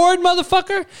Samaritan Award,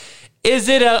 motherfucker? Is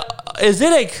it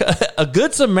a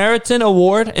Good Samaritan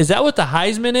Award? Is that what the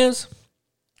Heisman is?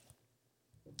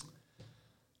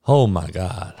 Oh my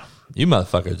God. You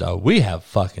motherfuckers, dog. We have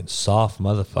fucking soft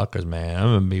motherfuckers, man. I'm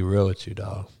going to be real with you,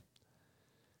 dog.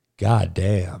 God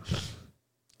damn.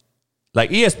 Like,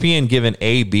 ESPN giving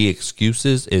A-B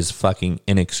excuses is fucking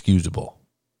inexcusable.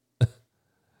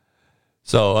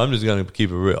 So I'm just going to keep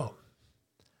it real.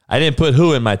 I didn't put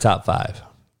who in my top 5.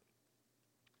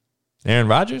 Aaron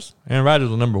Rodgers? Aaron Rodgers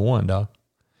was number 1, dog.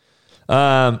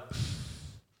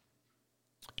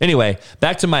 Anyway,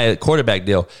 back to my quarterback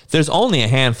deal. There's only a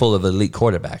handful of elite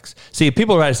quarterbacks. See,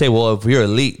 people try to say, well, if you're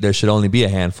elite, there should only be a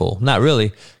handful. Not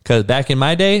really, because back in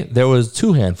my day, there was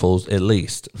 2 handfuls at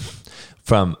least.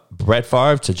 From Brett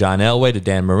Favre to John Elway to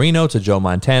Dan Marino to Joe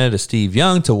Montana to Steve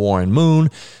Young to Warren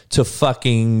Moon to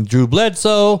fucking Drew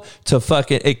Bledsoe to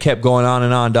fucking, it kept going on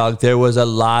and on, dog. There was a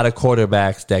lot of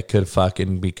quarterbacks that could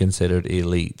fucking be considered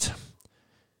elite.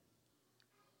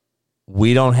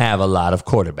 We don't have a lot of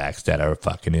quarterbacks that are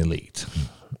fucking elite.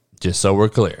 Just so we're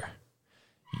clear.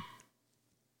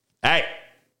 Hey,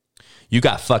 you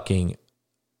got fucking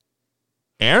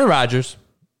Aaron Rodgers,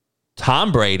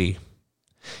 Tom Brady,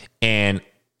 and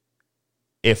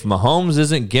if Mahomes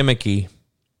isn't gimmicky,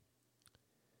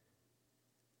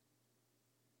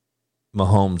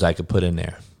 Mahomes I could put in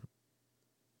there.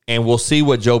 And we'll see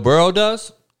what Joe Burrow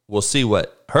does. We'll see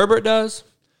what Herbert does.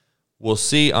 We'll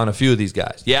see on a few of these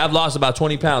guys. Yeah, I've lost about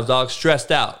 20 pounds, dog.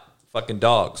 Stressed out. Fucking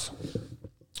dogs.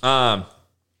 But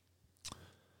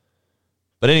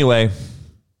anyway,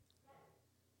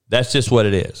 that's just what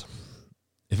it is.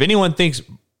 If anyone thinks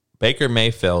Baker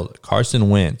Mayfield, Carson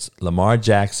Wentz, Lamar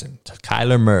Jackson,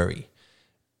 Kyler Murray,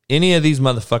 any of these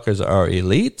motherfuckers are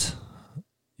elite,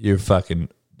 you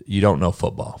don't know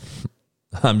football.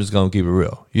 I'm just going to keep it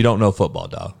real. You don't know football,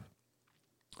 dog.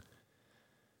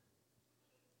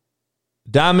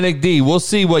 Dominic D, we'll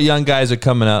see what young guys are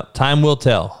coming up. Time will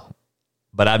tell.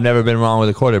 But I've never been wrong with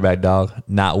a quarterback, dog.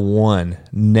 Not one.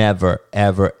 Never,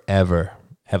 ever, ever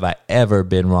have I ever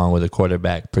been wrong with a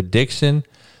quarterback. Prediction,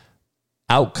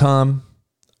 outcome,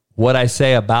 what I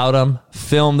say about them,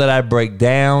 film that I break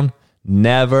down,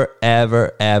 never,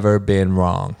 ever, ever been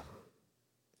wrong.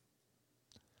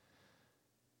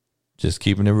 Just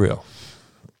keeping it real.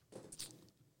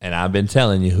 And I've been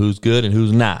telling you who's good and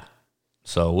who's not.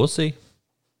 So we'll see.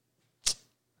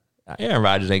 Aaron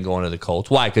Rodgers ain't going to the Colts.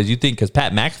 Why? Because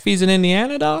Pat McAfee's in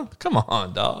Indiana, dog? Come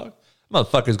on, dog.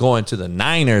 Motherfucker's going to the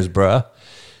Niners, bruh.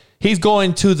 He's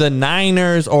going to the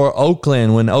Niners or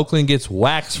Oakland when Oakland gets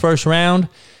waxed first round.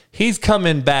 He's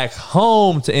coming back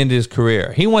home to end his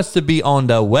career. He wants to be on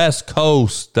the West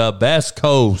Coast, the best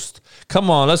coast. Come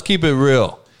on, let's keep it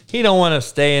real. He don't want to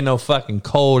stay in no fucking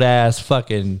cold-ass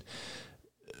fucking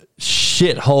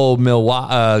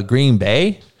shithole Green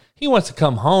Bay. He wants to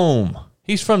come home.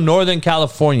 He's from Northern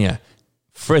California.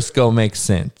 Frisco makes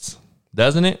sense,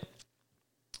 doesn't it?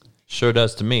 Sure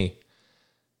does to me.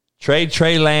 Trade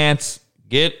Trey Lance,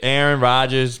 get Aaron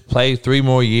Rodgers, play 3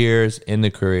 more years in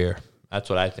the career. That's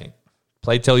what I think.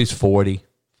 Play till he's 40.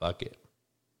 Fuck it.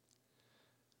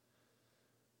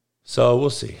 So we'll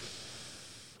see.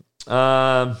 You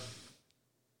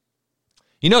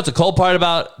know what the cool part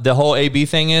about the whole AB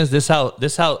thing is? This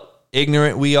how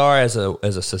ignorant we are as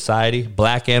a society,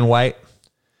 black and white.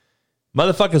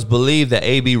 Motherfuckers believe that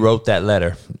AB wrote that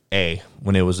letter, A,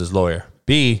 when it was his lawyer.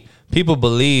 B, people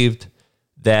believed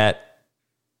that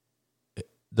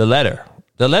the letter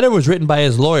was written by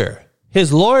his lawyer.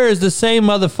 His lawyer is the same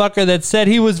motherfucker that said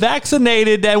he was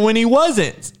vaccinated that when he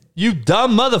wasn't. You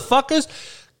dumb motherfuckers.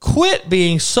 Quit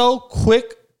being so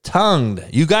quick-tongued.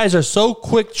 You guys are so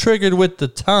quick-triggered with the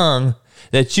tongue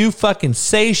that you fucking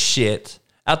say shit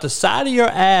out the side of your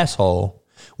asshole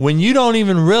when you don't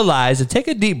even realize it. Take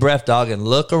a deep breath, dog, and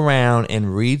look around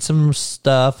and read some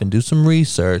stuff and do some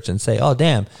research and say, oh,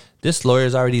 damn, this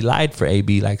lawyer's already lied for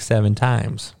AB like 7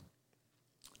 times.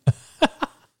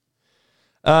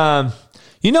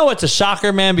 You know what's a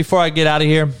shocker, man, before I get out of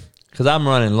here? Because I'm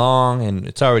running long and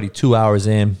it's already 2 hours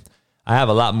in. I have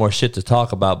a lot more shit to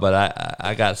talk about, but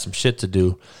I got some shit to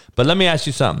do. But let me ask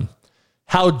you something.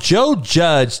 How Joe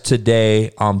Judge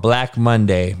today on Black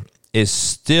Monday is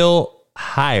still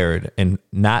hired and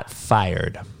not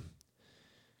fired.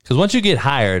 Because once you get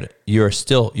hired, you're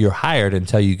hired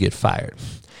until you get fired.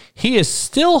 He is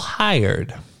still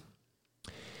hired.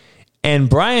 And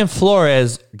Brian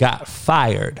Flores got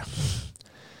fired.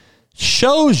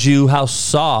 Shows you how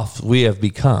soft we have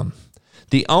become.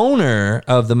 The owner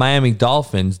of the Miami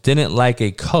Dolphins didn't like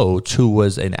a coach who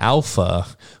was an alpha,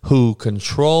 who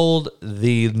controlled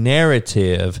the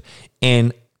narrative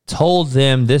and told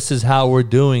them this is how we're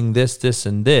doing this, this,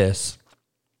 and this,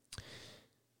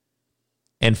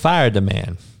 and fired the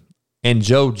man. And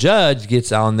Joe Judge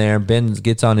gets on there,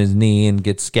 gets on his knee and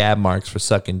gets scab marks for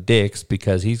sucking dicks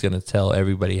because he's going to tell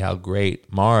everybody how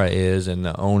great Mara is and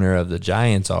the owner of the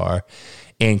Giants are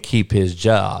and keep his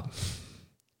job.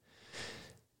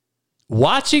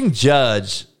 Watching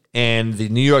Judge and the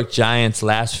New York Giants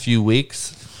last few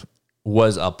weeks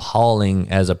was appalling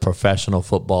as a professional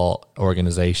football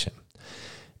organization.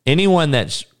 Anyone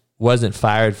that wasn't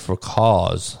fired for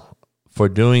cause for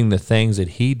doing the things that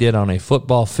he did on a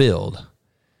football field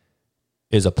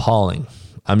is appalling.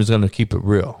 I'm just going to keep it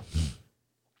real.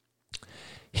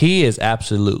 He is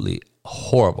absolutely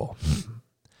horrible.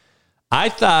 I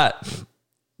thought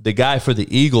the guy for the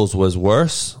Eagles was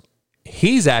worse.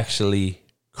 He's actually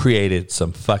created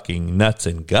some fucking nuts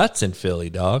and guts in Philly,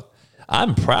 dog.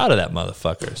 I'm proud of that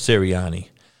motherfucker, Sirianni.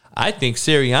 I think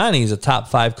Sirianni is a top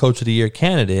 5 coach of the year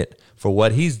candidate for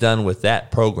what he's done with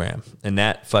that program and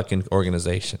that fucking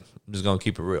organization. I'm just going to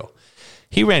keep it real.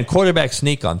 He ran quarterback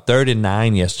sneak on 3rd and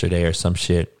 9 yesterday or some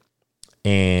shit.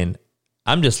 And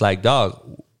I'm just like, dog,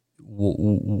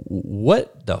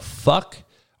 what the fuck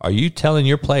are you telling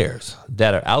your players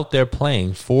that are out there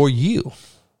playing for you?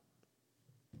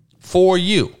 For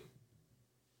you.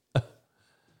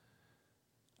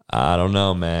 I don't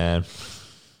know, man.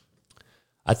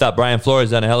 I thought Brian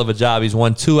Flores done a hell of a job. He's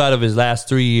won 2 out of his last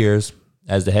 3 years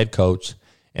as the head coach,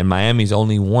 and Miami's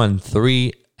only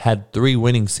had 3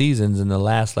 winning seasons in the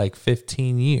last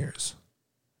 15 years.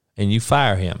 And you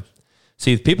fire him.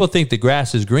 See, if people think the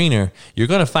grass is greener, you're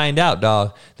going to find out,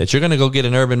 dog, that you're going to go get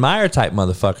an Urban Meyer type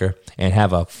motherfucker and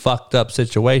have a fucked up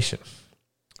situation.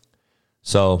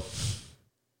 So,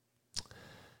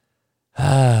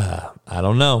 I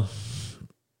don't know.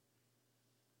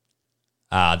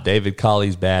 David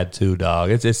Colley's bad too, dog.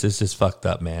 It's just fucked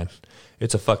up, man.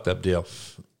 It's a fucked up deal.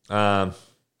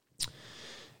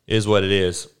 Is what it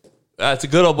is. It's a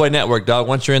good old boy network, dog.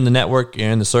 Once you're in the network,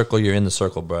 you're in the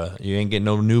circle, bro. You ain't getting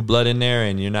no new blood in there,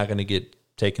 and you're not going to get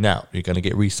taken out. You're going to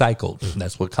get recycled.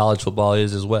 That's what college football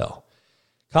is as well.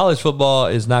 College football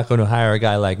is not going to hire a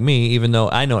guy like me, even though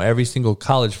I know every single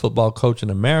college football coach in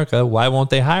America. Why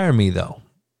won't they hire me, though?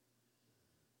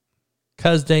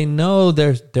 Because they know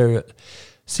they're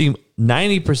see,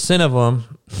 90% of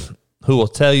them who will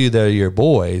tell you they're your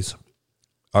boys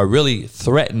are really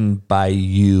threatened by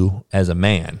you as a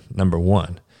man, number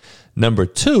one. Number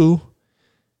two,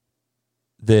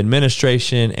 the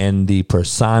administration and the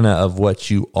persona of what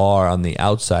you are on the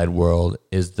outside world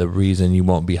is the reason you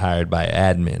won't be hired by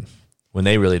admin when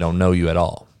they really don't know you at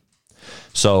all.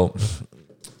 So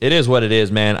it is what it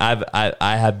is, man.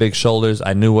 I had big shoulders.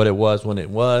 I knew what it was when it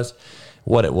was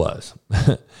what it was.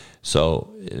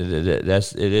 So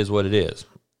it is what it is.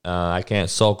 I can't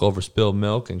sulk over spilled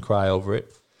milk and cry over it.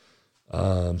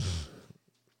 It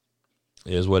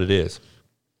is what it is.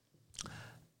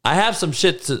 I have some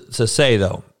shit to say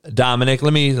though, Dominic.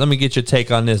 Let me get your take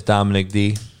on this, Dominic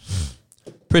D.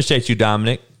 Appreciate you,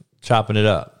 Dominic, chopping it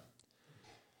up.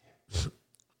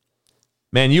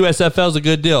 Man, USFL's a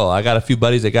good deal. I got a few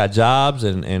buddies that got jobs,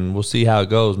 and we'll see how it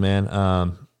goes, man.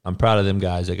 I'm proud of them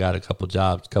guys. They got a couple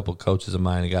jobs, a couple coaches of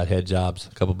mine that got head jobs,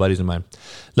 a couple buddies of mine.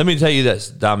 Let me tell you this,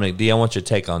 Dominic D. I want your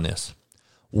take on this.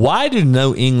 Why do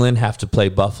New England have to play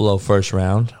Buffalo first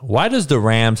round? Why does the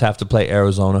Rams have to play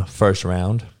Arizona first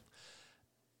round?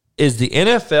 Is the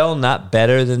NFL not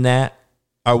better than that?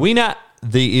 Are we not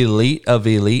the elite of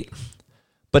elite?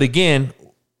 But again,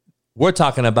 we're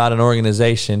talking about an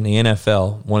organization, the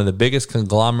NFL, one of the biggest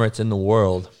conglomerates in the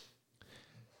world,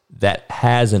 that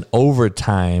has an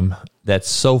overtime that's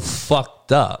so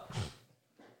fucked up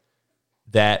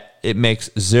that it makes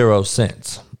 0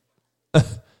 sense.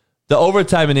 The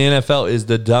overtime in the NFL is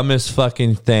the dumbest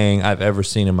fucking thing I've ever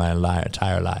seen in my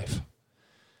entire life.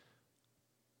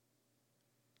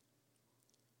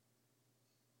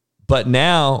 But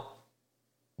now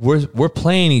we're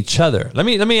playing each other. Let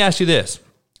me ask you this.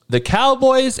 The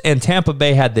Cowboys and Tampa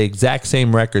Bay had the exact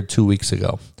same record 2 weeks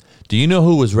ago. Do you know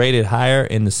who was rated higher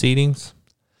in the seedings?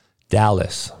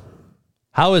 Dallas.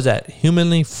 How is that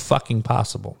humanly fucking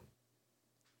possible?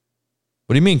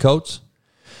 What do you mean, coach?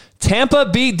 Tampa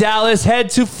beat Dallas head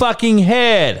to fucking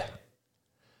head.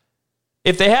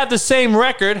 If they have the same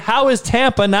record, how is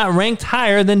Tampa not ranked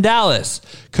higher than Dallas?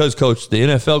 Because, coach, the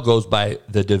NFL goes by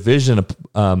the division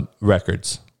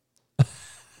records.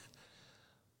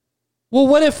 Well,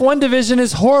 what if one division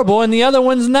is horrible and the other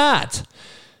one's not?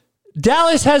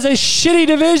 Dallas has a shitty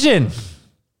division.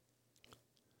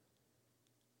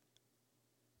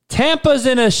 Tampa's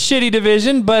in a shitty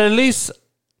division, but at least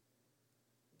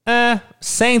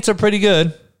Saints are pretty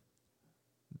good.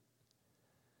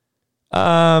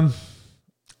 The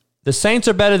Saints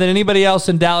are better than anybody else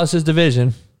in Dallas's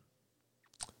division.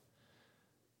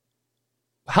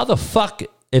 How the fuck,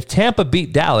 if Tampa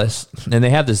beat Dallas and they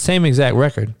have the same exact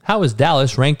record, how is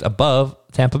Dallas ranked above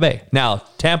Tampa Bay? Now,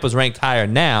 Tampa's ranked higher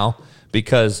now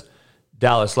because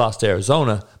Dallas lost to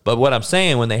Arizona. But what I'm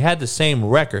saying, when they had the same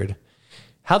record,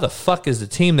 how the fuck is the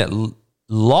team that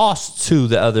lost to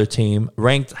the other team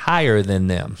ranked higher than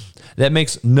them? That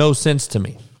makes no sense to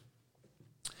me.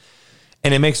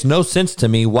 And it makes no sense to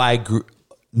me why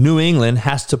New England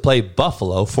has to play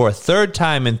Buffalo for a third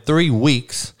time in 3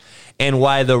 weeks and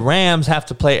why the Rams have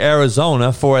to play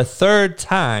Arizona for a third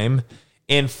time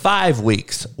in 5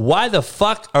 weeks. Why the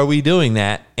fuck are we doing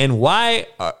that? And why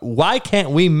can't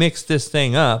we mix this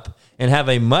thing up and have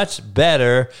a much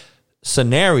better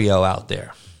scenario out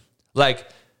there? Like,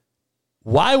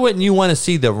 why wouldn't you want to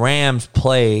see the Rams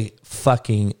play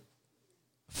fucking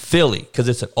Philly? Because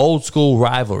it's an old school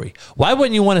rivalry. Why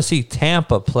wouldn't you want to see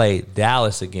Tampa play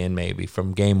Dallas again, maybe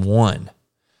from game 1?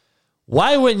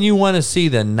 Why wouldn't you want to see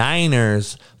the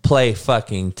Niners play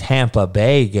fucking Tampa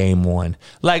Bay game 1?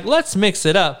 Like, let's mix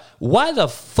it up. Why the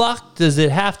fuck does it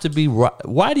have to be?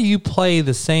 Why do you play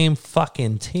the same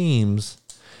fucking teams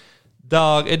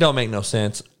Dog, it don't make no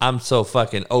sense. I'm so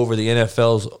fucking over the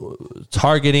NFL's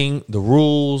targeting, the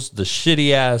rules, the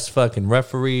shitty ass fucking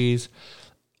referees,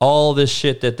 all this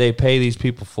shit that they pay these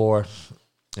people for.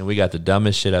 And we got the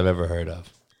dumbest shit I've ever heard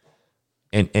of.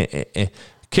 And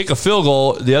kick a field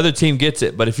goal, the other team gets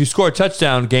it. But if you score a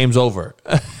touchdown, game's over.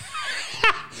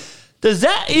 Does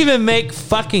that even make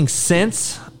fucking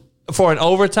sense for an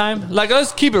overtime? Like,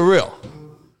 let's keep it real.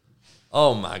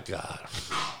 Oh, my God.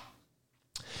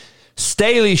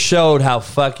 Staley showed how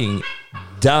fucking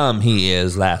dumb he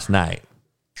is last night.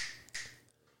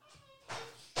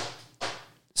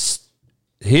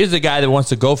 Here's the guy that wants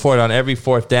to go for it on every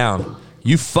fourth down.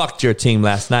 You fucked your team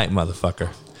last night, motherfucker.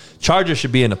 Chargers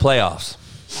should be in the playoffs.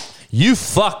 You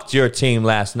fucked your team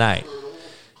last night.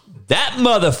 That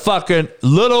motherfucker,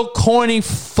 little corny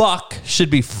fuck,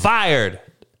 should be fired.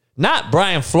 Not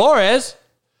Brian Flores.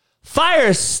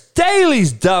 Fire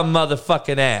Staley's dumb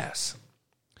motherfucking ass.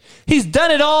 He's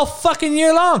done it all fucking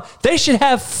year long. They should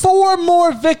have 4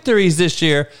 more victories this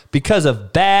year because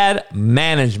of bad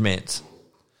management.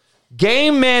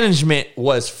 Game management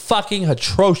was fucking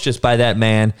atrocious by that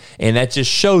man, and that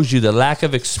just shows you the lack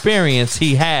of experience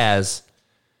he has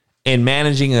in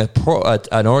managing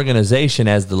an organization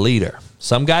as the leader.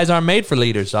 Some guys aren't made for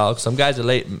leaders, dog. Some guys are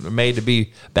made to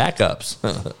be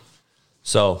backups.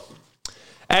 So,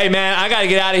 hey, man, I got to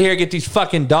get out of here, get these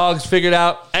fucking dogs figured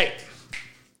out. Hey.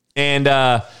 And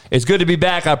it's good to be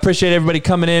back. I appreciate everybody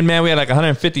coming in, man. We had like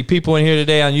 150 people in here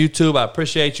today on YouTube. I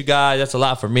appreciate you guys. That's a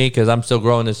lot for me because I'm still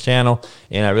growing this channel,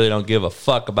 and I really don't give a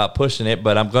fuck about pushing it,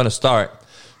 but I'm going to start.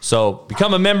 So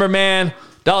become a member, man.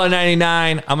 $1.99.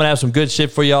 I'm going to have some good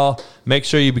shit for y'all. Make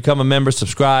sure you become a member,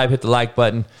 subscribe, hit the like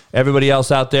button. Everybody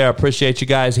else out there, I appreciate you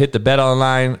guys. Hit the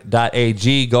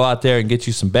betonline.ag. Go out there and get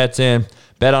you some bets in.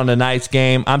 Bet on tonight's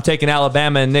game. I'm taking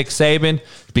Alabama and Nick Saban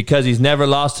because he's never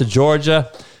lost to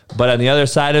Georgia. But on the other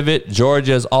side of it,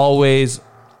 Georgia's always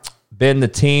been the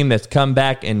team that's come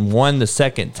back and won the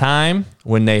second time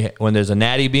when there's a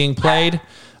natty being played.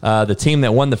 The team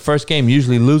that won the first game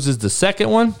usually loses the second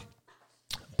one.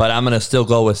 But I'm going to still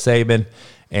go with Saban,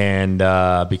 and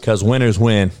because winners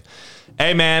win.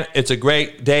 Hey, man, it's a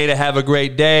great day to have a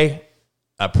great day.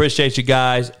 I appreciate you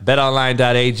guys.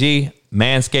 BetOnline.ag,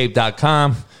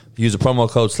 Manscaped.com. Use the promo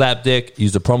code SLAPDICK.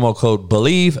 Use the promo code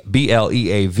BELIEVE,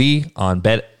 BLEAV, on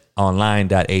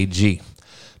BetOnline.ag.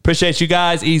 Appreciate you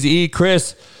guys. Easy E,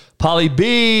 Chris, Polly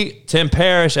B, Tim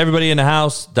Parrish, everybody in the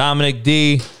house, Dominic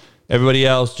D, everybody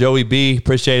else, Joey B.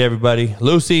 Appreciate everybody.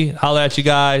 Lucy, holla at you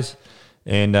guys.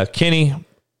 And Kenny,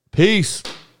 peace.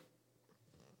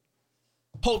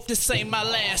 Hope this ain't my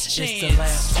last chance. It's the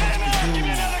last chance for you.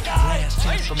 Last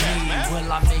chance for me.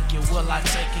 Will I make it? Will I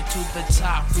take it to the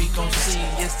top? We gon' see.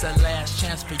 It's the last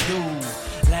chance for you.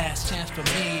 Last chance for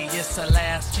me. It's the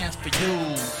last chance for you.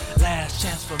 Last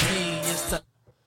chance for me. It's the